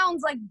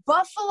sounds like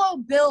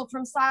Buffalo Bill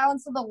from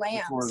Silence of the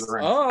Lambs.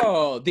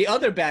 Oh, the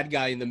other bad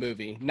guy in the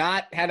movie,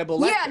 not Hannibal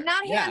Lecter. Yeah,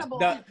 not Hannibal.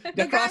 The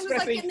The guy who's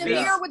like in the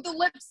mirror with the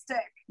lipstick.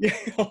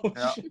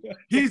 Yeah.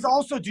 He's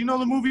also. Do you know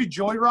the movie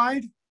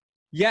Joyride?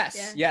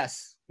 Yes.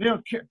 You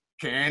know,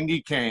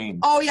 Candy Cane.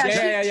 Oh yeah,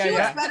 Yeah, she looks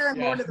yeah. better in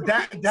Lord of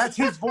the That's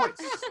his voice.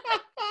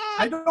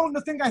 I don't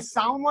think I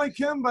sound like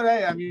him, but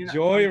hey, I mean, it's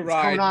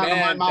Joyride, coming out of my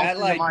man, mouth that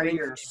into like my brings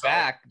ears, me so.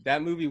 back.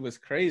 That movie was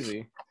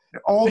crazy.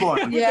 Old one.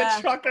 With Yeah.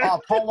 the trucker.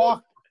 Paul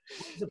Walker.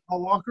 Is it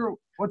Paul Walker?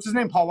 What's his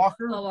name? Paul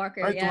Walker. Paul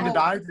Walker, Right, the one yeah. who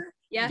died.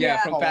 Yeah.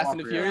 Yeah, from Paul Fast and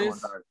the Walker, yeah,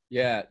 Furious. the one died.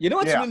 Yeah. You know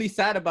what's Yeah. really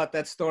sad about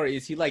that story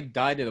is he like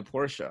died in a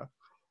Porsche.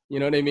 You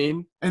know what I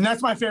mean? And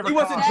that's my favorite. He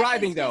wasn't car.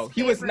 driving That is though. his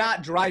He was favorite.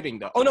 not driving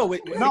though. Oh no, wait.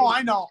 No,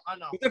 I know.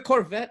 Was it a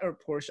Corvette or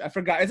Porsche? I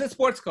forgot. It's a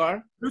sports car.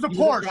 It was a He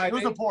was Porsche. It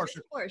was a driving. Porsche.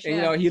 Of course, And,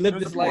 yeah. you know, he lived It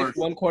was his a life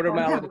Porsche. 1/4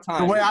 mile at a The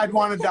time. way I'd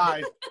want to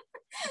die.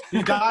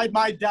 He died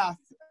my death.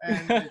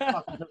 And it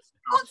fucking pissed me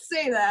Don't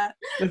say that.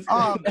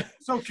 off.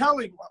 So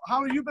Kelly,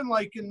 how have you been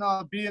liking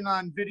being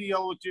on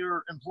video with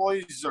your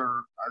employees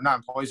or not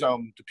employees?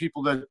 The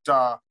people that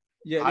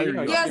yeah, hire you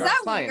know, you. Yeah, is your that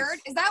clients. weird?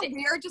 Is that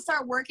weird to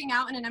start working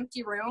out in an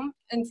empty room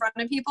in front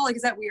of people? Like,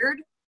 is that weird?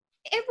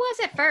 It was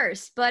at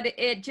first, but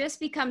it just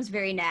becomes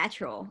very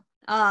natural.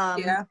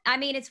 Yeah. I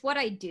mean, it's what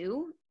I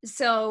do.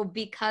 So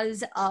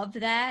because of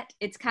that,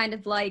 it's kind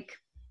of like,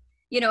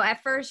 you know,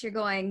 at first you're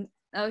going,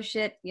 oh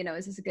shit, you know,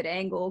 is this a good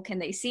angle? Can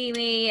they see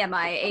me? Am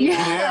I able,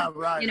 Yeah,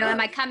 right. you know,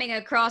 am I coming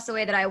across the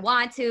way that I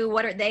want to?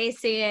 What are they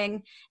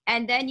seeing?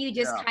 And then you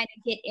just Yeah. kind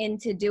of get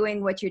into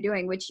doing what you're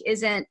doing, which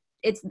isn't,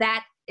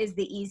 that is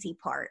the easy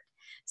part.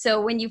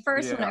 So when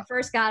I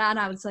first got on,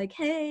 I was like,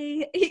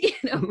 hey, you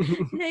know,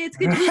 hey, it's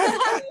good to be here.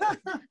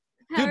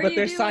 How Dude, are but you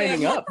they're doing?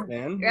 signing up,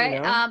 man. Right. You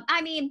know?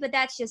 I mean, but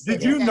that's just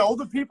Did it. you know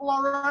the people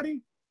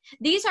already?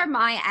 These are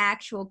my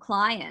actual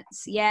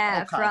clients.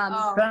 Yeah. Okay.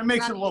 From That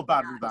makes it from a little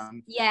better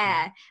then.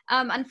 Yeah.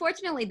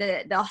 Unfortunately,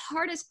 the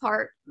hardest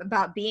part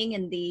about being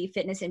in the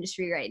fitness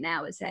industry right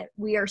now is that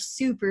we are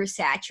super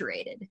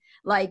saturated.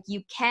 Like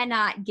you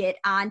cannot get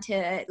onto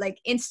like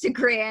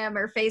Instagram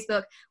or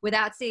Facebook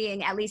without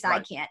seeing, at least I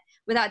Right. can't,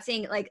 without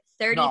seeing like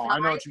 35 No, I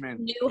know what you mean.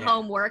 new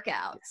home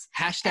workouts.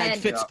 Hashtag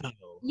And- Fitspo.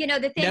 You know,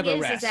 the thing Never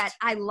is rest. that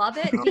I love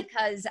it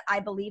because I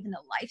believe in the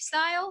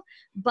lifestyle.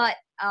 But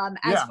as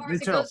Yeah, far me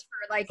as it too, goes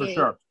for like For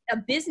sure. a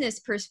business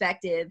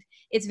perspective,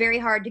 it's very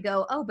hard to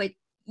go, oh, but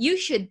you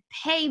should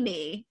pay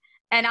me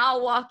and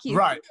I'll walk you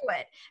Right. through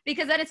it.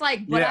 Because then it's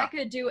like, but Yeah. I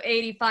could do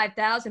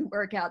 85,000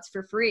 workouts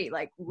for free,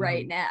 like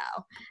right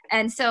now.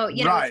 And so,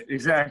 you know, Right,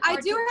 exactly.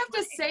 I do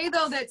have to say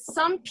though that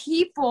some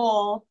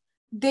people,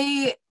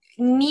 they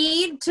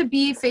need to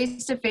be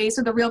face to face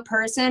with a real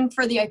person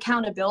for the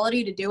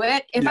accountability to do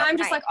it. If Yeah. I'm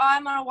just Right. like, oh,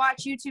 I'm gonna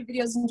watch YouTube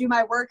videos and do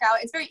my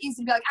workout, it's very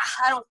easy to be like,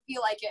 I don't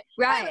feel like it.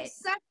 If I have a right.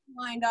 session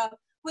lined up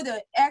with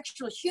an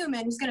actual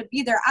human who's gonna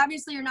be there.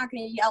 Obviously, you're not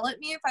gonna yell at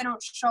me if I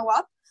don't show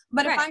up.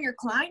 But Right. if I'm your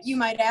client, you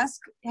might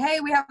ask, hey,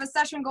 we have a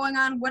session going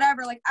on,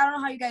 whatever. Like, I don't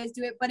know how you guys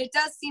do it, but it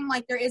does seem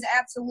like there is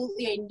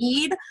absolutely a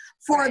need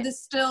for Right. the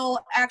still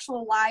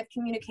actual live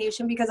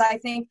communication, because I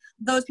think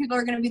those people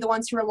are going to be the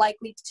ones who are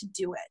likely to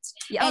do it.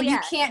 Yeah, And yeah. you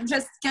can't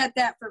just get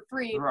that for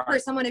free Right. for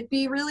someone to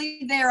be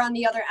really there on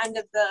the other end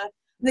of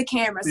the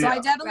camera. So I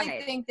Yeah. definitely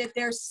Right. think that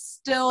there's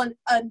still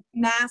a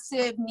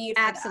massive need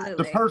for that.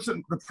 Absolutely.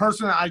 The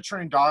person that I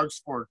train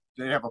dogs for,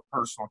 they have a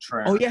personal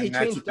trainer. Oh, yeah, he and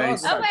that's trains what they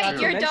dogs. said, Oh, wait,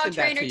 too. you're a dog mentioned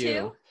that trainer to you.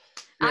 too?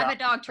 Yeah. I'm a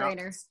dog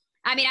trainer.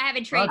 I mean, I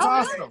haven't trained That's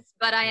dogs, awesome.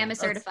 but I am a That's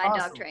certified dog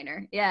awesome.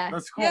 trainer. Yeah.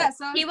 That's cool. Yeah,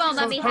 so He won't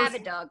So let me the have a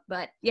person- dog,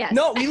 but yes.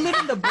 No, we live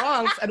in the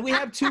Bronx and we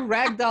have 2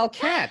 ragdoll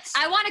cats.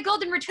 I want a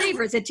golden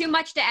retriever. Is it too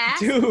much to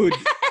ask? Dude,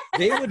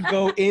 they would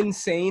go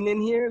insane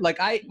in here. Like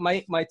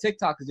my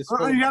TikTok is just full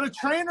Oh, of- you got a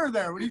trainer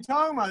there. What are you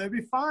talking about? They'd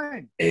be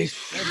fine.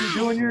 It's They'd be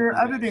doing your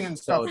editing and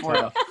so stuff for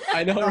you. tough.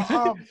 I know.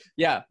 Right?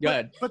 Yeah, go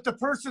ahead. But the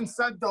person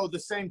said though the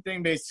same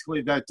thing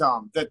basically, that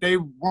that they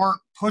weren't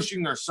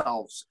pushing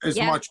themselves as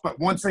Yeah. much, but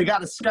once they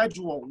got a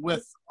schedule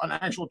with an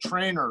actual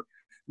trainer,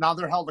 now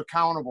they're held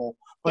accountable.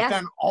 But Yeah.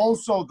 then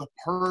also the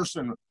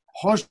person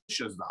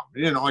pushes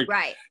them, like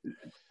Right.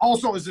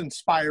 also is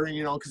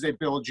inspiring, because they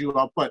build you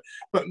up, but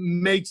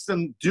makes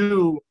them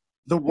do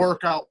the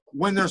workout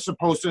when they're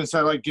supposed to,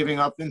 instead of like giving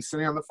up and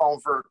sitting on the phone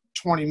for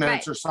 20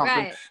 minutes or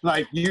something. Right.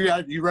 Like,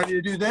 you ready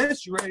to do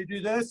this? You ready to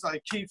do this?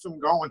 Like, keeps them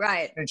going.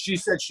 Right. And she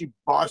said she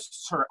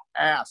busts her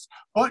ass,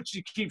 but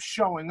she keeps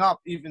showing up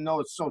even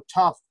though it's so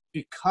tough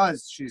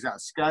because she's got a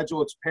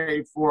schedule. It's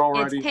paid for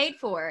already. It's paid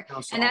for. You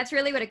know, so. And that's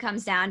really what it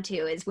comes down to,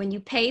 is when you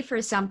pay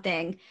for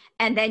something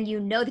and then you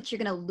know that you're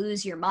going to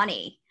lose your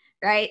money.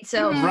 Right.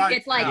 So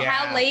it's like,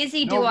 how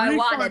lazy do I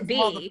want to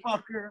be?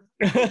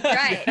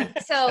 Right.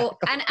 So,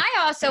 and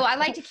I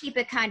like to keep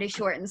it kind of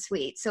short and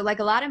sweet. So like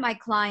a lot of my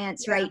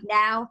clients right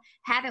now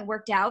haven't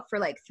worked out for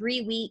like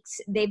 3 weeks.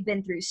 They've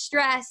been through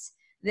stress.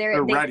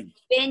 They're ready.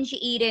 Binge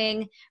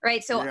eating.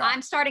 Right. So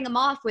I'm starting them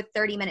off with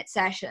 30-minute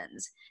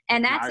sessions.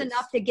 And that's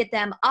enough to get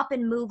them up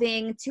and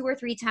moving 2 or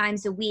 3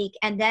 times a week.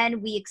 And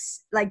then we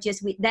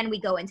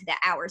go into the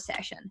hour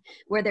session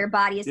where their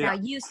body is now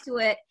used to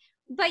it.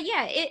 But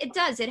yeah, it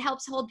does. It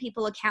helps hold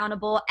people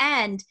accountable.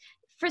 And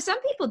for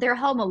some people, they're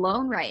home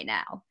alone right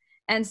now.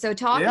 And so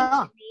talking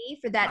to me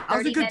for that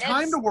 30 minutes. That's a good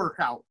time to work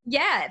out.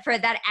 Yeah, for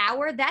that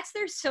hour, that's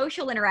their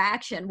social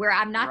interaction where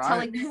I'm not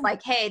telling them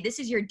like, hey, this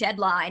is your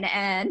deadline.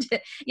 And,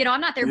 you know,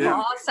 I'm not their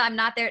boss. I'm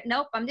not their,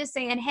 nope. I'm just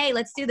saying, hey,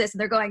 let's do this. And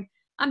they're going,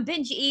 I'm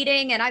binge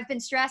eating and I've been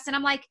stressed. And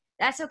I'm like,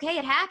 that's okay.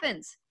 It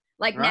happens.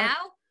 Like now,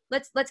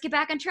 let's get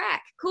back on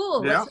track.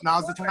 Cool. Yeah,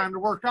 now's the time to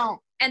work out.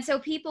 And so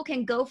people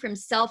can go from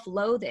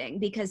self-loathing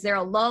because they're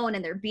alone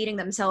and they're beating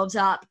themselves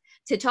up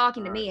to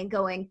talking to me and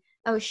going,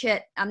 oh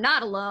shit, I'm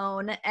not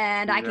alone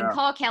and I can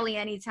call Kelly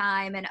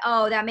anytime, and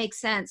oh, that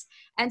makes sense.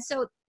 And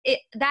so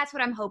that's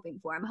what I'm hoping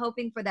for. I'm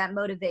hoping for that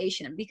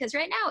motivation, because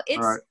right now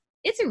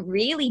it's a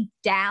really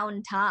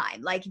down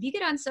time. Like if you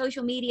get on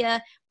social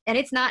media and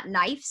it's not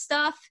knife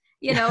stuff,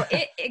 you know,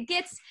 it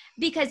gets,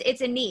 because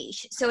it's a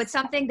niche. So it's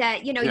something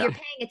that, you know, you're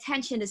paying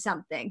attention to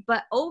something,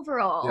 but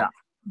overall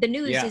the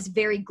news is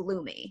very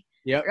gloomy.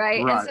 Yep. Right.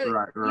 You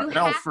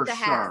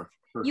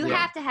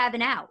have to have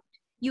an out.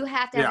 You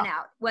have to have an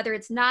out, whether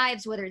it's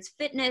knives, whether it's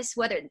fitness,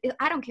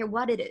 I don't care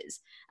what it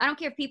is. I don't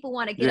care if people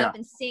want to get up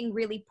and sing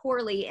really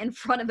poorly in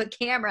front of a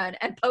camera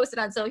and post it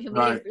on social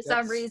media for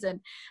some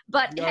reason.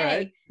 But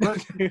hey,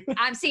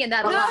 I'm seeing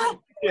that a lot.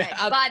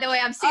 By the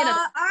way, I'm seeing it.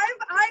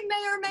 I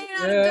may or may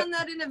not have done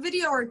that in a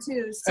video or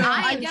two. So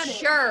I am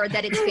sure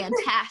that it's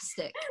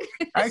fantastic.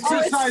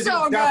 Exercising,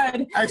 so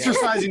good.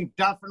 Exercising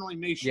definitely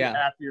makes you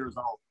happier as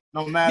well.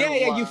 No matter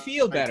what. You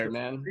feel better,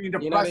 man. Being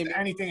depressed,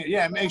 anything.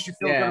 Yeah, it makes you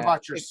feel good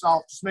about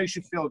yourself. Just makes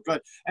you feel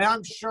good. And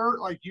I'm sure,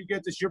 like, you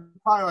get this, you're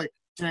probably like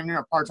damn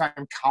near a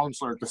part-time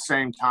counselor at the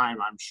same time,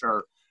 I'm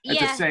sure. At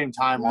the same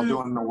time while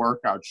doing the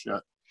workout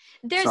shit.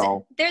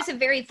 There's a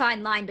very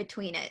fine line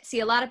between it.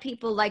 See, a lot of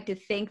people like to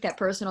think that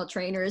personal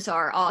trainers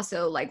are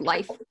also like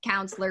life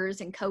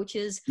counselors and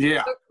coaches.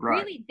 Yeah, but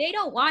really, they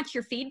don't want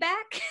your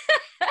feedback.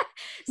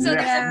 So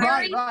there's a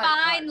very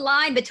fine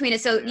line between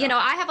it. So, you know,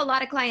 I have a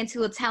lot of clients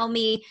who will tell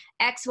me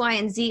X, Y,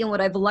 and Z. And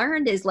what I've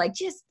learned is like,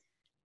 just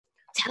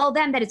tell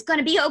them that it's going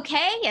to be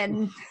okay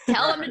and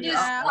tell them to do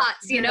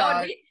squats, you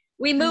know,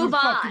 we move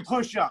on.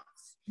 Push-ups.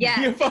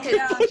 Yeah,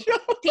 because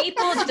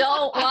people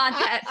don't want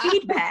that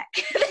feedback.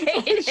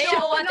 They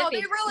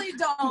really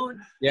don't.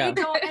 Yeah.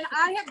 They don't. And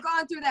I have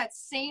gone through that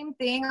same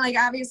thing. Like,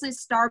 obviously,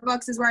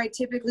 Starbucks is where I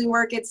typically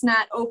work. It's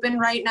not open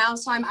right now,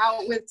 so I'm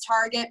out with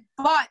Target.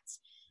 But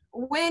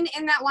when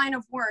in that line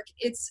of work,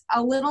 it's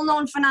a little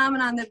known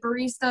phenomenon that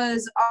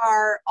baristas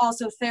are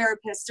also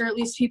therapists, or at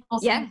least people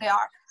think they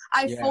are.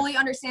 I fully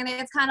understand it.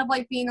 It's kind of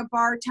like being a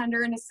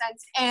bartender in a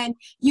sense. And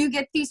you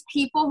get these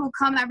people who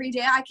come every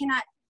day. I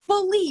cannot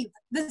believe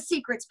the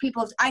secrets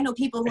I know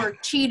people who are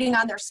cheating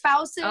on their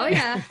spouses. Oh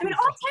yeah. I mean,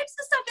 all types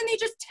of stuff, and they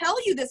just tell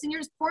you this, and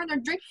you're just pouring their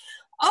drink.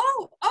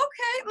 Oh,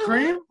 okay.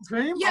 Cream?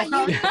 Yeah,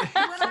 okay.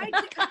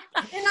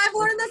 And I've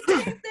learned the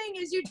same thing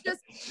is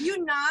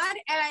you nod,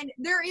 and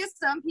there is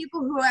some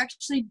people who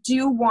actually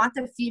do want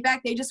the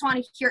feedback. They just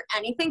want to hear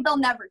anything. They'll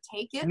never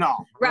take it.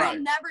 No. Right.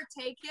 They'll never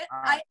take it.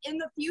 In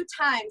the few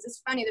times,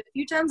 it's funny, the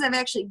few times I've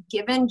actually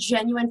given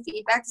genuine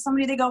feedback to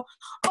somebody, they go,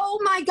 oh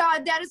my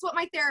God, that is what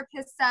my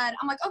therapist said.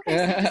 I'm like, okay,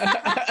 so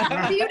what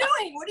are you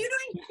doing? What are you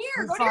doing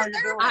here? Go to your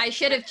therapist. I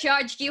should have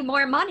charged you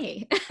more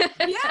money. Yeah.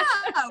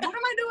 What am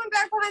I doing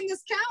back behind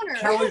this counter?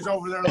 Kelly's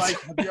over there like,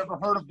 have you ever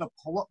heard of the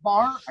pull-up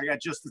bar? I got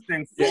just the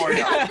thing for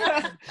you.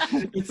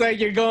 It's like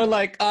you're going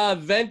like,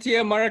 venti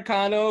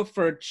Americano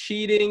for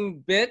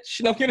cheating,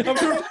 bitch. No, you know.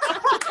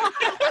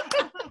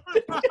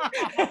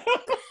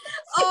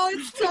 Oh,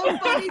 it's so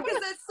funny because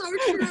that's so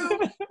true.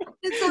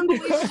 It's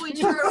unbelievably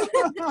true.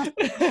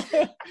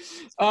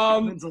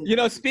 You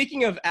know,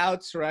 speaking of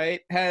outs,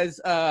 right?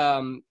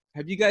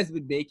 Have you guys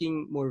been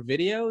making more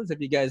videos?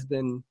 Have you guys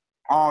been?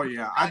 Oh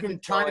yeah, I've been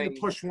trying to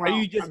push one out.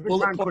 Are you just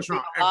bullet pushing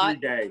every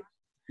day?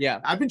 Yeah,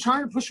 I've been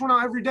trying to push one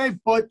out every day,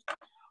 but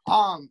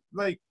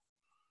like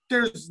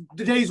there's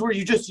the days where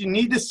you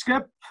need to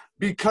skip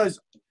because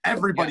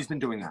everybody's been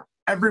doing that.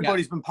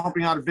 Everybody's been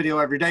pumping out a video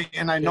every day,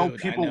 and I know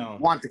people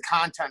want the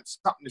content,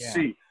 something to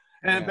see,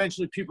 and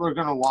eventually people are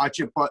gonna watch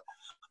it. But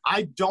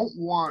I don't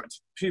want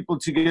people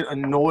to get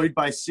annoyed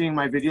by seeing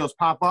my videos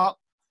pop up.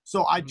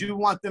 So I do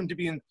want them to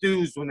be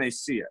enthused when they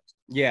see it.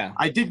 Yeah.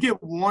 I did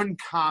get one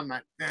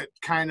comment that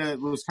kind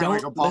of was kind of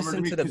like a bummer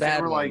to me because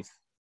they were like,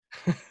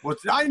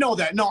 I know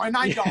that. No, and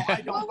I don't.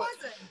 What was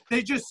it?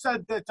 They just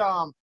said that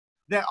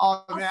man,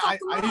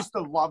 I used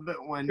to love it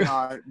when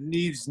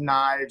Neve's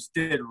Knives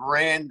did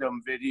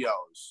random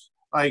videos,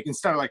 like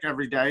instead of like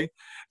every day.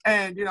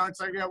 And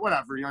it's like, yeah,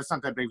 whatever, it's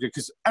not that big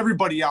because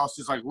everybody else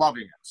is like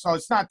loving it. So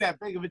it's not that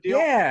big of a deal.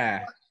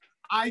 Yeah. But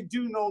I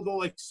do know though,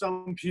 like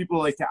some people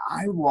like that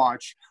I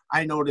watch,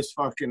 I notice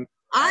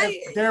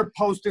they're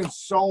posting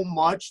so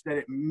much that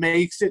it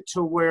makes it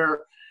to where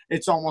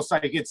it's almost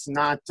like it's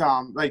not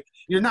like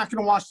you're not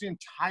going to watch the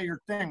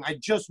entire thing. I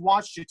just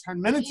watched it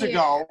 10 minutes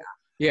ago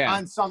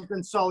on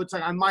something. So it's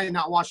like I might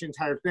not watch the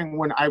entire thing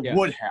when I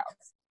would have.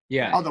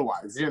 Yeah.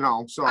 Otherwise,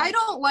 so. I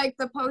don't like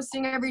the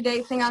posting every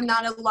day thing. I'm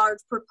not a large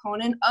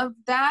proponent of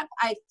that.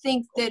 I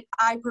think that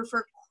I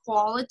prefer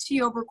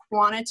quality over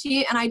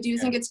quantity, and I do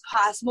think it's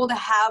possible to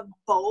have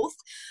both.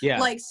 Yeah.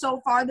 Like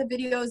so far the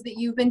videos that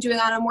you've been doing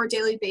on a more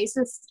daily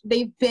basis,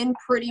 they've been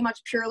pretty much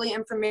purely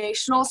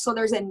informational, so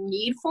there's a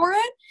need for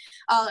it,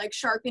 like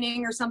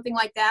sharpening or something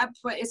like that.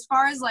 But as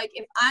far as like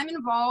if I'm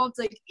involved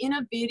like in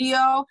a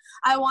video,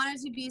 I want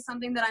it to be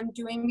something that I'm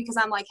doing because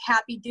I'm like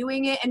happy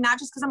doing it, and not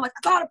just because I'm like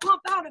I gotta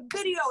pump out a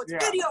video, it's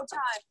video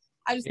time.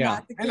 I just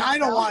want the and I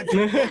don't want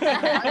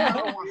I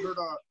don't want her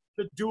to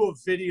do a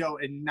video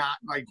and not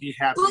like be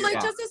happy. Well, like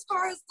just as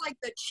far as like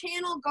the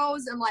channel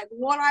goes and like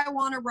what I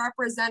want to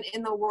represent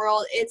in the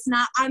world, it's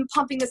not I'm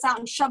pumping this out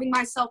and shoving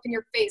myself in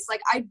your face. Like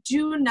I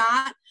do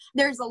not.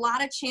 There's a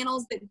lot of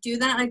channels that do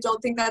that, and I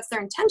don't think that's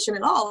their intention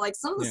at all. Like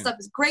some of the stuff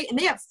is great, and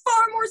they have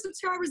far more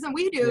subscribers than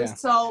we do. Yeah.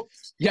 So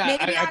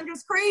maybe I'm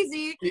just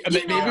crazy.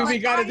 Maybe we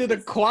got to do the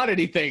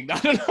quantity thing. I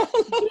don't know.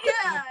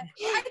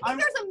 I think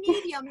there's a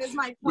medium is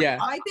my point. Yeah.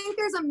 I think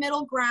there's a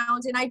middle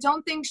ground, and I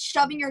don't think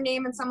shoving your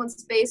name in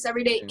someone's face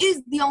every day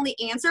is the only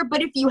answer.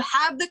 But if you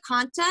have the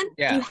content,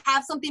 you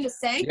have something to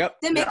say,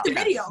 then make the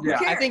video. Yeah.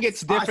 I think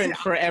it's different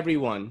for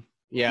everyone.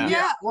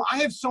 Yeah. Well, I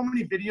have so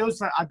many videos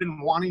that I've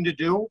been wanting to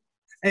do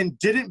and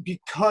didn't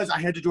because I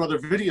had to do other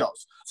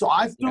videos. So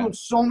I've thrown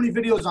so many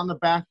videos on the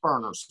back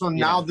burner. So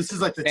now this is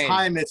like the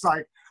time. It's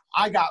like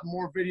I got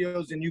more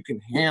videos than you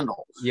can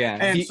handle. Yeah.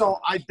 And so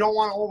I don't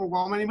want to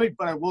overwhelm anybody,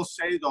 but I will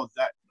say though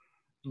that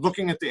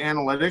looking at the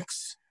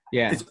analytics,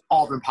 it's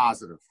all been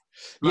positive.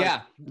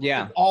 Like,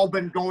 it's all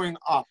been going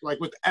up, like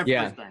with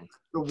everything. Yeah.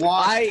 The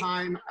watch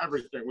time,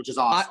 everything, which is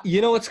awesome.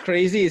 You know what's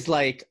crazy is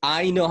like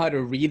I know how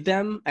to read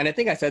them, and I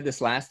think I said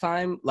this last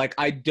time. Like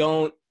I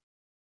don't.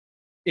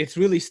 It's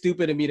really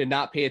stupid of me to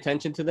not pay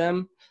attention to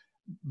them,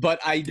 but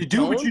you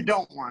do what you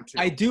don't want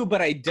to. I do,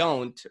 but I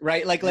don't.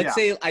 Right? Like let's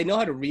say I know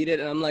how to read it,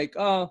 and I'm like,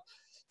 oh,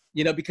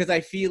 because I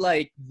feel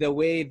like the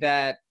way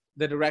that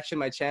the direction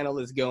my channel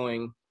is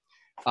going.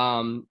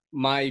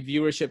 My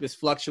viewership is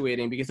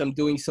fluctuating because I'm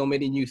doing so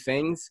many new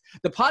things.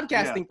 The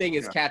podcasting thing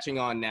is catching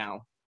on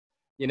now,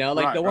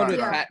 like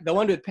the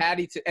one with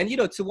Patty and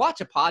to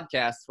watch a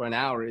podcast for an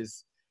hour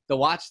is the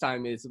watch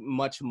time is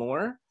much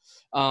more.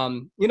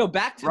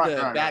 Back to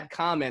the bad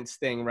comments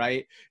thing,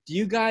 right? Do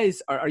you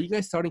guys are you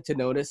guys starting to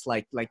notice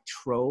like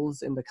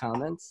trolls in the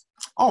comments?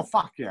 Oh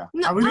fuck yeah!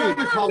 No, I'm gonna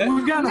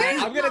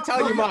tell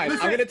you mine.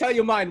 I'm gonna tell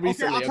you mine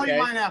recently. Okay, I'll tell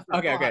you mine after.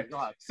 Okay. Go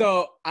ahead.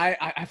 So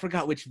I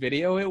forgot which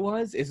video it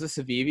was. Is this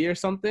a Vivi or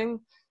something?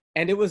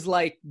 And it was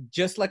like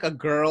just like a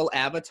girl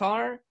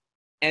avatar,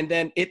 and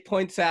then it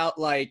points out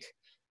like,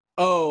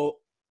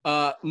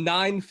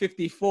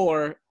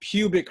 9:54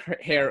 pubic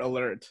hair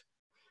alert.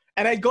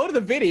 And I go to the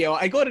video,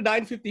 I go to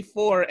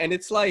 9:54, and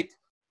it's like,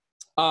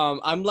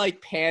 I'm like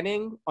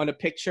panning on a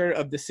picture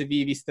of the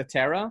Civivi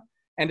Statera,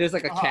 and there's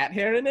like a cat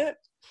hair in it.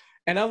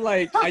 And I'm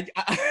like,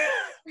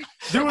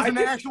 there was an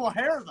actual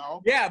hair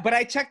though. Yeah, but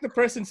I checked the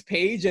person's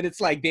page, and it's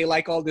like they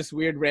like all this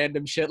weird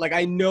random shit. Like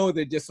I know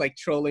they're just like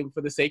trolling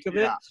for the sake of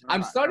it.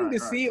 I'm starting to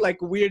see like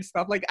weird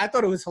stuff. Like I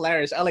thought it was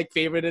hilarious. I like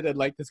favorited and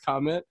liked this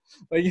comment.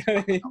 Like, you know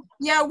what I mean?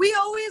 Yeah, we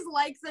always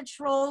like the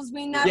trolls.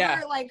 We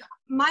never like.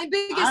 My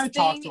biggest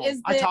thing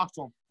is that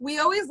we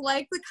always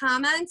like the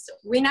comments.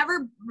 We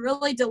never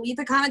really delete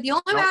the comment. The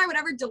only way I would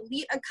ever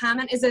delete a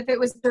comment is if it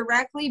was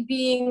directly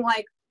being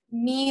like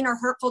mean or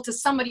hurtful to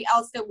somebody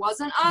else that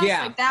wasn't us.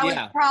 Like that was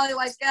probably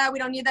like, we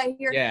don't need that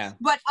here. Yeah.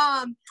 But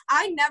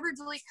I never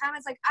delete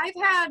comments. Like I've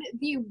had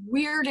the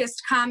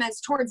weirdest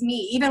comments towards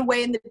me, even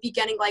way in the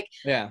beginning. Like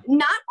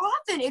not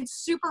often.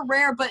 It's super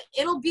rare, but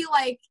it'll be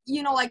like,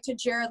 like to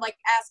Jared, like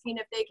asking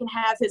if they can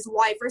have his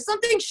wife or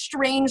something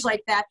strange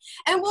like that.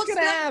 And we'll just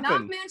be like, no,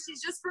 man,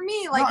 she's just for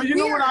me. Like, no, you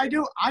know what I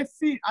do? I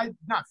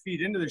not feed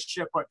into this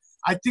shit, but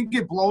I think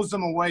it blows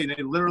them away.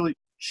 They literally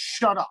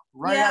shut up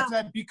after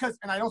that because,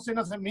 and I don't say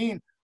nothing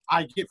mean,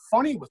 I get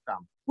funny with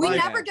them. We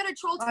never get a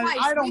troll twice.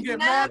 I don't get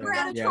mad. Never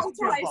had a troll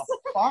twice.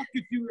 Fuck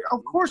if you,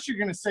 of course you're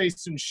gonna say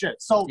some shit.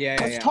 So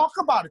let's talk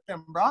about it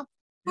then, bro.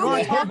 You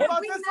want to talk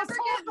about this? Let's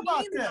talk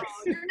about this.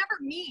 You're never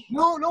mean.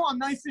 No, I'm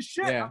nice as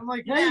shit. I'm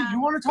like, hey, you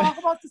want to talk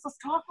about this? Let's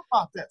talk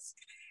about this.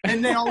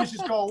 And they always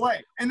just go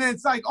away. And then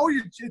it's like,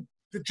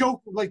 the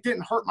joke like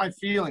didn't hurt my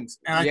feelings,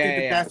 and I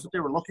think that's what they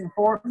were looking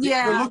for.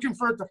 Yeah, they're looking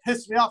for it to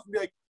piss me off and be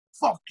like,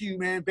 "Fuck you,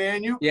 man,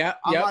 ban you." Yeah,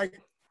 I'm like,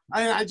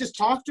 I just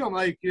talk to them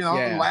like, you know,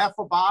 laugh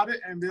about it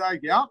and be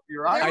like, "Yep,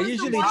 you're right." I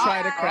usually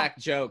try to crack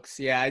jokes.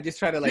 Yeah, I just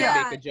try to like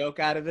make a joke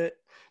out of it.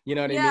 You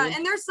know what I mean? Yeah,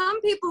 and there's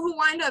some people who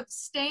wind up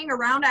staying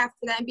around after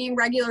that and being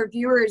regular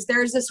viewers.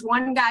 There's this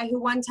one guy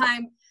who one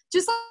time,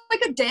 just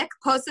like a dick,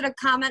 posted a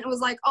comment and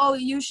was like, "Oh,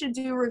 you should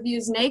do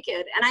reviews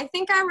naked." And I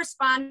think I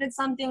responded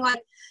something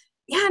like,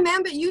 "Yeah,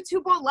 man, but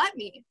YouTube won't let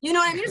me." You know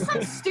what I mean? Just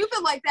something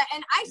stupid like that.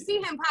 And I see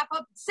him pop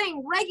up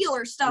saying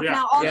regular stuff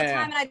now all the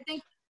time. And I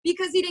think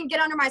because he didn't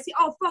get under my seat,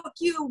 "Oh, fuck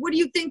you. What do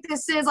you think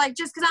this is?" Like,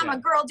 just because I'm a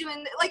girl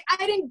doing, like, I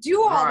didn't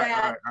do all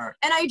that.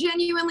 And I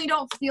genuinely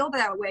don't feel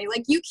that way.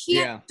 Like, you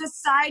can't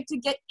decide to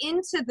get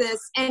into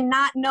this and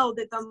not know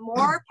that the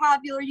more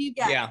popular you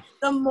get,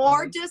 the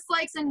more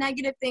dislikes and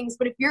negative things.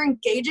 But if you're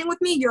engaging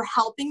with me, you're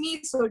helping me.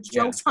 So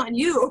joke's on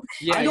you.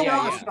 I don't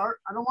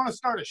want to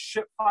start a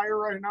shit fire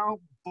right now,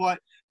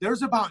 but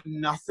there's about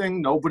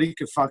nothing nobody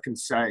could fucking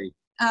say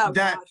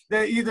that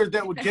either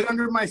that would get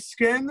under my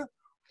skin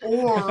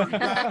or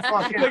that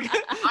fucking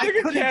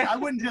I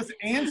wouldn't just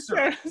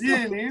answer. You know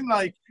what I mean?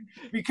 Like,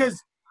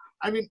 because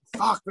I mean,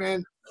 fuck,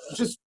 man,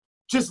 just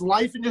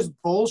life and just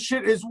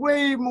bullshit is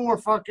way more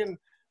fucking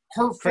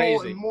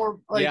hurtful and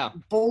more like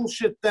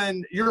bullshit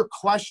than your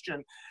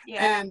question.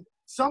 And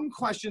some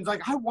questions,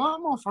 like, I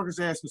want motherfuckers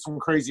asking some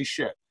crazy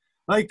shit.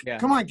 Like,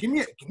 come on, give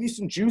me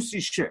some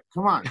juicy shit.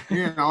 Come on,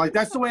 you know, like,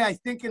 that's the way I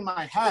think in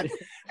my head.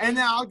 And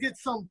then I'll get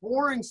some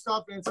boring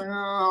stuff, and it's like,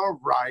 oh,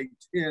 right,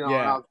 you know, and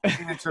I'll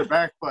answer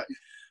back. But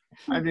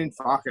I mean,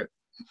 fuck it,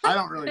 I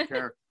don't really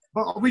care.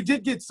 But we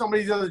did get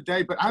somebody the other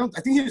day, but I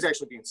think he was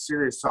actually being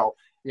serious. So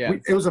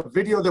it was a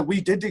video that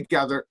we did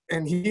together,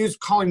 and he was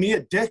calling me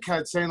a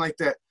dickhead, saying like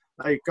that.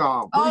 Like, he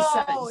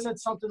said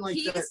something like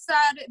that. He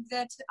said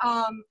that,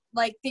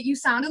 like, that you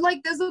sounded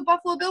like this with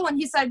Buffalo Bill, and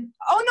he said,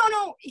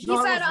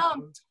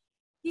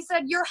 he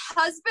said, your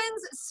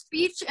husband's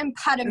speech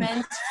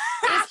impediment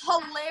is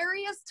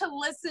hilarious to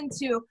listen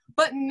to,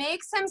 but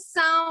makes him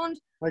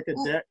sound like a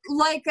dick,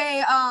 like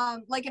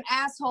an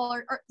asshole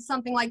or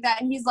something like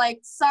that. And he's like,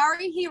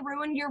 sorry he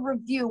ruined your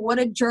review. What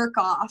a jerk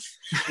off.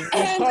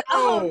 And,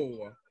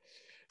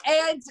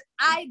 and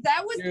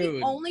that was the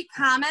only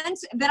comment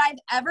that I've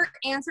ever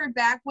answered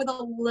back with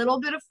a little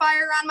bit of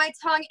fire on my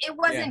tongue. It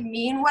wasn't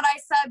mean what I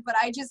said, but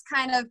I just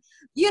kind of,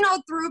 you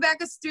know, threw back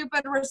a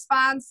stupid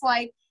response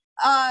like,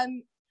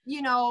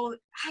 you know,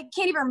 I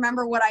can't even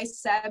remember what I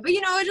said, but,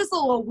 you know, it's just a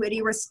little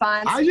witty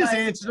response. I just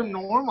answered him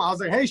normal. I was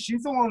like, hey,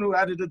 she's the one who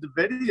edited the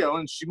video,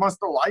 and she must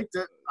have liked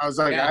it. I was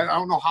like, I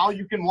don't know how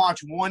you can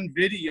watch one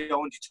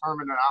video and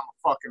determine that I'm a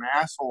fucking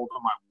asshole to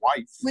my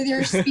wife. With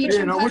your speech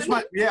you know,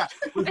 exactly.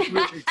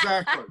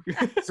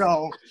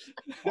 So,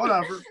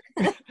 whatever.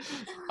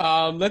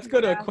 Let's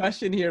go to a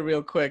question here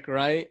real quick,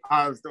 right?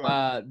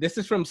 This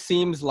is from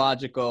Seems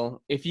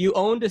Logical. If you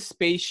owned a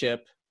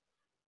spaceship,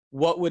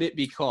 what would it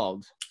be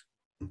called?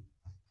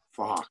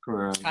 Fuck,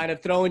 man. Kind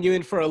of throwing you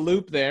in for a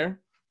loop there.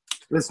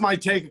 This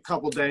might take a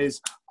couple days.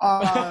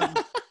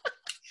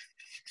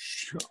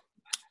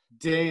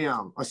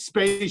 Damn, a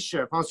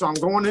spaceship. So I'm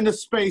going into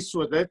space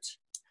with it.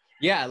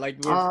 Yeah, like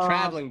we're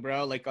traveling,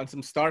 bro, like on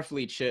some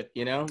Starfleet shit,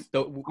 you know?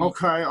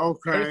 Okay.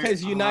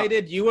 Because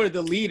United, you are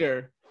the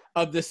leader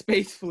of the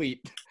space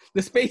fleet,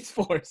 the Space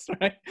Force,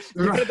 right?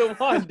 You're the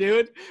one,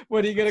 dude.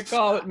 What are you going to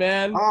call it,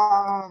 man?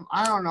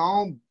 I don't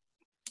know.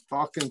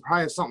 Fucking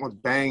probably something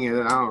with bang in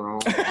it. I don't know.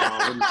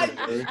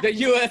 The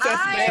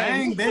USS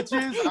Bang,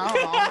 bitches.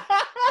 I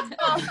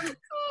don't know.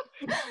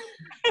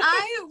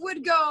 I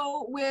would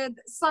go with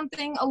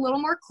something a little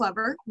more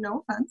clever.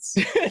 No offense.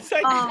 It's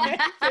like,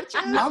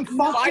 I'm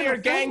fire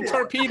gang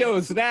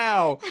torpedoes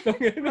now.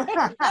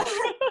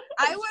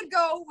 I would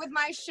go with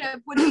my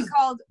ship would be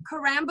called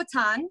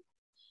Karambatan.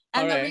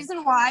 And the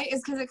reason why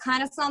is because it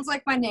kind of sounds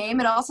like my name.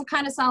 It also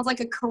kind of sounds like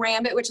a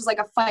karambit, which is like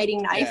a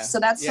fighting knife. Yeah. So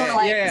that's sort of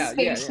like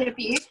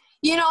spaceshipy.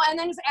 You know, and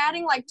then just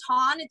adding like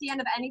Tawn at the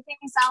end of anything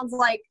sounds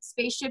like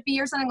spaceshipy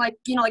or something like,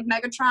 you know, like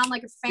Megatron,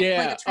 like a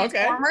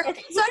transformer.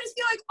 Okay. So I just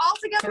feel like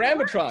altogether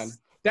Karamatron.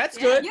 That's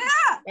good. Yeah.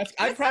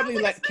 I'd probably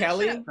let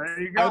Kelly. I would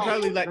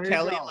probably let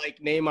Kelly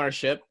like name our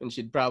ship, and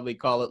she'd probably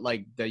call it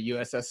like the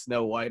USS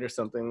Snow White or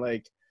something,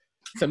 like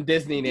some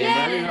Disney name.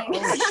 Yeah.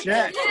 Oh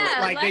shit!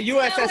 Like the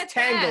USS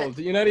Tangled.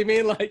 You know what I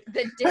mean? Like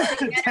the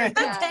Disney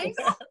Tangled.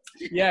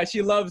 Yeah,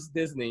 she loves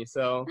Disney,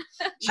 so.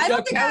 I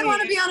don't think I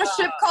want to be on a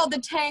ship called the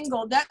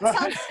Tangled. That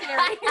sounds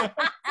scary.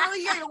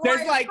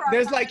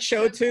 There's like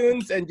show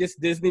tunes and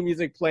just Disney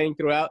music playing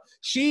throughout.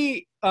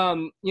 She,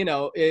 you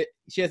know,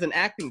 she has an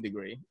acting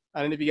degree. I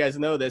don't know if you guys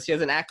know this. She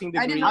has an acting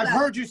degree. I've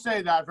heard you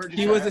say that.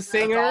 She was a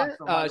singer.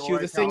 She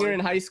was a singer in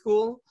high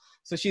school.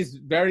 So she's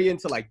very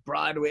into like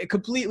Broadway,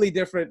 completely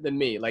different than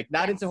me. Like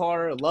not into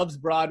horror, loves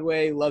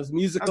Broadway, loves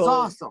musicals.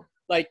 That's awesome.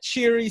 Like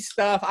cheery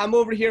stuff. I'm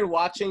over here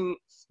watching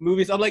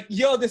movies. I'm like,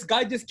 yo, this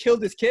guy just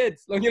killed his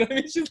kids. Like, you know what I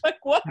mean? She's like,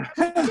 what?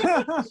 She's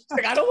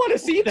like, I don't want to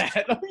see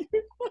that.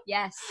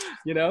 Yes.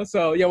 You know,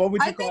 so yeah, what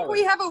would you I call think it?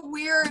 we have a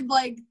weird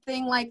like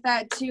thing like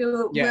that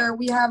too, where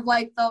we have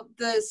like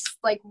this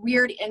like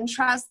weird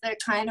interest that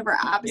kind of are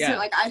opposite. Yeah.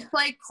 Like I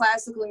play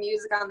classical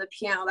music on the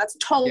piano. That's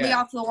totally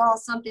off the wall,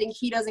 something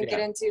he doesn't get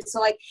into. So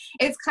like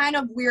it's kind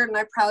of weird, and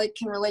I probably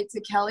can relate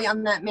to Kelly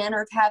on that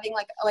manner of having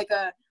like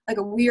a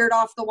weird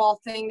off the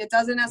wall thing that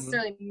doesn't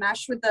necessarily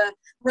mesh with the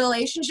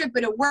relationship,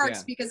 but it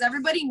works because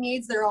everybody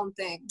needs their own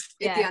thing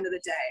at the end of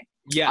the day.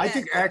 Yeah, I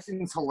think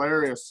acting's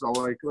hilarious. So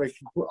like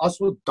us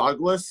with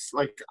Douglas,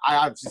 like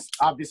I just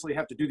obviously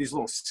have to do these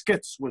little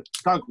skits with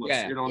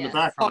Douglas, you know, in the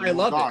background. Oh, I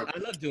love it. I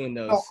love doing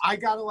those. So I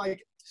gotta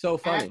like so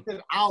funny. act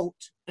it out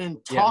and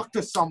talk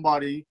to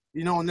somebody,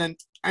 you know, and then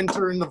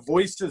enter in the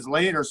voices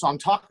later. So I'm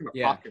talking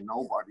to fucking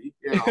nobody,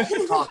 you know,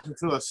 I'm talking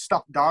to a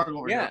stuffed dog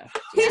over here.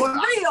 He's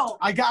real.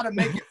 I gotta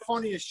make it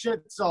funny as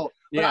shit. So,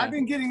 but I've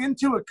been getting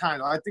into it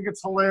kind of. I think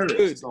it's hilarious.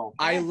 Dude, so.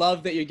 I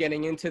love that you're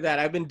getting into that.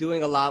 I've been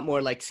doing a lot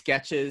more like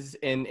sketches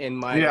in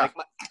my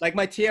like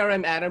my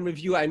TRM Adam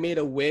review. I made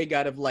a wig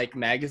out of like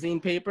magazine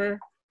paper.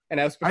 And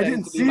I was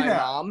pretending to be my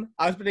mom.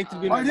 I was pretending to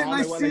be my mom.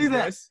 Why didn't I see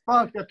that?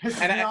 Fuck, that pissed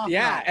me off.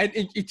 Yeah, and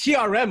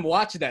TRM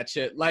watched that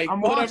shit. Like,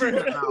 I'm whatever.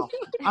 watching it now.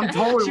 I'm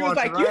totally She was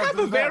like, you have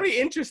a very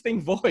interesting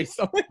voice.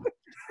 You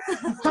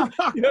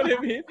know what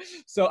I mean?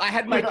 So I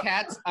had my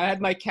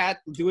cat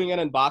doing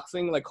an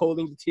unboxing, like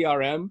holding the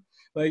TRM.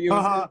 Like, it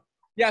was,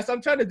 so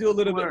I'm trying to do a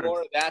little bit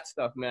more of that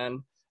stuff,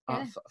 man.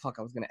 Fuck,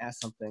 I was going to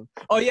ask something.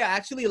 Oh, yeah,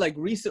 actually, like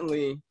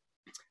recently, you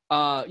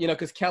know,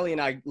 because Kelly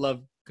and I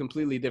love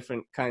completely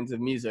different kinds of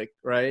music,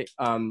 right?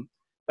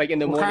 Like in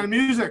the morning. What kind of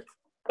music?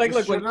 Like,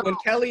 look, when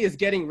Kelly is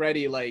getting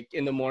ready, like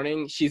in the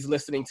morning, she's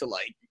listening to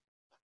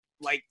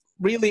like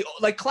really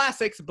like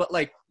classics, but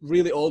like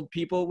really old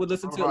people would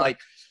listen to it, like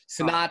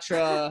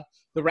Sinatra,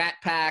 the Rat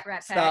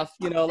Pack stuff,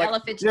 you know,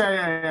 like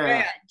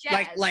yeah.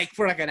 like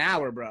for like an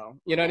hour, bro.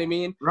 You know what I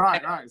mean?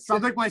 Right.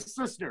 Sounds like my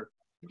sister.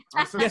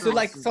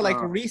 So like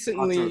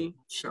recently,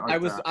 I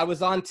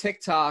was on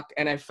TikTok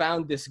and I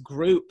found this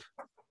group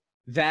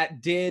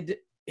that did.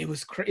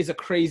 It's a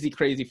crazy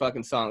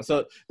fucking song.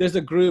 So there's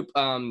a group,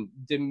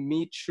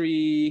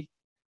 Dimitri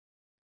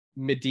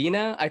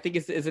Medina, I think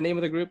is the name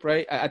of the group,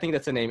 right? I think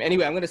that's the name.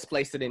 Anyway, I'm gonna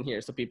splice it in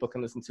here so people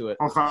can listen to it.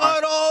 Okay.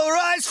 But all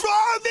rise from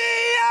the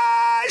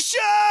ashes.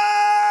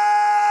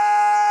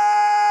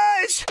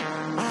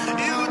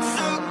 You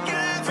took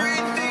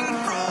everything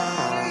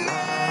from me.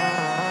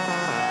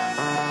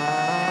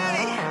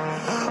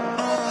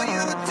 All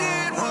you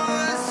did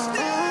was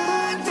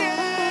stand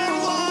and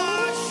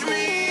watch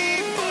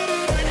me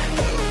burn.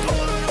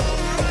 But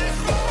all rise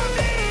from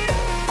the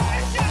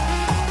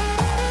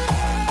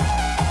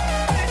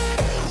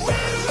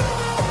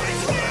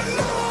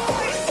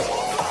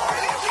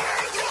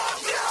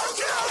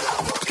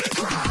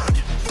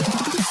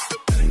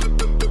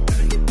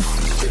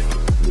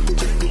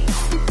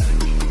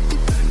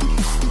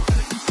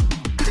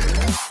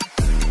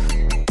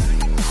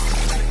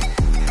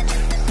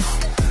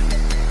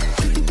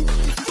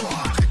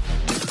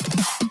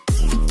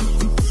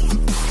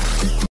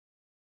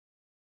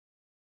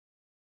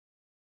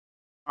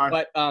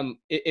But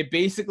it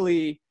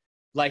basically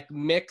like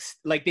mixed,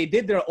 like they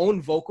did their own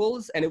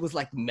vocals and it was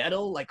like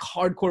metal, like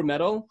hardcore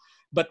metal.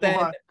 But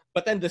then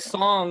the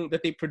song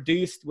that they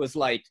produced was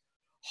like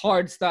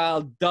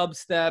hardstyle,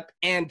 dubstep,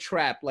 and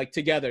trap like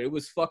together. It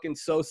was fucking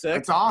so sick.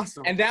 That's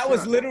awesome. And that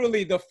was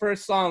literally the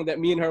first song that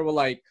me and her were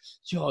like,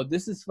 yo,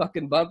 this is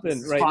fucking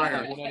bumping right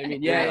now. You know what I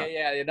mean?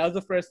 Yeah. That was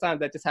the first time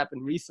that just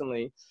happened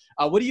recently.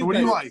 What do you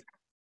like?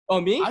 Oh,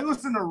 me? I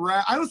listen to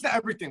rap. I listen to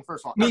everything,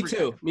 first of all. Me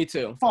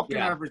too. Fucking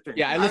everything.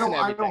 Yeah, I listen to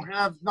everything. I don't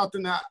have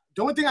nothing that...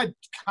 The only thing I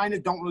kind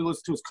of don't really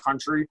listen to is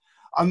country.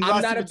 I'm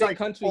not a big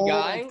country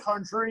guy.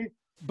 Country.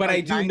 But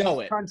like I do know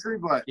it. Country,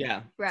 but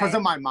yeah. Because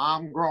of my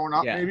mom growing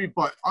up, maybe.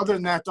 But other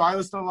than that, though, I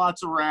listen to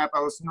lots of rap.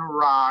 I listen to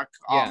rock,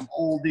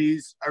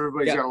 oldies.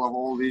 Everybody's got to love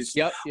oldies.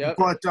 Yep.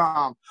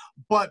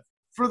 But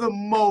for the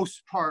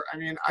most part, I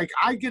mean,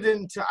 I get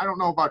into, I don't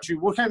know about you.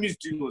 What kind of music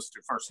do you listen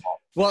to, first of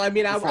all? Well, I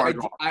mean,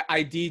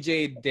 I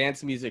DJ'd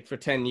dance music for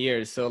 10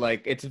 years. So,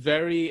 like, it's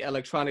very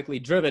electronically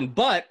driven.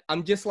 But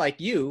I'm just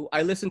like you.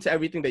 I listen to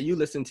everything that you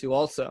listen to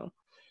also.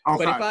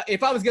 Okay. But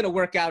if I was going to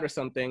work out or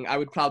something, I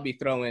would probably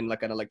throw in,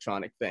 like, an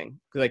electronic thing.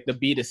 Because, like, the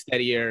beat is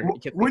steadier.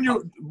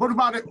 What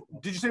about it?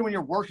 Did you say when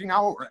you're working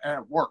out or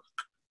at work?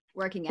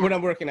 Working out. When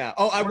I'm working out.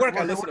 Oh, I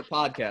listen to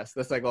podcasts.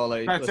 That's, like, all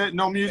I... That's it?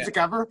 No music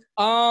ever?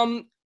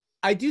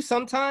 I do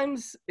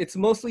sometimes. It's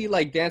mostly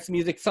like dance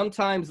music.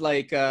 Sometimes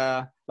like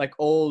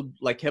old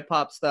like hip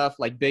hop stuff,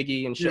 like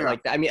Biggie and shit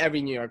like that. I mean,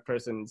 every New York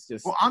person's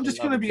just. Well, I'm just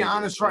gonna be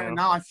honest right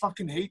now. I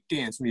fucking hate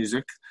dance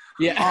music.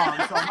 Yeah.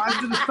 So I might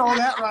just throw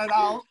that right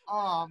out.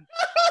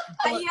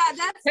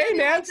 That's. Hey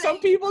man, some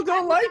people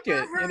don't like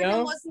it. You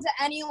know. Listen to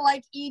any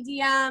like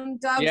EDM,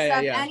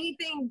 dubstep,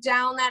 anything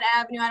down that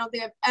avenue. I don't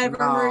think I've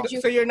ever heard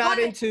you. So you're not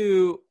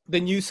into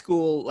the new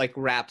school like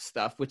rap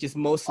stuff, which is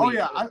mostly. Oh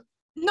yeah.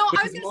 No, which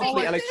I was is gonna say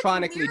mostly if it's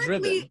electronically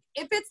driven.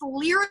 If it's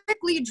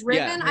lyrically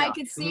driven, Yeah. I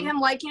could see him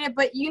liking it.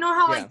 But you know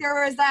how like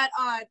there was that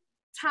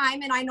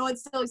time, and I know it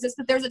still exists,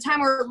 but there's a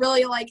time where it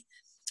really like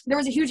there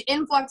was a huge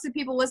influx of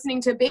people listening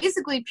to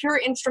basically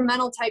pure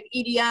instrumental type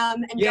EDM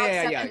and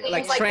dubstep and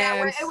things like that,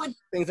 where it would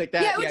things like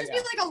that. Yeah, it would just be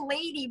like a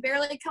lady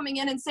barely coming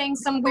in and saying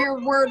some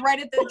weird word right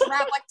at the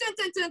drop, like dun,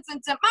 dun, dun, dun,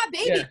 dun, my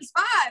baby's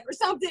 5 or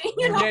something,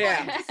 you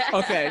know?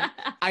 Okay,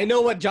 I know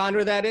what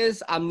genre that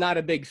is. I'm not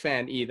a big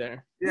fan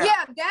either.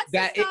 Yeah, that's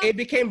that it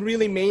became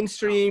really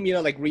mainstream. You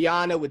know, like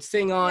Rihanna would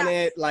sing on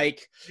it,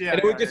 like, and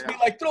it would just be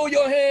like, throw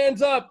your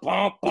hands up.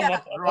 Right.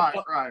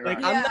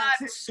 Like, I'm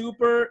not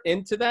super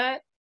into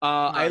that.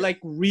 I like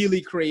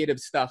really creative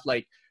stuff.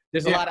 Like,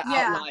 there's a lot of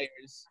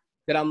outliers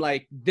that I'm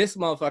like, this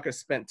motherfucker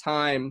spent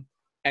time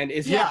and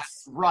is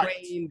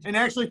trained and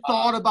actually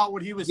thought about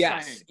what he was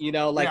saying. You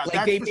know, like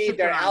they made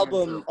their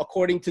album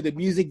according to the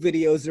music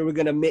videos they were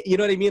gonna make. You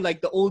know what I mean?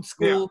 Like the old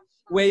school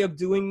way of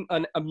doing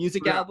a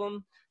music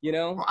album. You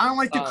know, well, I don't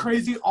like the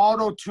crazy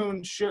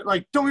auto-tune shit.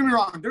 Like, don't get me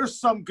wrong, there's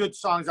some good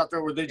songs out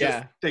there where they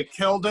just they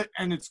killed it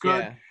and it's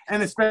good.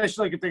 And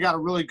especially like if they got a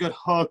really good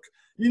hook,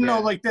 you know,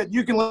 like that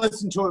you can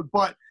listen to it.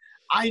 But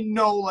I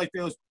know like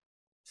those,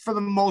 for the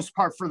most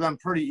part, for them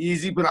pretty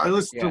easy. But I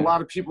listen to a lot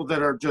of people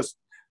that are just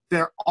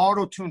they're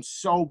auto-tuned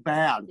so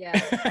bad.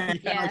 And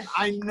like,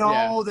 I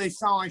know they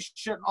sound like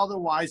shit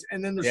otherwise,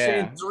 and then they're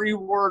saying 3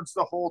 words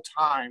the whole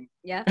time.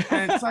 And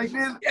it's like,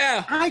 man,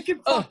 I can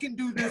fucking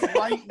do this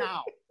right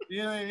now.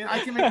 You know what I mean? I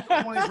can make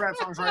one of these rap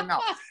songs right now.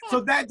 So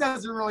that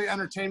doesn't really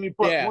entertain me.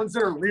 But ones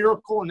that are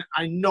lyrical and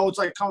I know it's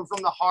like coming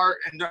from the heart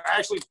and they're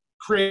actually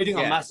creating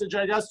a message,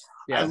 I guess.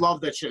 I love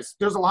that shit.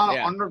 There's a lot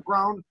of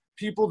underground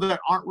people that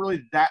aren't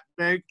really that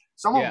big.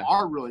 Some of them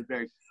are really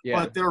big.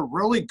 But they're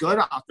really good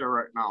out there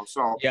right now.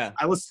 So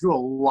I listen to a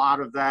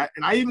lot of that.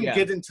 And I even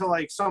get into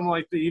like some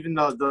like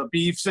the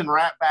beefs and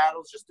rap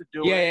battles just to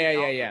do it.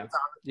 It's on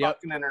the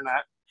fucking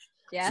internet.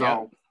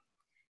 So.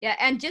 Yeah,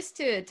 and just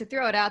to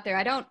throw it out there,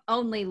 I don't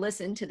only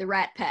listen to the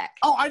Rat Pack.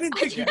 Oh, I didn't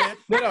think you did.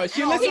 No,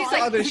 she listens to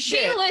other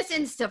shit. She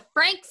listens to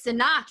Frank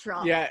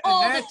Sinatra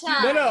all the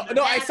time.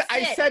 No,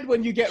 I said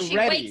when you get she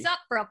ready. She wakes up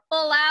for a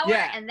full hour,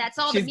 and that's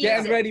all the music. She's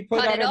getting ready,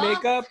 put on her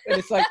makeup, and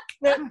it's like,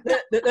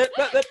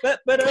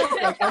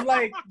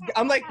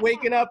 I'm like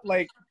waking up,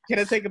 like, can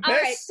I take a piss? All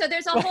right, so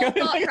there's a whole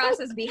thought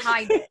process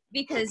behind it,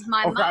 because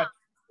my mom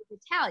is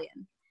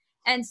Italian.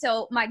 And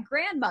so my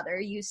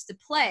grandmother used to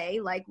play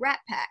like Rat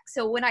Pack.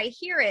 So when I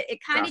hear it, it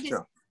kind of just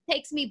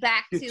takes me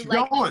back to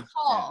like the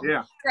calm,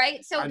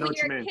 right? So when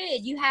you're a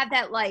kid, you have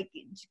that like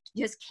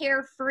just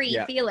carefree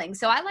feeling.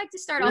 So I like to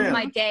start off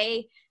my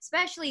day,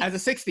 especially as a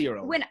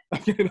 60-year-old. When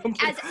as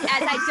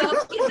I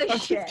don't give a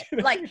shit.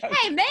 Like,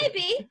 hey,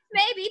 maybe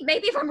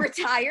if I'm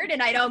retired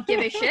and I don't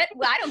give a shit,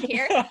 well, I don't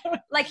care.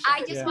 Like,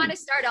 I just want to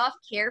start off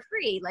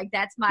carefree. Like,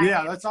 that's my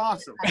that's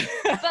awesome.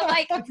 But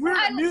like, it's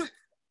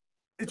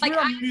weird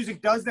how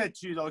music does that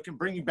to you, though. It can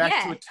bring you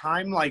back to a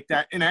time like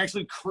that and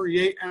actually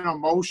create an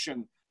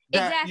emotion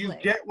that you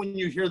get when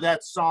you hear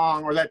that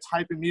song or that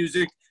type of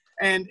music,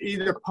 and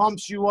either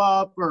pumps you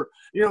up or,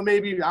 you know,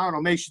 maybe, I don't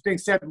know, makes you think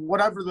sad,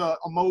 whatever the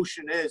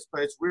emotion is.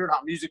 But it's weird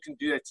how music can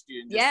do that to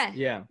you. Just,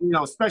 you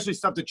know, especially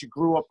stuff that you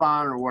grew up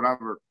on or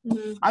whatever.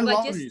 I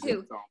love music,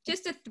 though.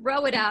 Just to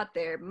throw it out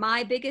there,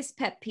 my biggest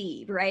pet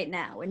peeve right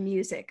now in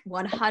music,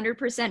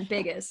 100%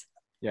 biggest,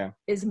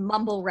 is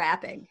mumble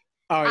rapping.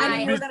 Oh, yeah.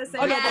 I know that to say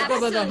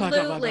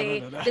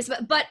absolutely.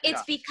 But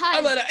it's because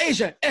I'm an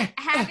Asian.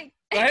 Having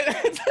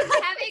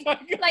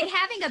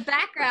a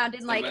background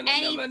in like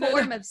any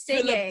form of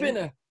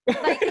singing,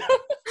 like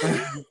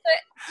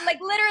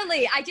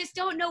literally, I just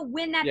don't know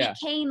when that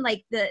became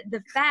like the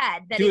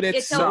fad that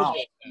it's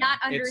okay to not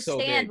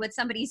understand what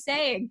somebody's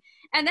saying,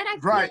 and then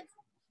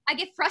I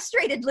get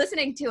frustrated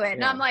listening to it,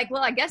 and I'm like,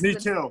 well, I guess me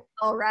too.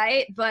 All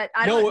right, but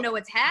I don't know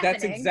what's happening.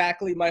 That's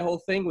exactly my whole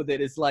thing with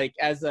it. Is like,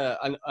 as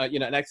an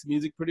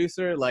ex-music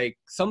producer, like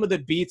some of the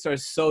beats are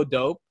so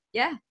dope.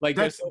 Yeah, like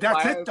that's so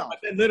it though.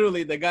 And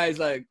literally, the guy's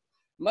like,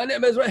 "My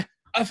name is Ray."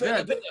 That's what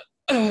I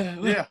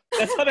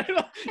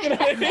know. You know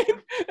what I mean?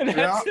 And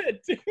that's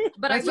it, dude.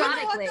 But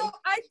ironically,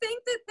 I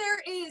think that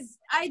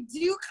I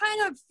do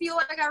kind of feel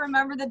like I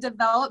remember the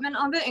development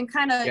of it and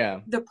kind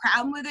of the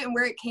problem with it and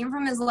where it came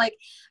from is like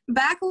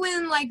back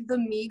when like the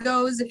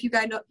Migos, if you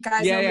guys know who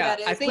that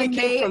is. I think it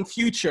came from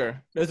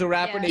Future. There's a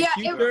rapper named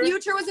Future.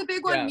 Future was a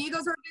big one.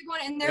 Migos were a big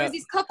one. And there was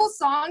these couple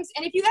songs.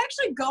 And if you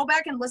actually go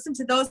back and listen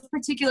to those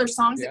particular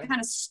songs that kind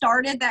of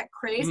started that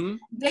craze,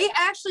 they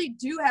actually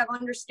do have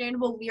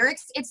understandable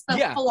lyrics. It's the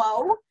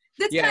flow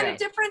that's kind of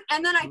different.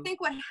 And then I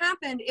think what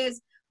happened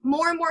is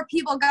more and more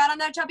people got on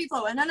that choppy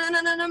flow and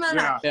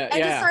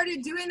just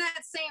started doing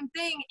that same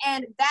thing,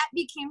 and that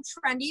became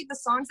trendy. The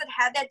songs that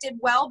had that did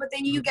well, but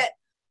then you get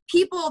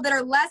people that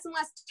are less and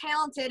less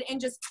talented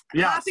and just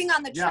hopping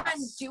on the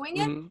trend doing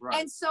it.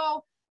 And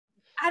so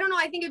I don't know,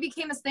 I think it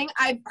became this thing.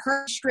 I've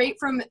heard straight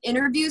from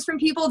interviews from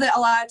people that a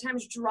lot of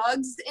times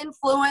drugs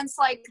influence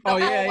like the whole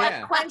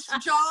like clenched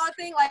jaw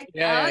thing, like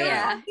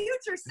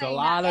Future saying a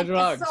lot of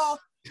drugs. So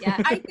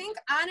Yeah. I think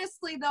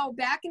honestly though,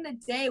 back in the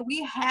day,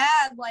 we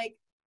had like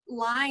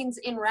lines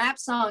in rap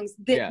songs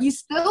that you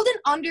still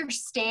didn't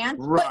understand,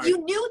 but you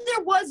knew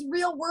there was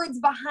real words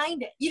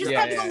behind it. You just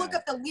had to go look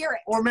up the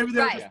lyrics. Or maybe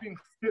they're just being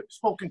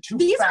spoken too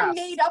These fast. are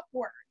made up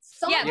words.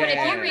 But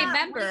if you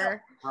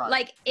remember,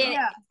 like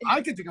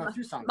I could think of a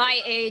few songs.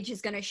 My age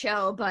is gonna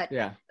show, but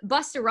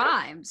Busta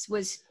Rhymes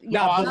was.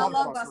 I love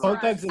Busta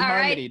Both Thugs in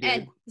Harmony, dude.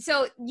 And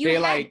so you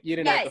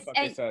didn't know what the fuck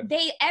they said.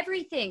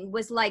 Everything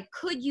was like,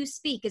 could you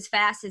speak as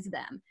fast as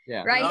them?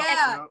 Yeah. Right.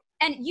 Yeah.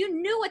 And you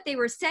knew what they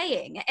were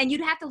saying, and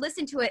you'd have to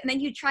listen to it, and then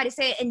you'd try to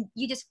say it, and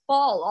you just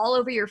fall all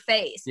over your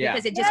face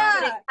because it just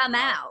couldn't come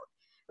out.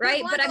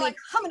 Right, but I mean,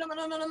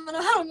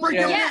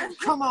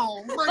 come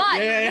on.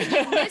 But if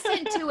you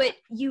listened to it,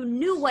 you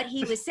knew what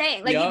he was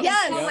saying. Like you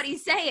knew what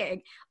he's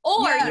saying.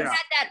 Or you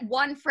had that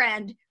one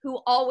friend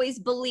who always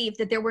believed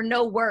that there were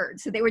no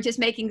words, so they were just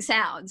making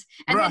sounds.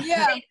 And then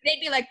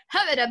they'd be like,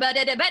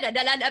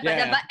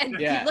 and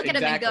you look at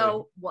him and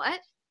go, what?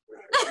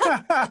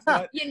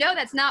 You know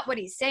that's not what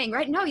he's saying,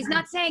 right? No, he's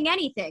not saying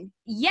anything.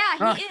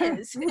 Yeah, he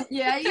is.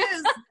 Yeah, he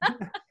is.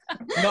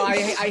 No,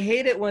 I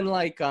hate it when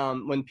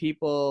when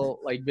people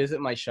like visit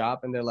my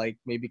shop and they're like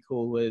maybe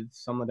cool with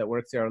someone that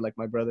works there or like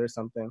my brother or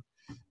something.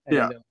 And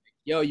they're like,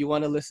 yo, you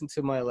want to listen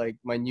to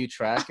my new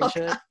track and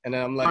shit? And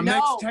then I'm like,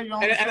 no.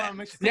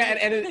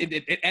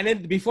 And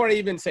then before I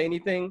even say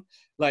anything,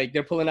 like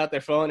they're pulling out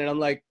their phone and I'm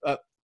like,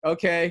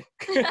 okay.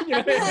 You know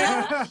what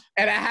I mean?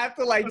 And I have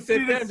to like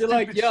sit there and be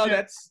like, yo,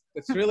 that's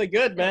really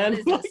good,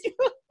 man.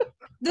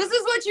 This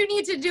is what you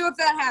need to do if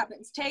that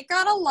happens. Take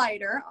out a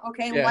lighter,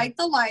 light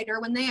the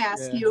lighter when they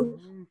ask you.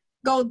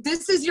 Go,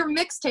 this is your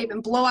mixtape,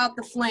 and blow out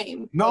the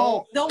flame.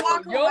 No. They'll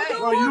walk away.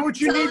 Well, you know what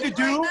you need to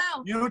do?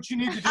 You know what you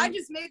need to do? I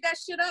just made that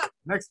shit up.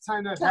 Next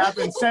time that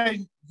happens,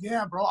 say,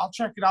 yeah, bro, I'll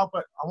check it out,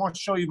 but I want to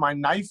show you my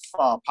knife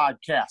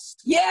podcast.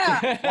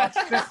 Yeah. Watch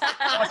this.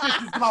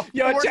 It's about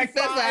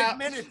 45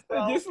 minutes,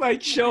 bro. Just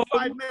like show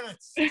 5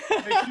 minutes. Make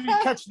sure you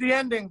catch the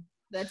ending.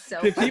 That's so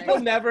funny. People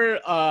never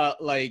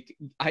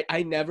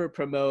I never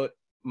promote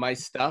my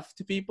stuff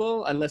to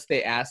people unless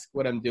they ask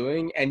what I'm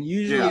doing, and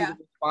usually the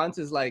response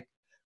is like,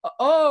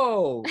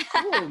 oh,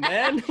 cool,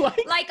 man.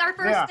 Like our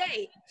first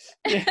date.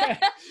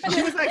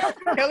 She was like,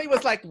 Kelly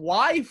was like,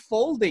 why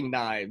folding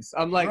knives?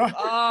 I'm like,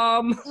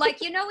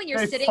 like, you know, when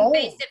you're sitting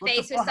face to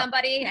face with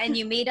somebody and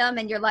you meet them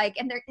and you're like,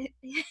 and they're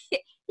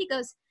he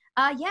goes,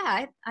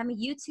 yeah, I'm a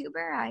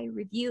YouTuber, I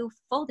review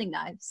folding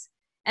knives.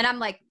 And I'm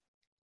like,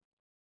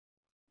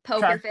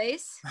 poker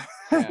face.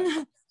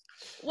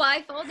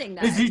 Why folding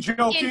knives? Is he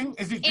joking?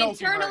 Is he joking?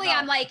 Internally,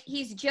 I'm like,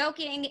 he's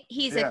joking.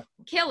 He's a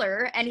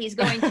killer, and he's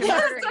going to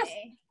murder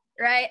me.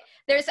 Right?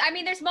 There's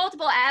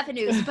multiple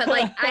avenues, but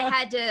like I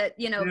had to,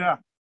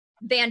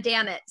 Van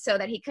Damme it so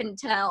that he couldn't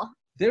tell.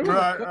 There was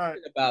a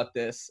question about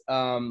this.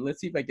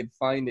 Let's see if I can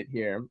find it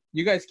here.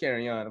 You guys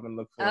carry on. I'm gonna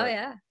look for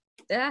it.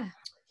 Yeah.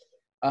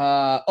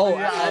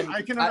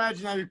 I can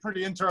imagine that'd be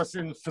pretty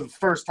interesting for the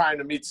first time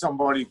to meet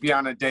somebody, be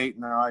on a date,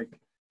 and they're like,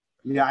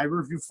 yeah, I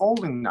review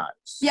folding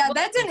knives. Yeah,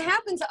 that didn't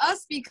happen to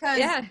us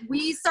because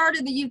we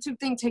started the YouTube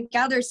thing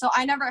together, so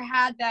I never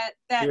had that.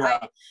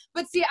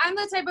 But see, I'm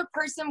the type of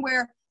person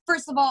where,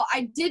 first of all,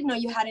 I did know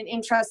you had an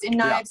interest in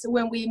knives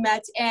when we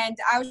met, and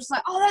I was just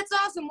like, oh, that's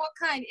awesome. What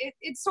kind?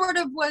 It sort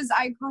of was,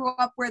 I grew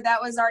up where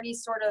that was already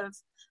sort of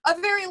a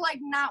very, like,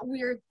 not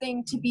weird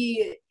thing to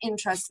be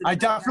interested in. I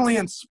definitely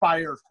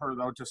inspired her,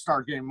 though, to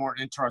start getting more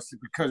interested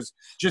because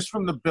just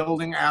from the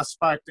building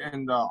aspect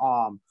and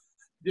the,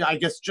 I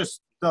guess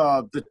just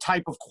the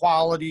type of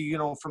quality,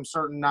 from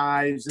certain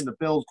knives and the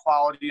build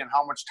quality and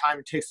how much time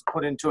it takes to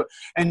put into it.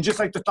 And just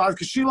like the thought,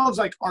 because she loves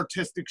like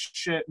artistic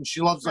shit and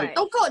she loves like,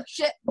 don't call it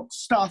shit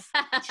stuff.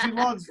 She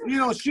loves,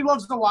 she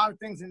loves a lot of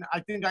things. And I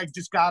think I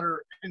just got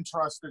her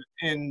interested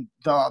in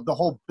the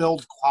whole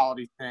build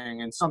quality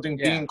thing and something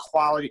being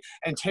quality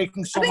and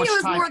taking so much time. I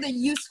think it was more the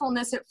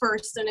usefulness at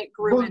first and it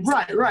grew into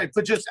Right.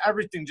 But just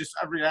everything, just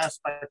every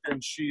aspect.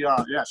 And she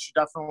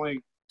definitely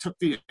took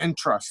the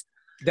interest.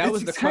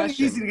 It's kind of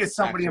easy to get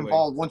somebody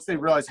involved once they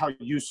realize how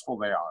useful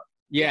they are.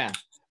 Yeah.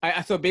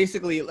 So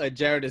basically,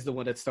 Jared is the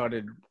one that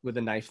started with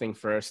the knife thing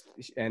first.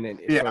 And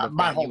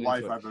my whole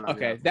life I've been.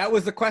 Okay, that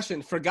was the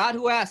question. Forgot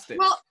who asked it.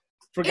 Well,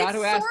 Forgot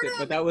who asked it,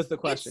 but that was the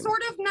question. It's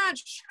sort of not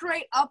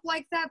straight up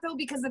like that, though,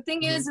 because the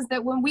thing is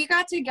that when we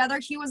got together,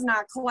 he was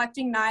not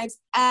collecting knives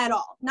at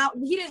all. Now,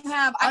 he didn't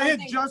have... I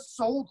had just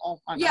sold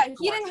all my knives. Yeah,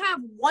 he didn't have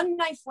one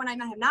knife when I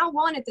met him. Not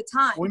one at the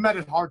time. We met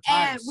at hard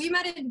times. And we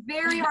met at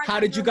very hard times.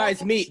 How did you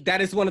guys meet? That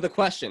is one of the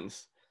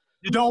questions.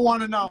 You don't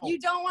want to know. You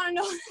don't want to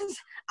know this.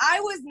 I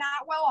was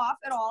not well off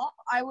at all.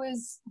 I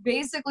was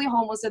basically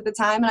homeless at the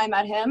time, and I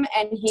met him,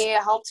 and he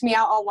helped me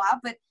out a lot,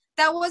 but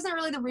that wasn't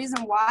really the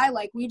reason why.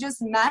 Like, we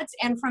just met,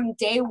 and from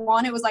day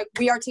one, it was like,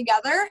 we are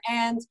together,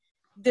 and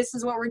this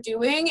is what we're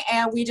doing,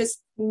 and we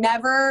just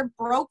never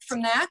broke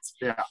from that.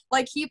 Yeah.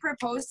 Like, he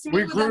proposed to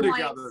me within,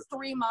 like,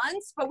 3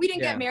 months, but we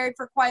didn't get married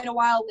for quite a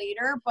while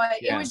later, but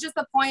it was just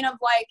the point of,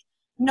 like,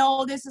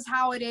 no, this is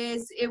how it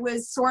is. It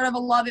was sort of a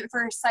love at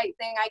first sight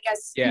thing, I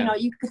guess, you know,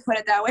 you could put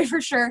it that way for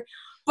sure.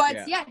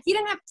 But yeah, he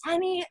didn't have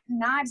any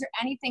knives or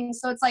anything.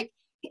 So it's like,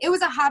 it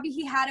was a hobby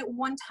he had at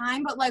one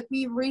time, but like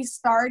we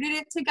restarted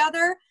it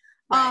together.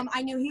 Right.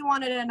 I knew he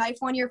wanted a knife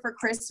one year for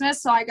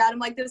Christmas, so I got him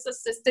like this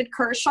assisted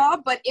Kershaw,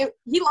 but he liked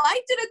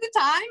it at the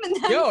time. And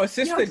then,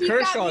 assisted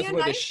Kershaws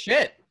were the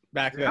shit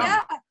back then.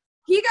 Yeah.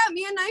 He got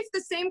me a knife the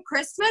same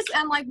Christmas,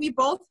 and like we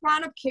both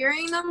wound up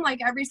carrying them like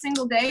every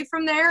single day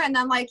from there. And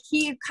then like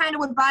he kind of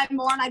would buy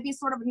more, and I'd be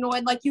sort of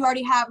annoyed, like, you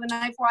already have a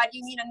knife, why do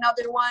you need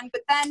another one?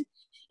 But then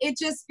it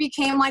just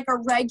became like a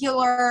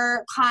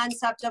regular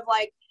concept of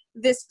like,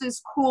 this is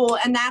cool.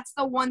 And that's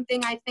the one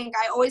thing I think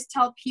I always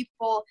tell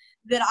people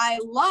that I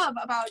love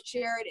about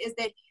Jared is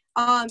that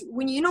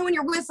when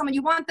you're with someone,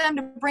 you want them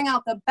to bring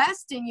out the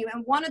best in you.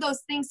 And one of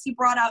those things he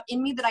brought out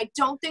in me that I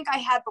don't think I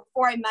had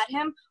before I met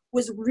him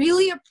was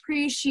really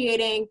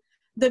appreciating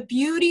the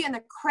beauty and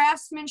the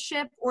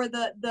craftsmanship, or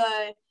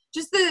the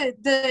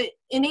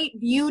innate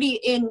beauty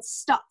in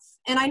stuff.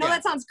 And I know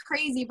that sounds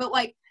crazy, but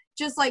like,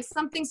 just like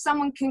something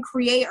someone can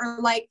create, or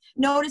like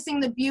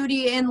noticing the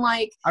beauty in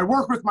like I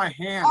work with my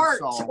hands,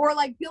 art, or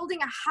like building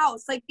a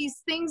house, like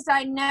these things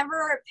I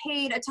never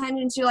paid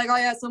attention to, like, oh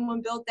yeah,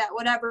 someone built that,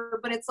 whatever.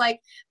 But it's like,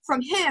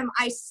 from him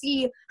I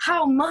see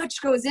how much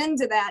goes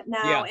into that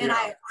now, and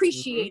I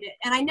appreciate it,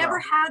 and I never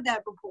had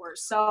that before.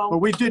 So but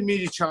we did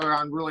meet each other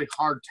on really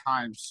hard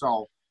times,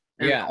 so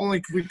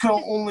we could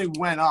only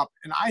went up,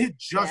 and I had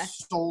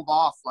just sold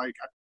off, like,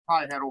 I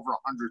probably had over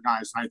 100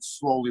 knives, and I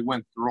slowly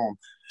went through them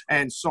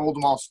and sold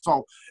them all.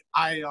 So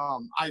I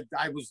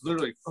was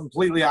literally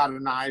completely out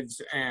of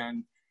knives,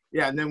 and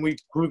then we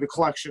grew the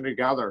collection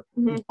together.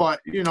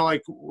 But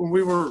like when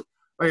we were,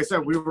 like I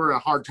said, we were in a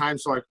hard time,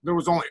 so like there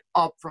was only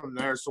up from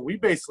there. So we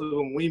basically,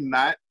 when we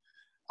met,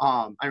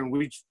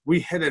 we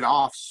hit it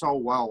off so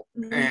well,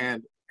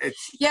 and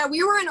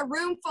we were in a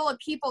room full of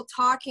people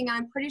talking.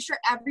 I'm pretty sure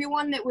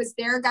everyone that was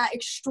there got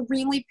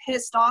extremely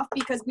pissed off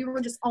because we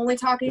were just only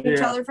talking to each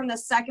other from the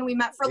second we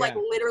met for like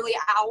literally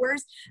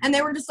hours. And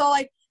they were just all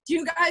like, do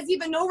you guys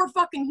even know we're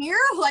fucking here?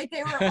 Like,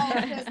 they were all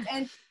pissed.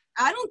 And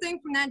I don't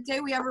think from that day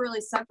we ever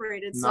really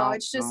separated. So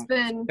it's just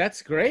been.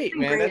 That's great,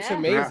 man. That's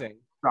amazing.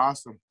 Yeah,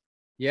 awesome.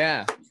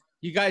 Yeah.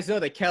 You guys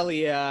know that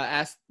Kelly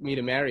asked me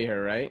to marry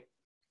her, right?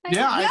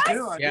 Yeah, I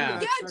do.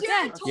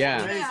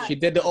 Yeah. She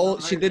did the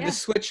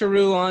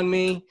switcheroo on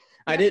me.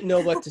 I didn't know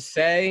what to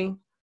say,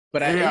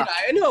 but I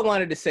knew I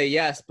wanted to say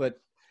yes,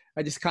 but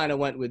I just kind of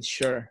went with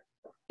sure.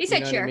 He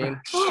said sure. I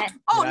mean?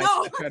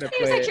 No.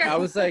 He said sure. I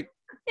was like,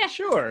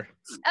 sure.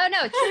 Oh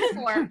no, true to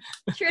form.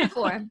 True to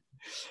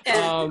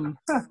form.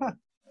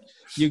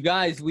 You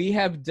guys, we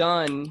have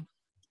done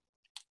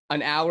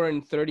an hour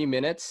and 30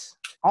 minutes.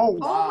 Oh,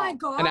 wow. Oh my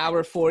God. An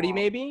hour 40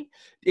 maybe.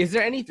 Is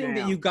there anything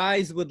that you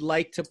guys would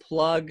like to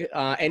plug?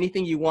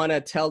 Anything you want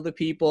to tell the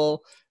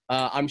people?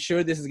 I'm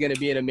sure this is going to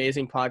be an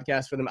amazing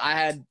podcast for them. I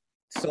had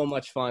so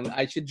much fun.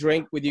 I should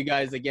drink with you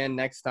guys again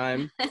next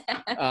time.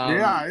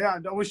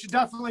 No, we should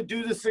definitely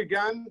do this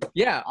again.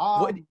 Yeah.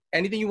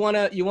 Anything you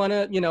wanna,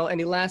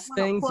 any last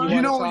things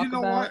you know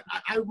what?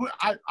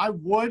 I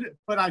would,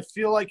 but I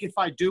feel like if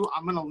I do,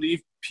 I'm gonna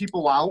leave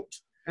people out.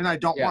 And I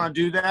don't want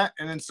to do that,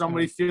 and then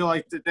somebody feel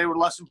like that they were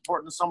less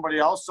important than somebody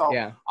else. So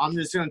I'm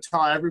just going to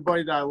tell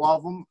everybody that I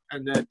love them,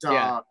 and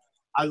that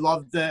I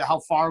love how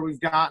far we've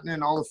gotten,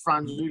 and all the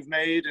friends we've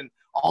made, and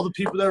all the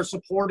people that are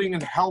supporting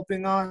and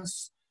helping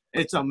us.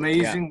 It's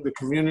amazing. The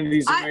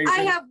community's amazing.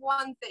 I have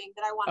one thing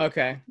that I want to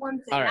say. One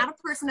thing, not a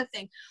person, a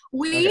thing.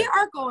 We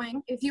are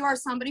going, if you are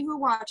somebody who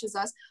watches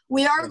us,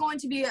 we are going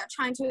to be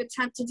trying to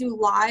attempt to do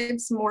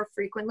lives more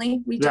frequently.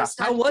 We just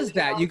How was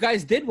that? You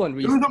guys did one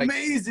recently. It was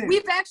amazing.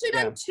 We've actually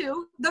done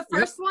two. The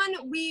first one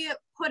we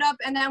put up,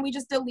 and then we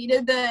just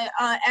deleted the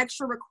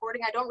extra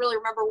recording. I don't really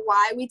remember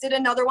why. We did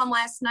another one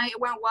last night. It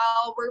went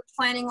well. We're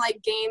planning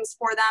like games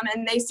for them,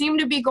 and they seem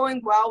to be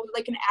going well, with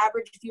like an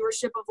average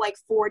viewership of like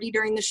 40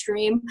 during the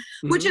stream,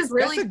 which is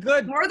really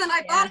more than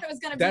I thought it was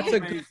going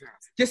to be.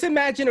 Just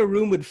imagine a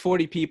room with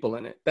 40 people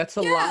in it. That's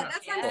a lot. Yeah,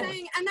 that's what I'm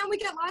saying. And then we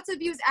get lots of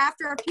views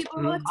after. People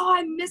are like, oh,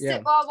 I missed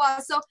it, blah, blah.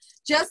 So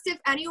just if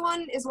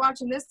anyone is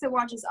watching this that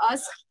watches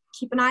us,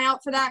 keep an eye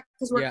out for that,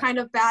 because we're kind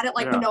of bad at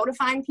like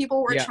notifying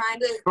people. We're trying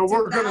to. But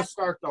we're going to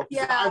start though.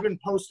 I've been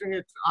posting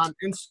it on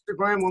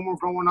Instagram when we're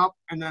going up,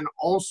 and then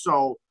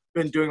also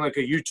been doing like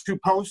a YouTube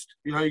post.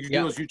 You know, you can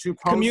do those YouTube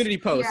posts. Community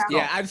posts.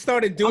 Yeah, I've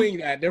started doing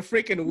that. They're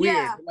freaking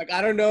weird. Like,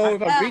 I don't know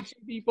if I'm reaching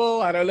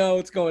people. I don't know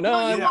what's going on.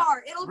 Well, you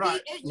are. It'll be,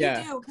 you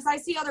do, because I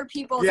see other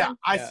people. Yeah,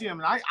 I see them.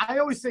 And I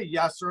always say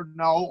yes or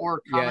no,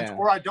 or comments,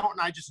 or I don't,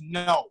 and I just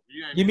know.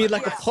 You mean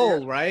like a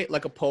poll, right?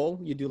 Like a poll?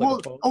 You do like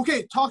a poll?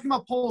 Okay, talking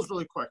about polls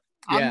really quick.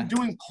 I'm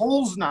doing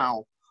polls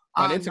now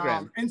on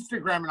Instagram.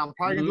 And I'm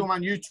probably going to do them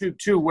on YouTube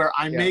too, where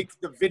I make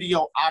the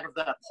video out of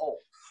that poll.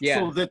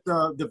 So that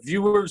the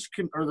viewers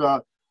can, or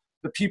the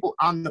people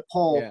on the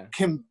poll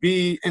can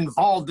be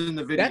involved in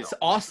the video. That's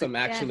awesome,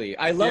 actually.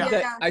 I love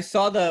that. I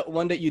saw the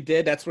one that you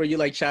did. That's where you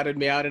like shouted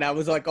me out, and I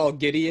was like all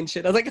giddy and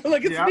shit. I was like,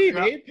 look, it's me,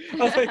 man.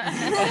 I was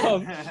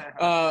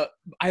like,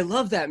 I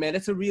love that, man.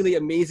 It's a really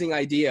amazing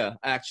idea,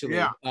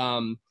 actually.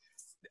 So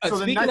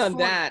speaking on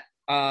that,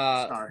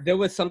 there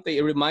was something.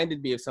 It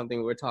reminded me of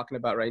something we're talking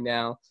about right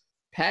now.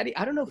 Patty,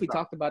 I don't know if we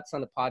talked about this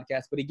on the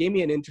podcast, but he gave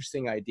me an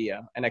interesting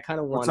idea, and I kind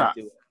of want to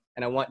do it,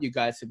 and I want you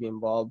guys to be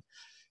involved.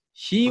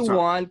 He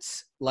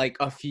wants like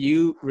a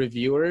few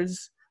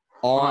reviewers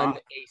on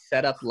a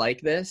setup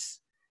like this,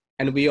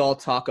 and we all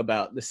talk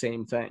about the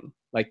same thing,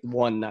 like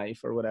one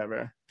knife or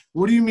whatever.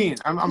 What do you mean?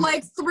 I'm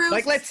like through.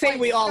 Like, let's say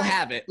we all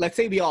have it. Let's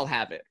say we all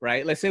have it,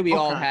 right? Let's say we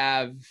all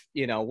have,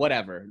 you know,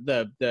 whatever.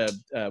 The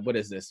what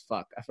is this?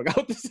 Fuck, I forgot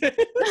what this is.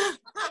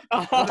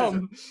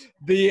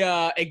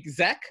 The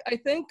exec, I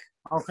think.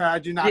 Okay, I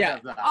do not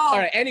have that. All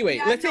right.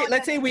 Anyway,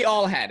 let's say we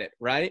all had it,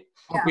 right?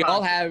 Yeah. We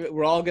all have it.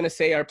 We're all gonna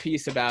say our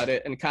piece about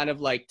it and kind of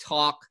like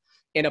talk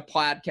in a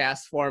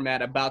podcast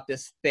format about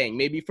this thing.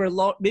 Maybe for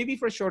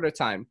a shorter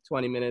time,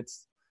 20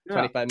 minutes.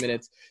 25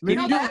 minutes.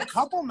 Maybe do a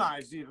couple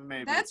knives even,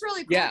 maybe. That's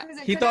really cool. Yeah,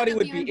 he thought it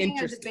would be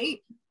interesting.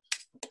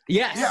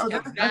 Yes,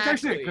 yeah, that's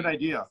actually a good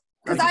idea.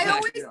 Because I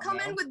always come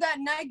in with that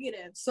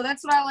negative, so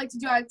that's what I like to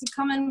do. I like to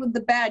come in with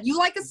the bad. You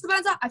like a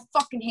Sabanza? I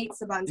fucking hate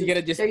Sabanza. You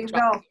gotta just there you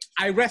go.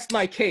 I rest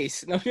my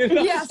case. No,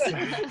 yes.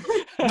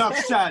 Enough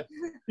said.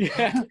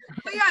 Yeah.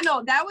 But yeah,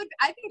 no, I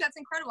think that's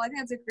incredible. I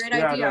think that's a great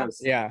idea.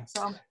 Yeah.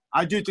 So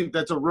I do think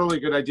that's a really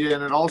good idea,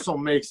 and it also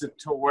makes it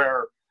to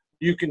where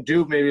you can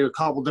do maybe a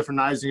couple different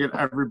knives and get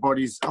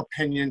everybody's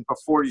opinion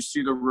before you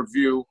see the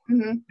review.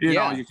 Mm-hmm. You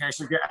know, you can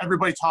actually get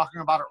everybody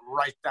talking about it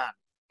right then.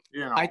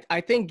 You know, I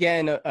think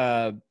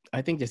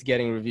I think just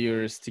getting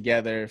reviewers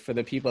together for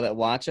the people that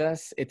watch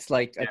us, it's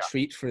like a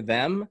treat for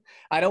them.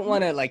 I don't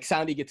want to like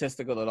sound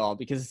egotistical at all,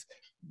 because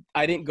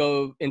I didn't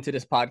go into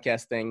this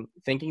podcast thing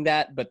thinking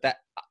that, but that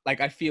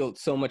like I feel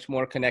so much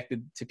more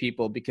connected to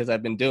people because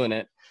I've been doing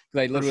it.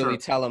 Because I literally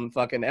tell them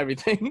fucking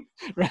everything,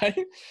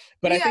 right?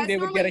 But I think they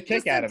would get a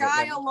kick out of it.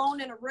 Just a guy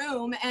alone in a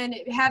room and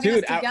having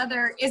us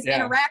together is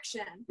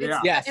interaction.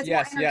 It's more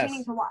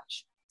entertaining to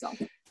watch. So.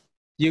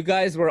 You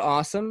guys were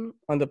awesome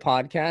on the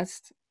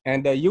podcast.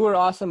 And you were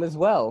awesome as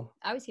well.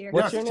 I was here.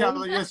 What's your name?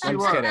 Kelly, yes, you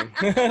were. Kidding.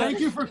 Thank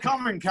you for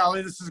coming,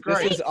 Kelly. This is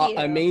great. This is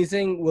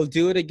amazing. We'll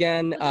do it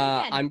again.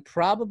 I'm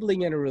probably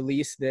going to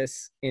release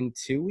this in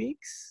 2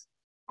 weeks.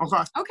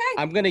 Okay.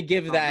 I'm going to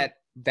give that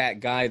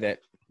guy that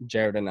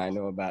Jared and I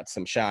know about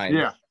some shine.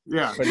 Yeah.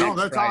 For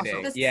next Friday.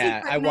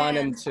 Awesome. I want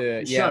him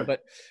to.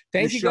 But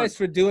thank you guys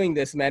for doing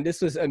this, man.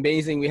 This was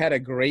amazing. We had a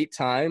great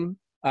time.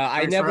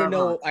 I never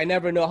know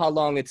how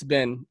long it's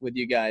been with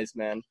you guys,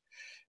 man.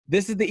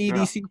 This is the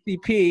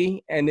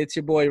EDCCP, and it's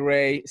your boy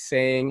Ray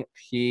saying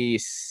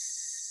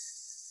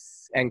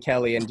peace. And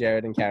Kelly and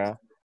Jared and Kara.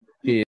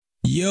 Peace.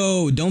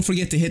 Yo, don't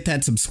forget to hit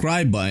that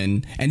subscribe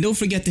button, and don't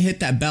forget to hit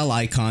that bell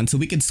icon so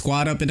we can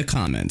squad up in the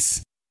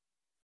comments.